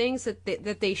these things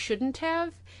that they shouldn't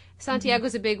have.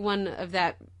 Santiago's a big one of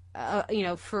that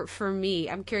for me.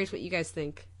 I'm curious what you guys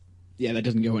think. Yeah, that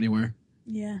doesn't go anywhere.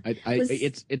 Yeah.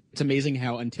 It's amazing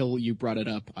how until you brought it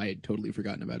up, I had totally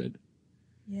forgotten about it.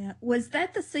 Yeah. Was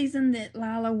that the season that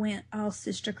Lila went all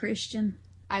Sister Christian?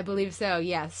 I believe so,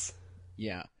 yes.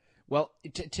 Yeah. Well,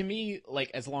 to me,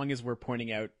 like, as long as we're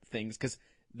pointing out things, because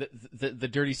the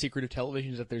dirty secret of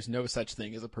television is that there's no such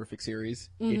thing as a perfect series.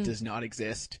 Mm-hmm. It does not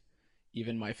exist.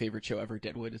 Even my favorite show ever,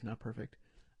 Deadwood, is not perfect.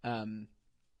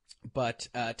 But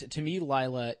to me,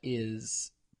 Lila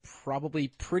is probably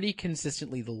pretty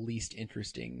consistently the least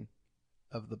interesting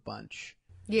of the bunch.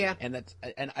 Yeah. And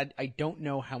I don't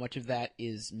know how much of that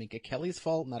is Minka Kelly's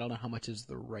fault, and I don't know how much is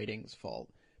the writing's fault.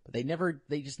 But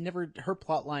they just never, her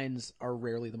plot lines are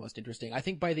rarely the most interesting. I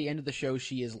think by the end of the show,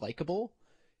 she is likable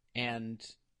and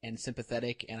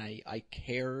sympathetic, and I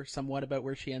care somewhat about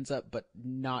where she ends up, but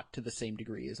not to the same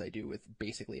degree as I do with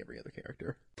basically every other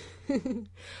character.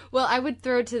 Well, I would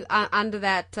throw onto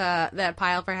that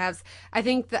pile perhaps. I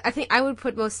think I would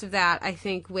put most of that, I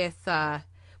think, with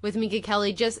Minka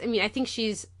Kelly. I think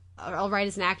she's all right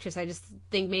as an actress. I just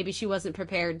think maybe she wasn't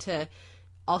prepared to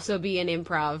also be an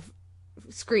improv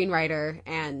screenwriter,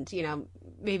 and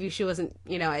maybe she wasn't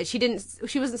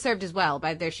she wasn't served as well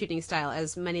by their shooting style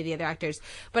as many of the other actors.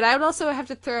 But I would also have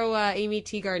to throw Amy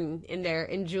Teagarden in there,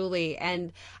 in Julie,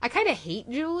 and I kind of hate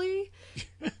Julie.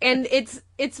 And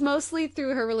it's mostly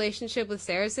through her relationship with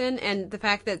Saracen and the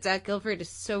fact that Zach Gilford is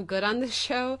so good on this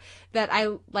show that I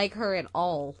like her at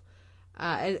all.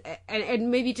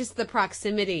 And maybe just the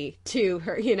proximity to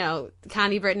her,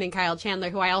 Connie Britton and Kyle Chandler,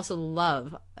 who I also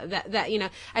love. That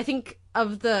I think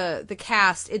of the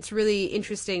cast, it's really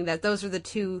interesting that those are the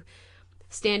two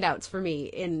standouts for me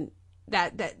in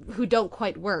that who don't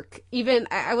quite work. Even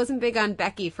I wasn't big on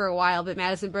Becky for a while, but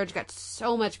Madison Burge got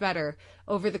so much better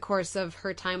over the course of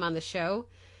her time on the show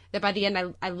that by the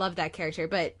end I love that character.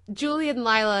 But Julie and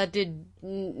Lila did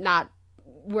not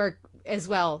work as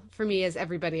well for me as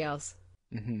everybody else.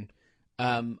 Mm-hmm.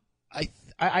 I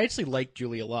actually like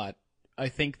Julie a lot. I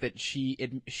think that she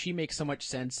makes so much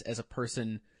sense as a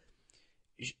person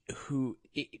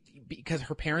because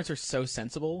her parents are so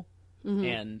sensible. Mm-hmm.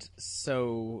 and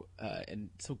so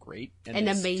great and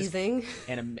amazing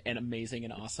and amazing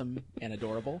and awesome and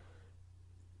adorable,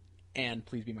 and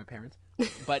please be my parents.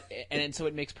 But and so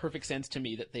it makes perfect sense to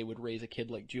me that they would raise a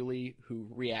kid like Julie who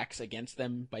reacts against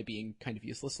them by being kind of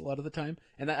useless a lot of the time.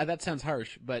 And that sounds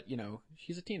harsh, but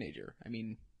she's a teenager. I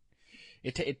mean,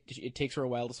 it takes her a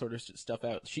while to sort of stuff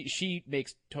out. She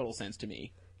makes total sense to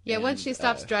me. Yeah, and once she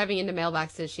stops driving into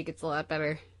mailboxes, she gets a lot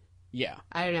better. Yeah.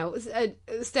 I don't know.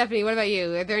 Stephanie, what about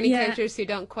you? Are there any characters who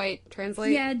don't quite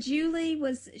translate? Yeah, Julie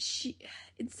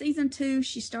in season 2,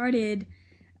 she started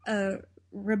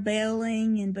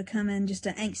rebelling and becoming just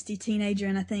an angsty teenager,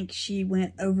 and I think she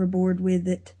went overboard with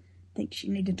it. I think she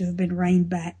needed to have been reined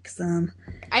back some.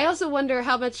 I also wonder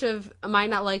how much of my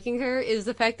not liking her is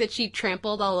the fact that she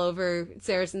trampled all over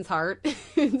Saracen's heart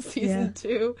in season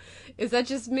 2. Is that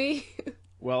just me?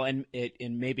 Well, and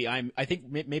maybe I think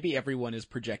maybe everyone is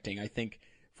projecting. I think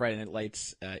Friday Night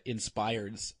Lights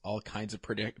inspires all kinds of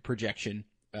projection,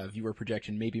 viewer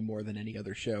projection, maybe more than any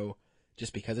other show,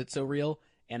 just because it's so real.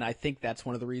 And I think that's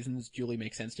one of the reasons Julie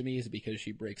makes sense to me, is because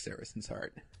she breaks Saracen's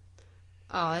heart.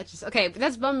 Oh,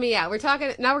 that's bummed me out. We're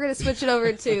going to switch it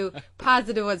over to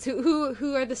positive ones.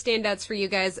 Who are the standouts for you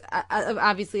guys?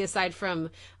 Obviously, aside from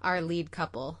our lead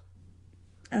couple.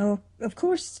 Oh, of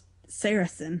course,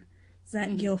 Saracen.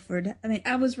 Zach Gilford. I mean,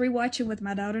 I was rewatching with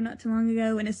my daughter not too long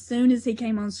ago, and as soon as he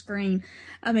came on screen,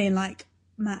 I mean, like,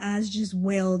 my eyes just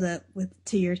welled up with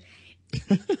tears.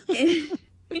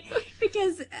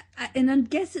 Because I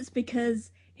guess it's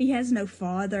because he has no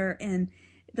father, and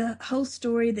the whole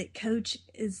story that Coach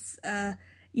is,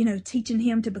 teaching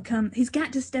him to become, he's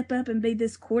got to step up and be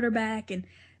this quarterback and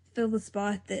fill the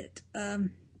spot that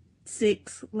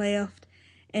Six left,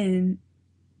 and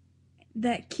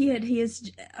that kid,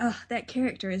 that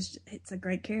character it's a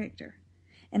great character.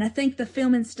 And I think the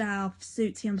filming style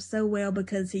suits him so well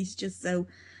because he's just so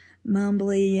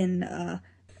mumbly and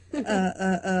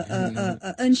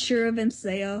unsure of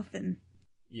himself. And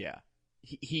yeah,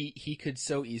 he could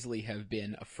so easily have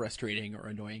been a frustrating or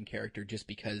annoying character just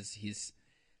because he's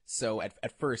so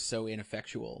at first so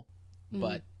ineffectual.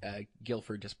 But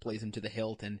Gilford just plays him to the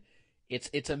hilt, and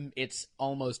it's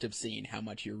almost obscene how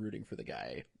much you're rooting for the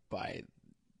guy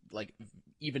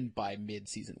even by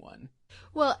mid-season 1.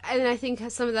 Well, and I think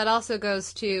some of that also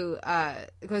goes to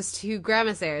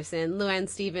Grandma Saracen, Luann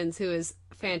Stevens, who is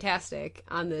fantastic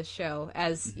on this show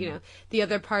as, the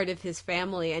other part of his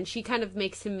family, and she kind of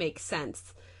makes him make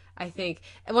sense, I think.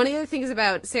 And one of the other things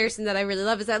about Saracen that I really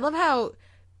love is I love how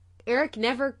Eric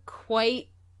never quite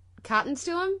cottons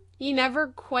to him. He never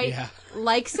quite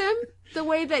likes him the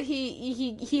way that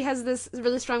he has this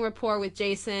really strong rapport with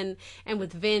Jason and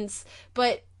with Vince,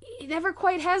 but he never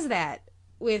quite has that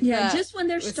with just when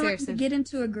they're starting Saracen. to get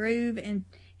into a groove and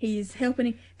he's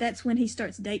helping, that's when he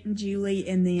starts dating Julie,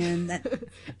 and then that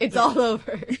it's all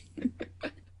over.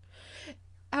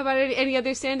 How about any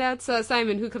other standouts?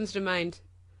 Simon, who comes to mind?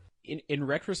 In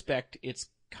retrospect, it's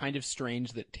kind of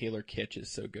strange that Taylor Kitsch is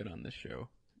so good on this show,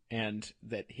 and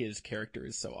that his character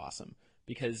is so awesome,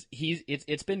 because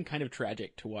it's been kind of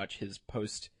tragic to watch his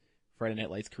post Friday Night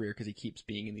Lights career, because he keeps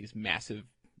being in these massive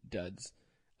duds,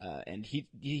 and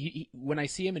he when I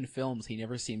see him in films, he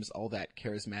never seems all that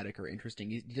charismatic or interesting.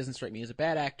 He doesn't strike me as a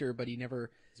bad actor, but he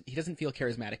doesn't feel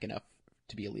charismatic enough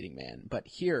to be a leading man. But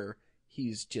here,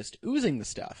 he's just oozing the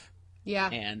stuff. Yeah.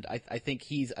 And I think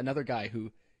he's another guy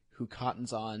who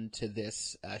cottons on to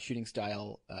this shooting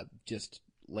style, just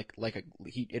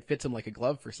it fits him like a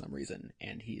glove for some reason,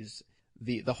 and he's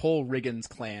the whole Riggins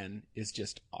clan is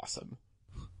just awesome.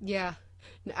 Yeah,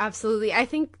 absolutely. I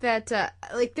think that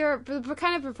there are the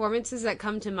kind of performances that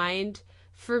come to mind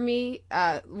for me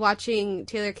watching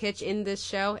Taylor Kitsch in this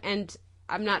show, and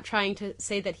I'm not trying to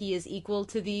say that he is equal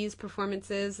to these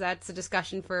performances. That's a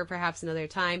discussion for perhaps another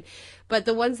time. But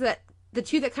the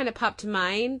two that kind of pop to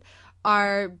mind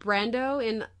are Brando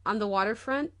in On the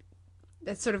Waterfront.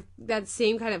 That's sort of that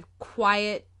same kind of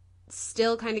quiet,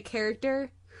 still kind of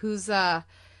character who's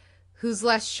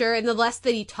less sure, and the less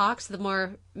that he talks, the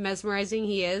more mesmerizing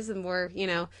he is, the more,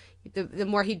 the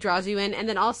more he draws you in. And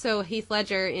then also Heath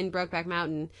Ledger in Brokeback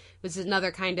Mountain, which is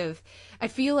another kind of, I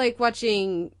feel like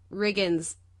watching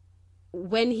Riggins,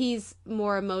 when he's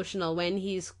more emotional, when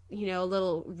he's, a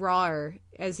little rawer,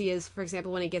 as he is, for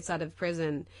example, when he gets out of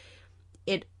prison,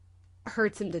 it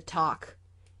hurts him to talk.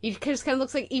 He just kind of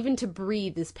looks like even to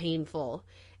breathe is painful.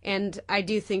 And I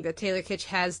do think that Taylor Kitsch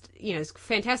is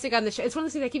fantastic on the show. It's one of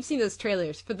those things, I keep seeing those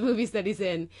trailers for the movies that he's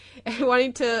in, and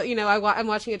wanting to, I'm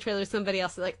watching a trailer with somebody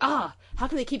else, like, how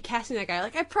can they keep casting that guy?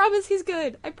 Like, I promise he's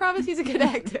good. I promise he's a good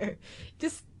actor.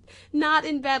 Just not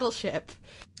in Battleship.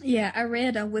 Yeah, I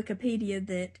read on Wikipedia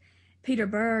that Peter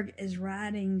Berg is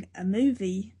writing a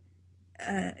movie,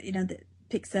 that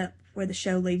picks up where the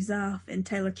show leaves off, and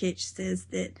Taylor Kitsch says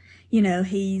that,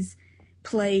 he's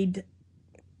played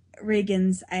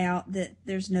Riggins out, that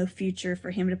there's no future for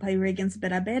him to play Riggins,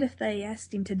 but I bet if they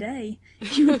asked him today,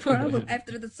 he would probably,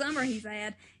 after the summer he's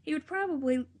had, he would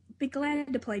probably be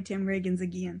glad to play Tim Riggins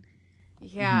again.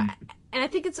 Yeah, and I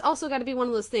think it's also got to be one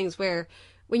of those things where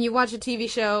when you watch a TV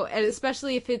show, and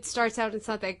especially if it starts out and it's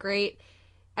not that great,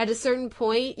 at a certain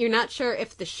point, you're not sure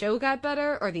if the show got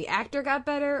better or the actor got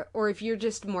better, or if you're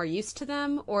just more used to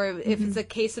them, or if it's a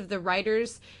case of the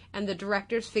writers and the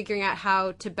directors figuring out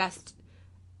how to best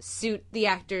suit the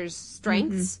actor's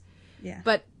strengths. Yeah.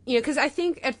 But, because I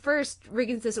think at first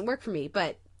Riggins doesn't work for me,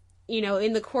 but,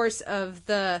 in the course of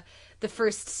the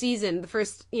first season, the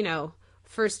first,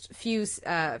 first few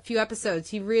episodes,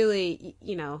 he really,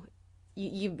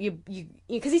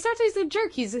 because he starts as a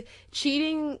jerk. He's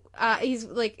cheating. He's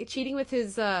like cheating with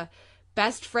his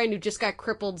best friend who just got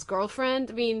crippled's girlfriend.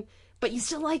 I mean, but you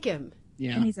still like him.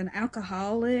 Yeah. And he's an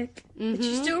alcoholic, but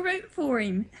you still root for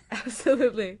him.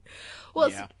 Absolutely.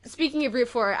 Well, speaking of root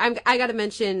for, I got to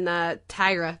mention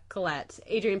Tyra Collette,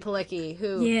 Adrienne Palicki,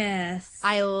 who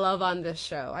I love on this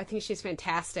show. I think she's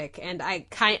fantastic, and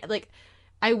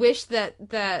I wish that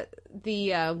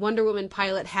the Wonder Woman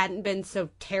pilot hadn't been so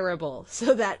terrible,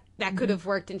 so that could have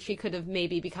worked and she could have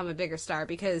maybe become a bigger star,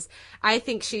 because I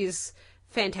think she's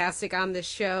fantastic on this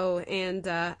show, and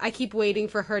I keep waiting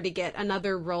for her to get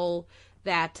another role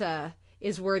that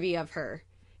is worthy of her,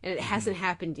 and it hasn't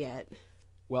happened yet.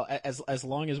 Well, as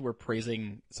long as we're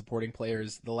praising supporting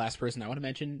players, the last person I want to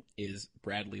mention is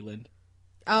Brad Leland.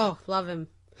 Oh, love him.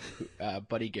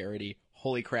 Buddy Garrity.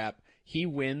 Holy crap. He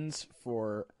wins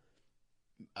for,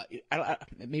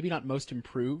 maybe not most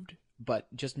improved,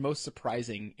 but just most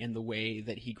surprising in the way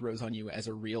that he grows on you as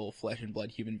a real flesh and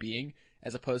blood human being,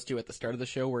 as opposed to at the start of the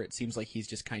show where it seems like he's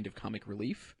just kind of comic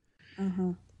relief.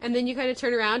 And then you kind of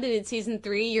turn around, and in season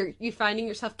 3, you're finding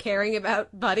yourself caring about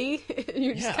Buddy, and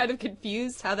you're just kind of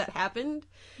confused how that happened.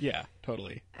 Yeah,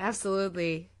 totally.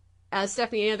 Absolutely.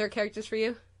 Stephanie, any other characters for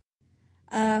you?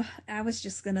 I was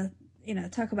just gonna,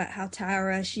 talk about how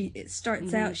Tyra, it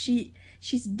starts out,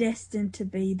 she's destined to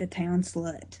be the town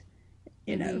slut.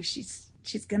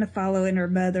 She's gonna follow in her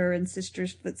mother and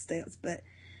sister's footsteps,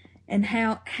 and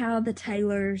how the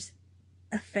Taylors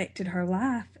affected her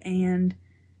life, and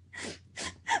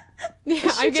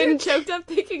yeah, I'm getting choked up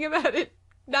thinking about it.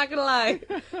 Not gonna lie,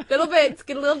 little bits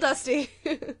get a little dusty.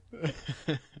 I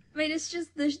mean, it's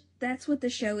just that's what the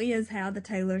show is, how the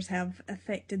Taylors have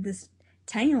affected this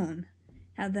town,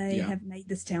 how they have made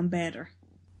this town better.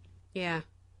 Yeah,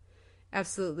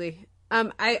 absolutely.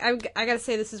 I gotta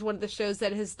say, this is one of the shows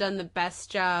that has done the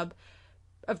best job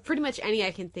of pretty much any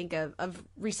I can think of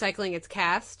recycling its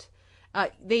cast.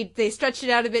 They stretched it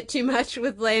out a bit too much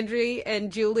with Landry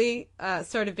and Julie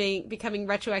sort of becoming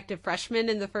retroactive freshmen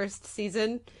in the first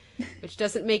season, which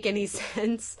doesn't make any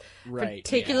sense. Right.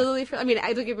 Particularly for, I mean,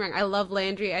 I don't get me wrong, I love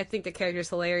Landry. I think the character's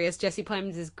hilarious. Jesse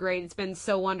Plemons is great. It's been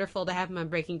so wonderful to have him on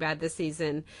Breaking Bad this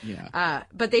season. Yeah.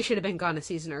 But they should have been gone a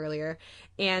season earlier.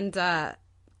 And I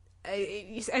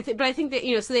think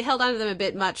that, so they held on to them a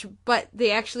bit much, but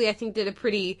they actually, I think, did a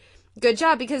pretty good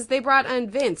job because they brought on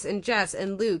Vince and Jess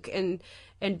and Luke and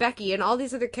Becky and all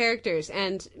these other characters.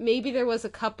 And maybe there was a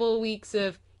couple weeks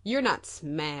of, you're not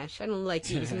Smash, I don't like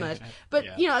you as much. But,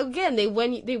 again, they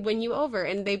win you over,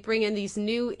 and they bring in these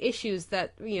new issues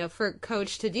that, for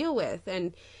Coach to deal with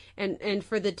and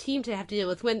for the team to have to deal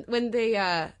with when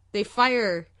they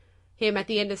fire him at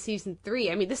the end of season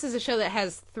 3. I mean, this is a show that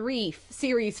has 3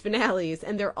 series finales,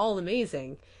 and they're all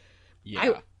amazing.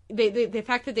 Yeah. The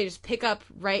fact that they just pick up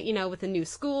right, with a new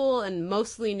school and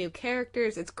mostly new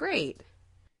characters, it's great.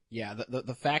 Yeah,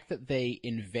 the fact that they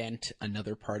invent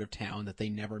another part of town that they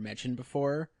never mentioned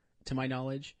before, to my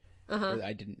knowledge, or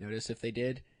I didn't notice if they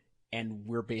did, and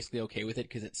we're basically okay with it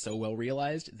because it's so well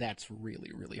realized, that's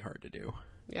really, really hard to do.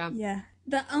 Yeah. Yeah.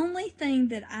 The only thing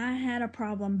that I had a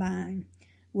problem buying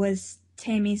was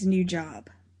Tammy's new job.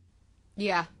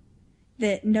 Yeah.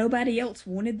 That nobody else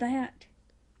wanted that.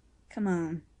 Come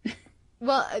on.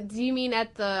 Well, do you mean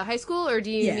at the high school, or do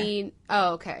you mean...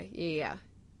 Oh, okay. Yeah.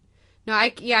 No,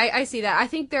 I see that. I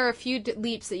think there are a few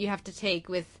leaps that you have to take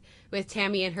with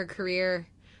Tammy and her career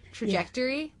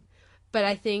trajectory, but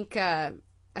I think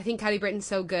Connie Britton's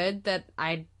so good that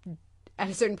at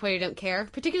a certain point I don't care.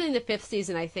 Particularly in the 5th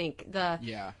season, I think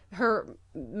her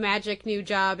magic new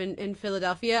job in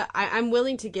Philadelphia, I'm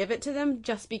willing to give it to them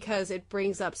just because it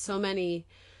brings up so many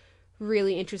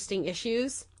really interesting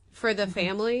issues for the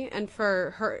family and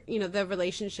for her, the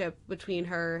relationship between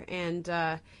her and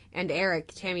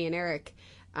Eric, Tammy and Eric.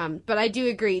 But I do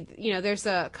agree, there's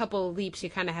a couple leaps you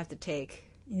kind of have to take.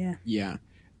 Yeah. Yeah.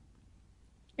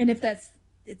 And if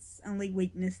it's only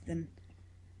weakness, then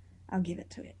I'll give it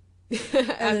to it.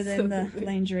 Other than the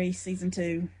Landry season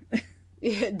 2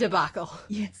 debacle.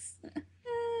 Yes.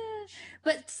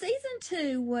 But season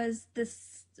 2 was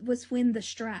when the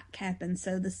strike happened,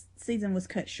 so the season was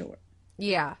cut short.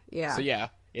 Yeah. So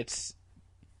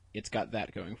it's got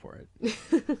that going for it.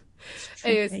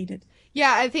 Truncated.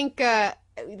 Yeah, I think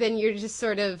then you're just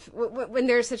sort of, when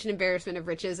there's such an embarrassment of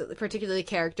riches, particularly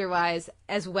character-wise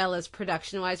as well as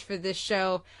production-wise for this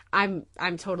show, I'm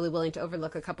totally willing to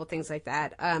overlook a couple things like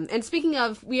that. And speaking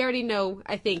of, we already know,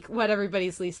 I think, what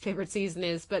everybody's least favorite season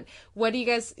is, but what do you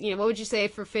guys, what would you say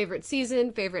for favorite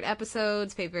season, favorite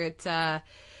episodes, favorite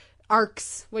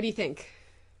arcs? What do you think?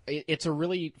 It's a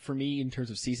really, for me, in terms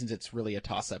of seasons, it's really a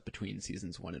toss-up between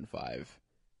seasons 1 and 5.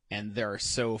 And there are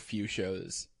so few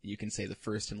shows you can say the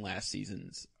first and last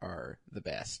seasons are the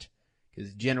best.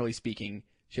 Because generally speaking,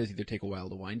 shows either take a while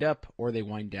to wind up, or they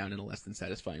wind down in a less than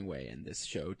satisfying way, and this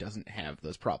show doesn't have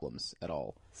those problems at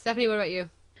all. Stephanie, what about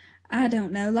you? I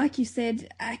don't know. Like you said,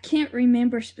 I can't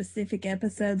remember specific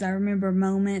episodes. I remember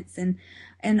moments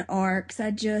and arcs.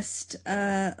 I just,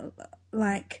 I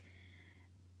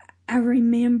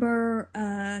remember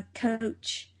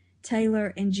Coach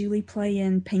Taylor and Julie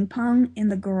playing ping pong in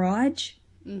the garage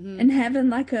and having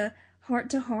like a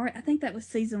heart-to-heart. I think that was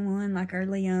season 1, like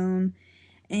early on.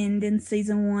 And in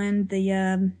season 1,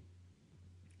 the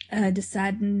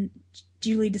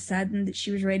Julie deciding that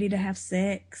she was ready to have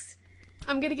sex.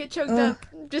 I'm gonna get choked up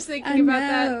just thinking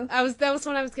about that. That was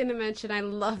one I was gonna mention. I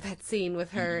love that scene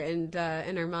with her and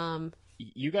her mom.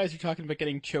 You guys are talking about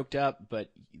getting choked up,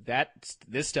 but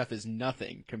this stuff is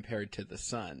nothing compared to the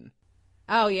Sun.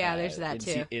 Oh yeah, there's that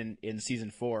too. In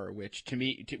season 4, which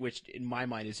in my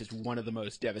mind is just one of the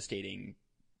most devastating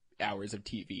hours of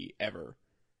TV ever.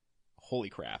 Holy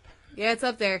crap! Yeah, it's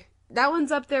up there. That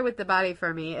one's up there with The Body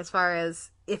for me, as far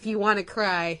as if you want to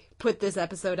cry, put this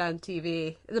episode on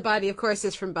TV. The Body, of course,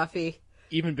 is from Buffy.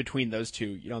 Even between those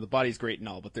two, The Body's great and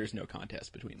all, but there's no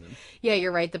contest between them. Yeah,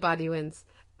 you're right. The Body wins.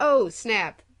 Oh,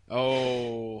 snap.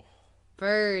 Oh.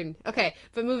 Burn. Okay,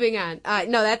 but moving on.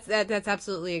 No, that's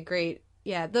absolutely a great...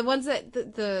 Yeah, the ones that...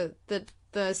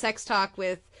 The sex talk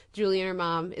with Julie and her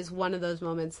mom is one of those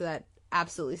moments that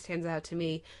absolutely stands out to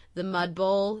me. The mud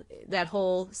bowl, that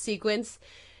whole sequence.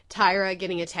 Tyra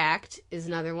getting attacked is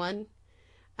another one.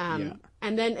 And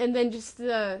then just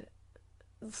the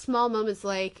small moments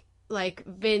like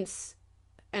Vince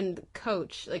and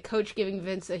Coach giving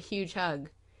Vince a huge hug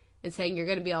and saying, "You're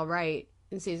going to be all right,"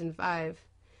 in season 5.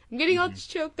 I'm getting all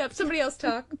choked up. Somebody else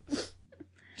talk.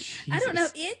 I don't know.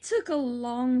 It took a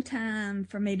long time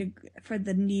for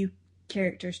the new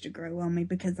characters to grow on me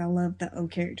because I love the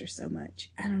old characters so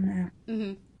much. I don't know.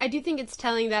 Mm-hmm. I do think it's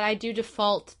telling that I do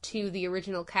default to the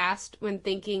original cast when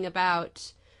thinking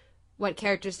about what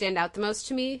characters stand out the most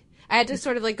to me. I had to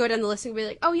sort of go down the list and be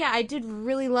like, oh yeah, I did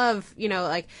really love,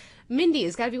 Mindy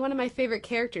has got to be one of my favorite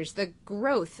characters. The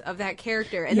growth of that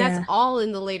character, and that's all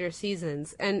in the later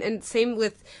seasons. And same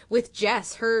with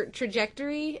Jess, her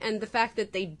trajectory and the fact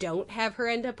that they don't have her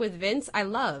end up with Vince, I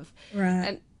love.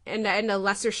 Right. And a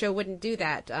lesser show wouldn't do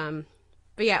that.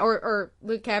 But yeah, or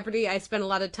Luke Cafferty. I spent a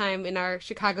lot of time in our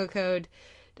Chicago Code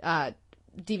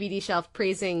DVD shelf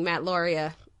praising Matt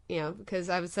Lauria, because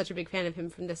I was such a big fan of him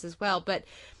from this as well. But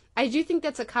I do think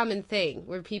that's a common thing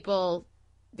where people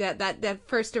that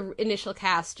first initial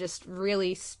cast just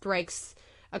really strikes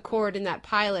a chord in that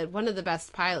pilot. One of the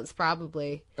best pilots,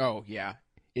 probably. Oh yeah,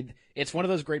 it's one of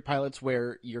those great pilots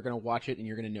where you're gonna watch it and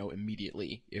you're gonna know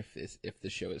immediately if the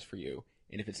show is for you,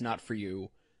 and if it's not for you,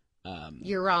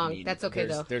 you're wrong. That's okay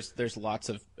though. There's lots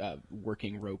of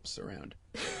working ropes around.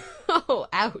 Oh,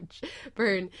 ouch.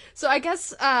 Burn. So I guess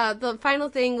the final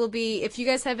thing will be, if you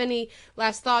guys have any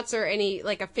last thoughts or any,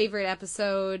 a favorite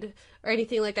episode or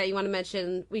anything like that you want to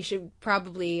mention, we should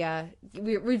probably,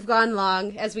 we've gone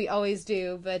long, as we always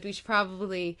do, but we should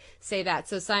probably say that.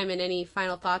 So Simon, any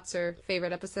final thoughts or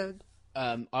favorite episode?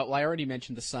 I already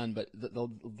mentioned The Sun, but the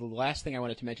last thing I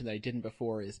wanted to mention that I didn't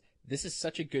before is this is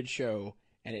such a good show,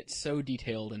 and it's so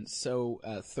detailed and so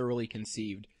thoroughly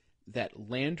conceived that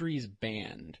Landry's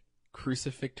band,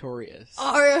 Crucifixtorious,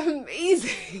 are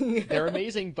amazing. They're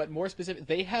amazing, but more specific,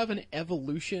 they have an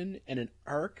evolution and an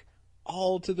arc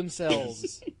all to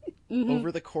themselves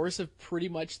over the course of pretty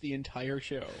much the entire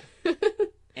show.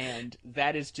 And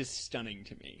that is just stunning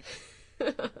to me.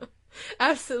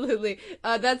 Absolutely.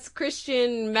 That's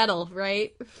Christian metal,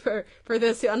 right? For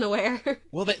those unaware.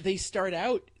 Well, they start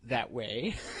out that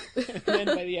way, and then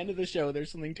by the end of the show,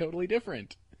 there's something totally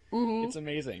different. Mm-hmm. It's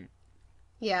amazing.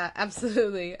 Yeah,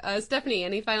 absolutely. Stephanie,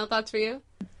 any final thoughts for you?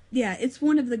 Yeah, it's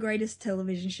one of the greatest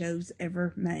television shows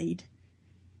ever made.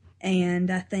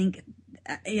 And I think,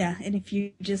 and if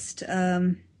you just,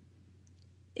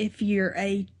 if you're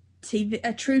a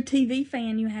true TV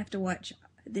fan, you have to watch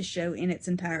this show in its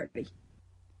entirety.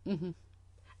 Mm-hmm.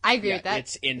 I agree with that.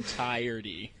 Its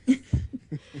entirety.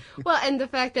 Well, and the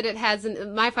fact that it has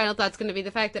my final thought's going to be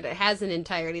the fact that it has an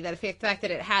entirety, the fact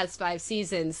that it has 5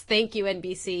 seasons. Thank you,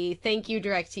 NBC. Thank you,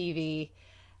 DirecTV.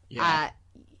 Yeah.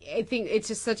 I think it's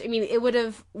just it would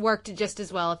have worked just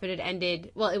as well if it had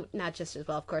ended, not just as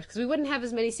well, of course, because we wouldn't have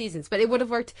as many seasons, but it would have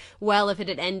worked well if it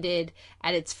had ended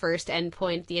at its first end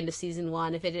point at the end of season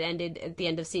 1, if it had ended at the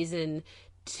end of season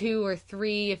 2 or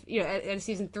 3, at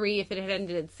season 3, if it had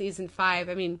ended at season 5.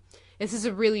 I mean, this is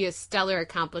really a stellar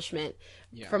accomplishment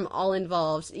from all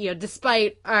involved,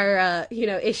 despite our,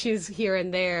 issues here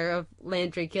and there of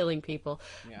Landry killing people.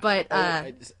 Yeah. But,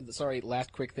 sorry,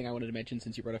 last quick thing I wanted to mention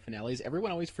since you brought up finales.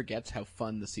 Everyone always forgets how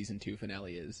fun the season 2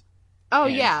 finale is. Oh,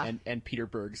 And Peter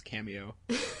Berg's cameo.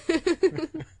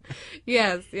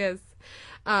 Yes.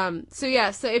 So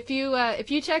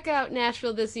if you check out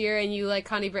Nashville this year and you like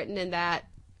Connie Britton and that,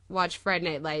 watch Friday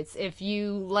Night Lights. If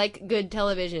you like good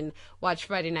television, watch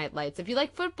Friday Night Lights. If you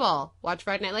like football, watch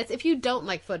Friday Night Lights. If you don't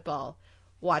like football,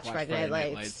 watch Friday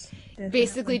Night Lights.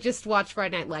 Basically, just watch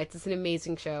Friday Night Lights. It's an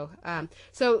amazing show.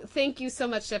 So thank you so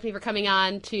much, Stephanie, for coming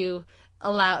on to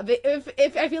allow.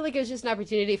 If I feel like it was just an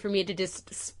opportunity for me to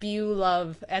just spew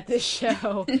love at this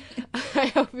show. I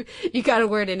hope you got a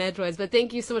word in edgewise. But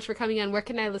thank you so much for coming on. Where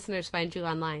can our listeners find you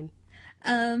online?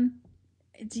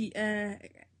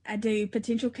 I do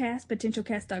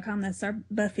potentialcast.com. That's our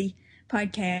Buffy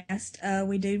podcast.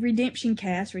 We do Redemption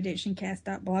Cast,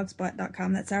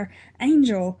 redemptioncast.blogspot.com. That's our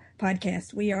Angel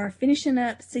podcast. We are finishing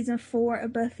up season 4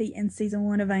 of Buffy and season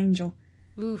 1 of Angel.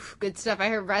 Oof, good stuff. I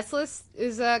heard Restless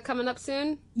is coming up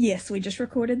soon. Yes, we just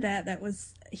recorded that. That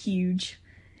was huge.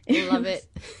 I love it.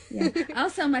 Yeah.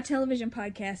 Also, my television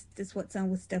podcast is What's On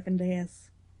with Steph and Des.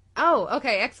 Oh,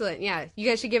 okay, excellent. Yeah, you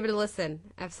guys should give it a listen.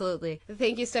 Absolutely.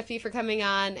 Thank you, Steffi, for coming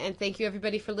on, and thank you,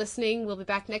 everybody, for listening. We'll be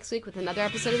back next week with another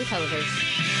episode of the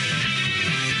Televerse.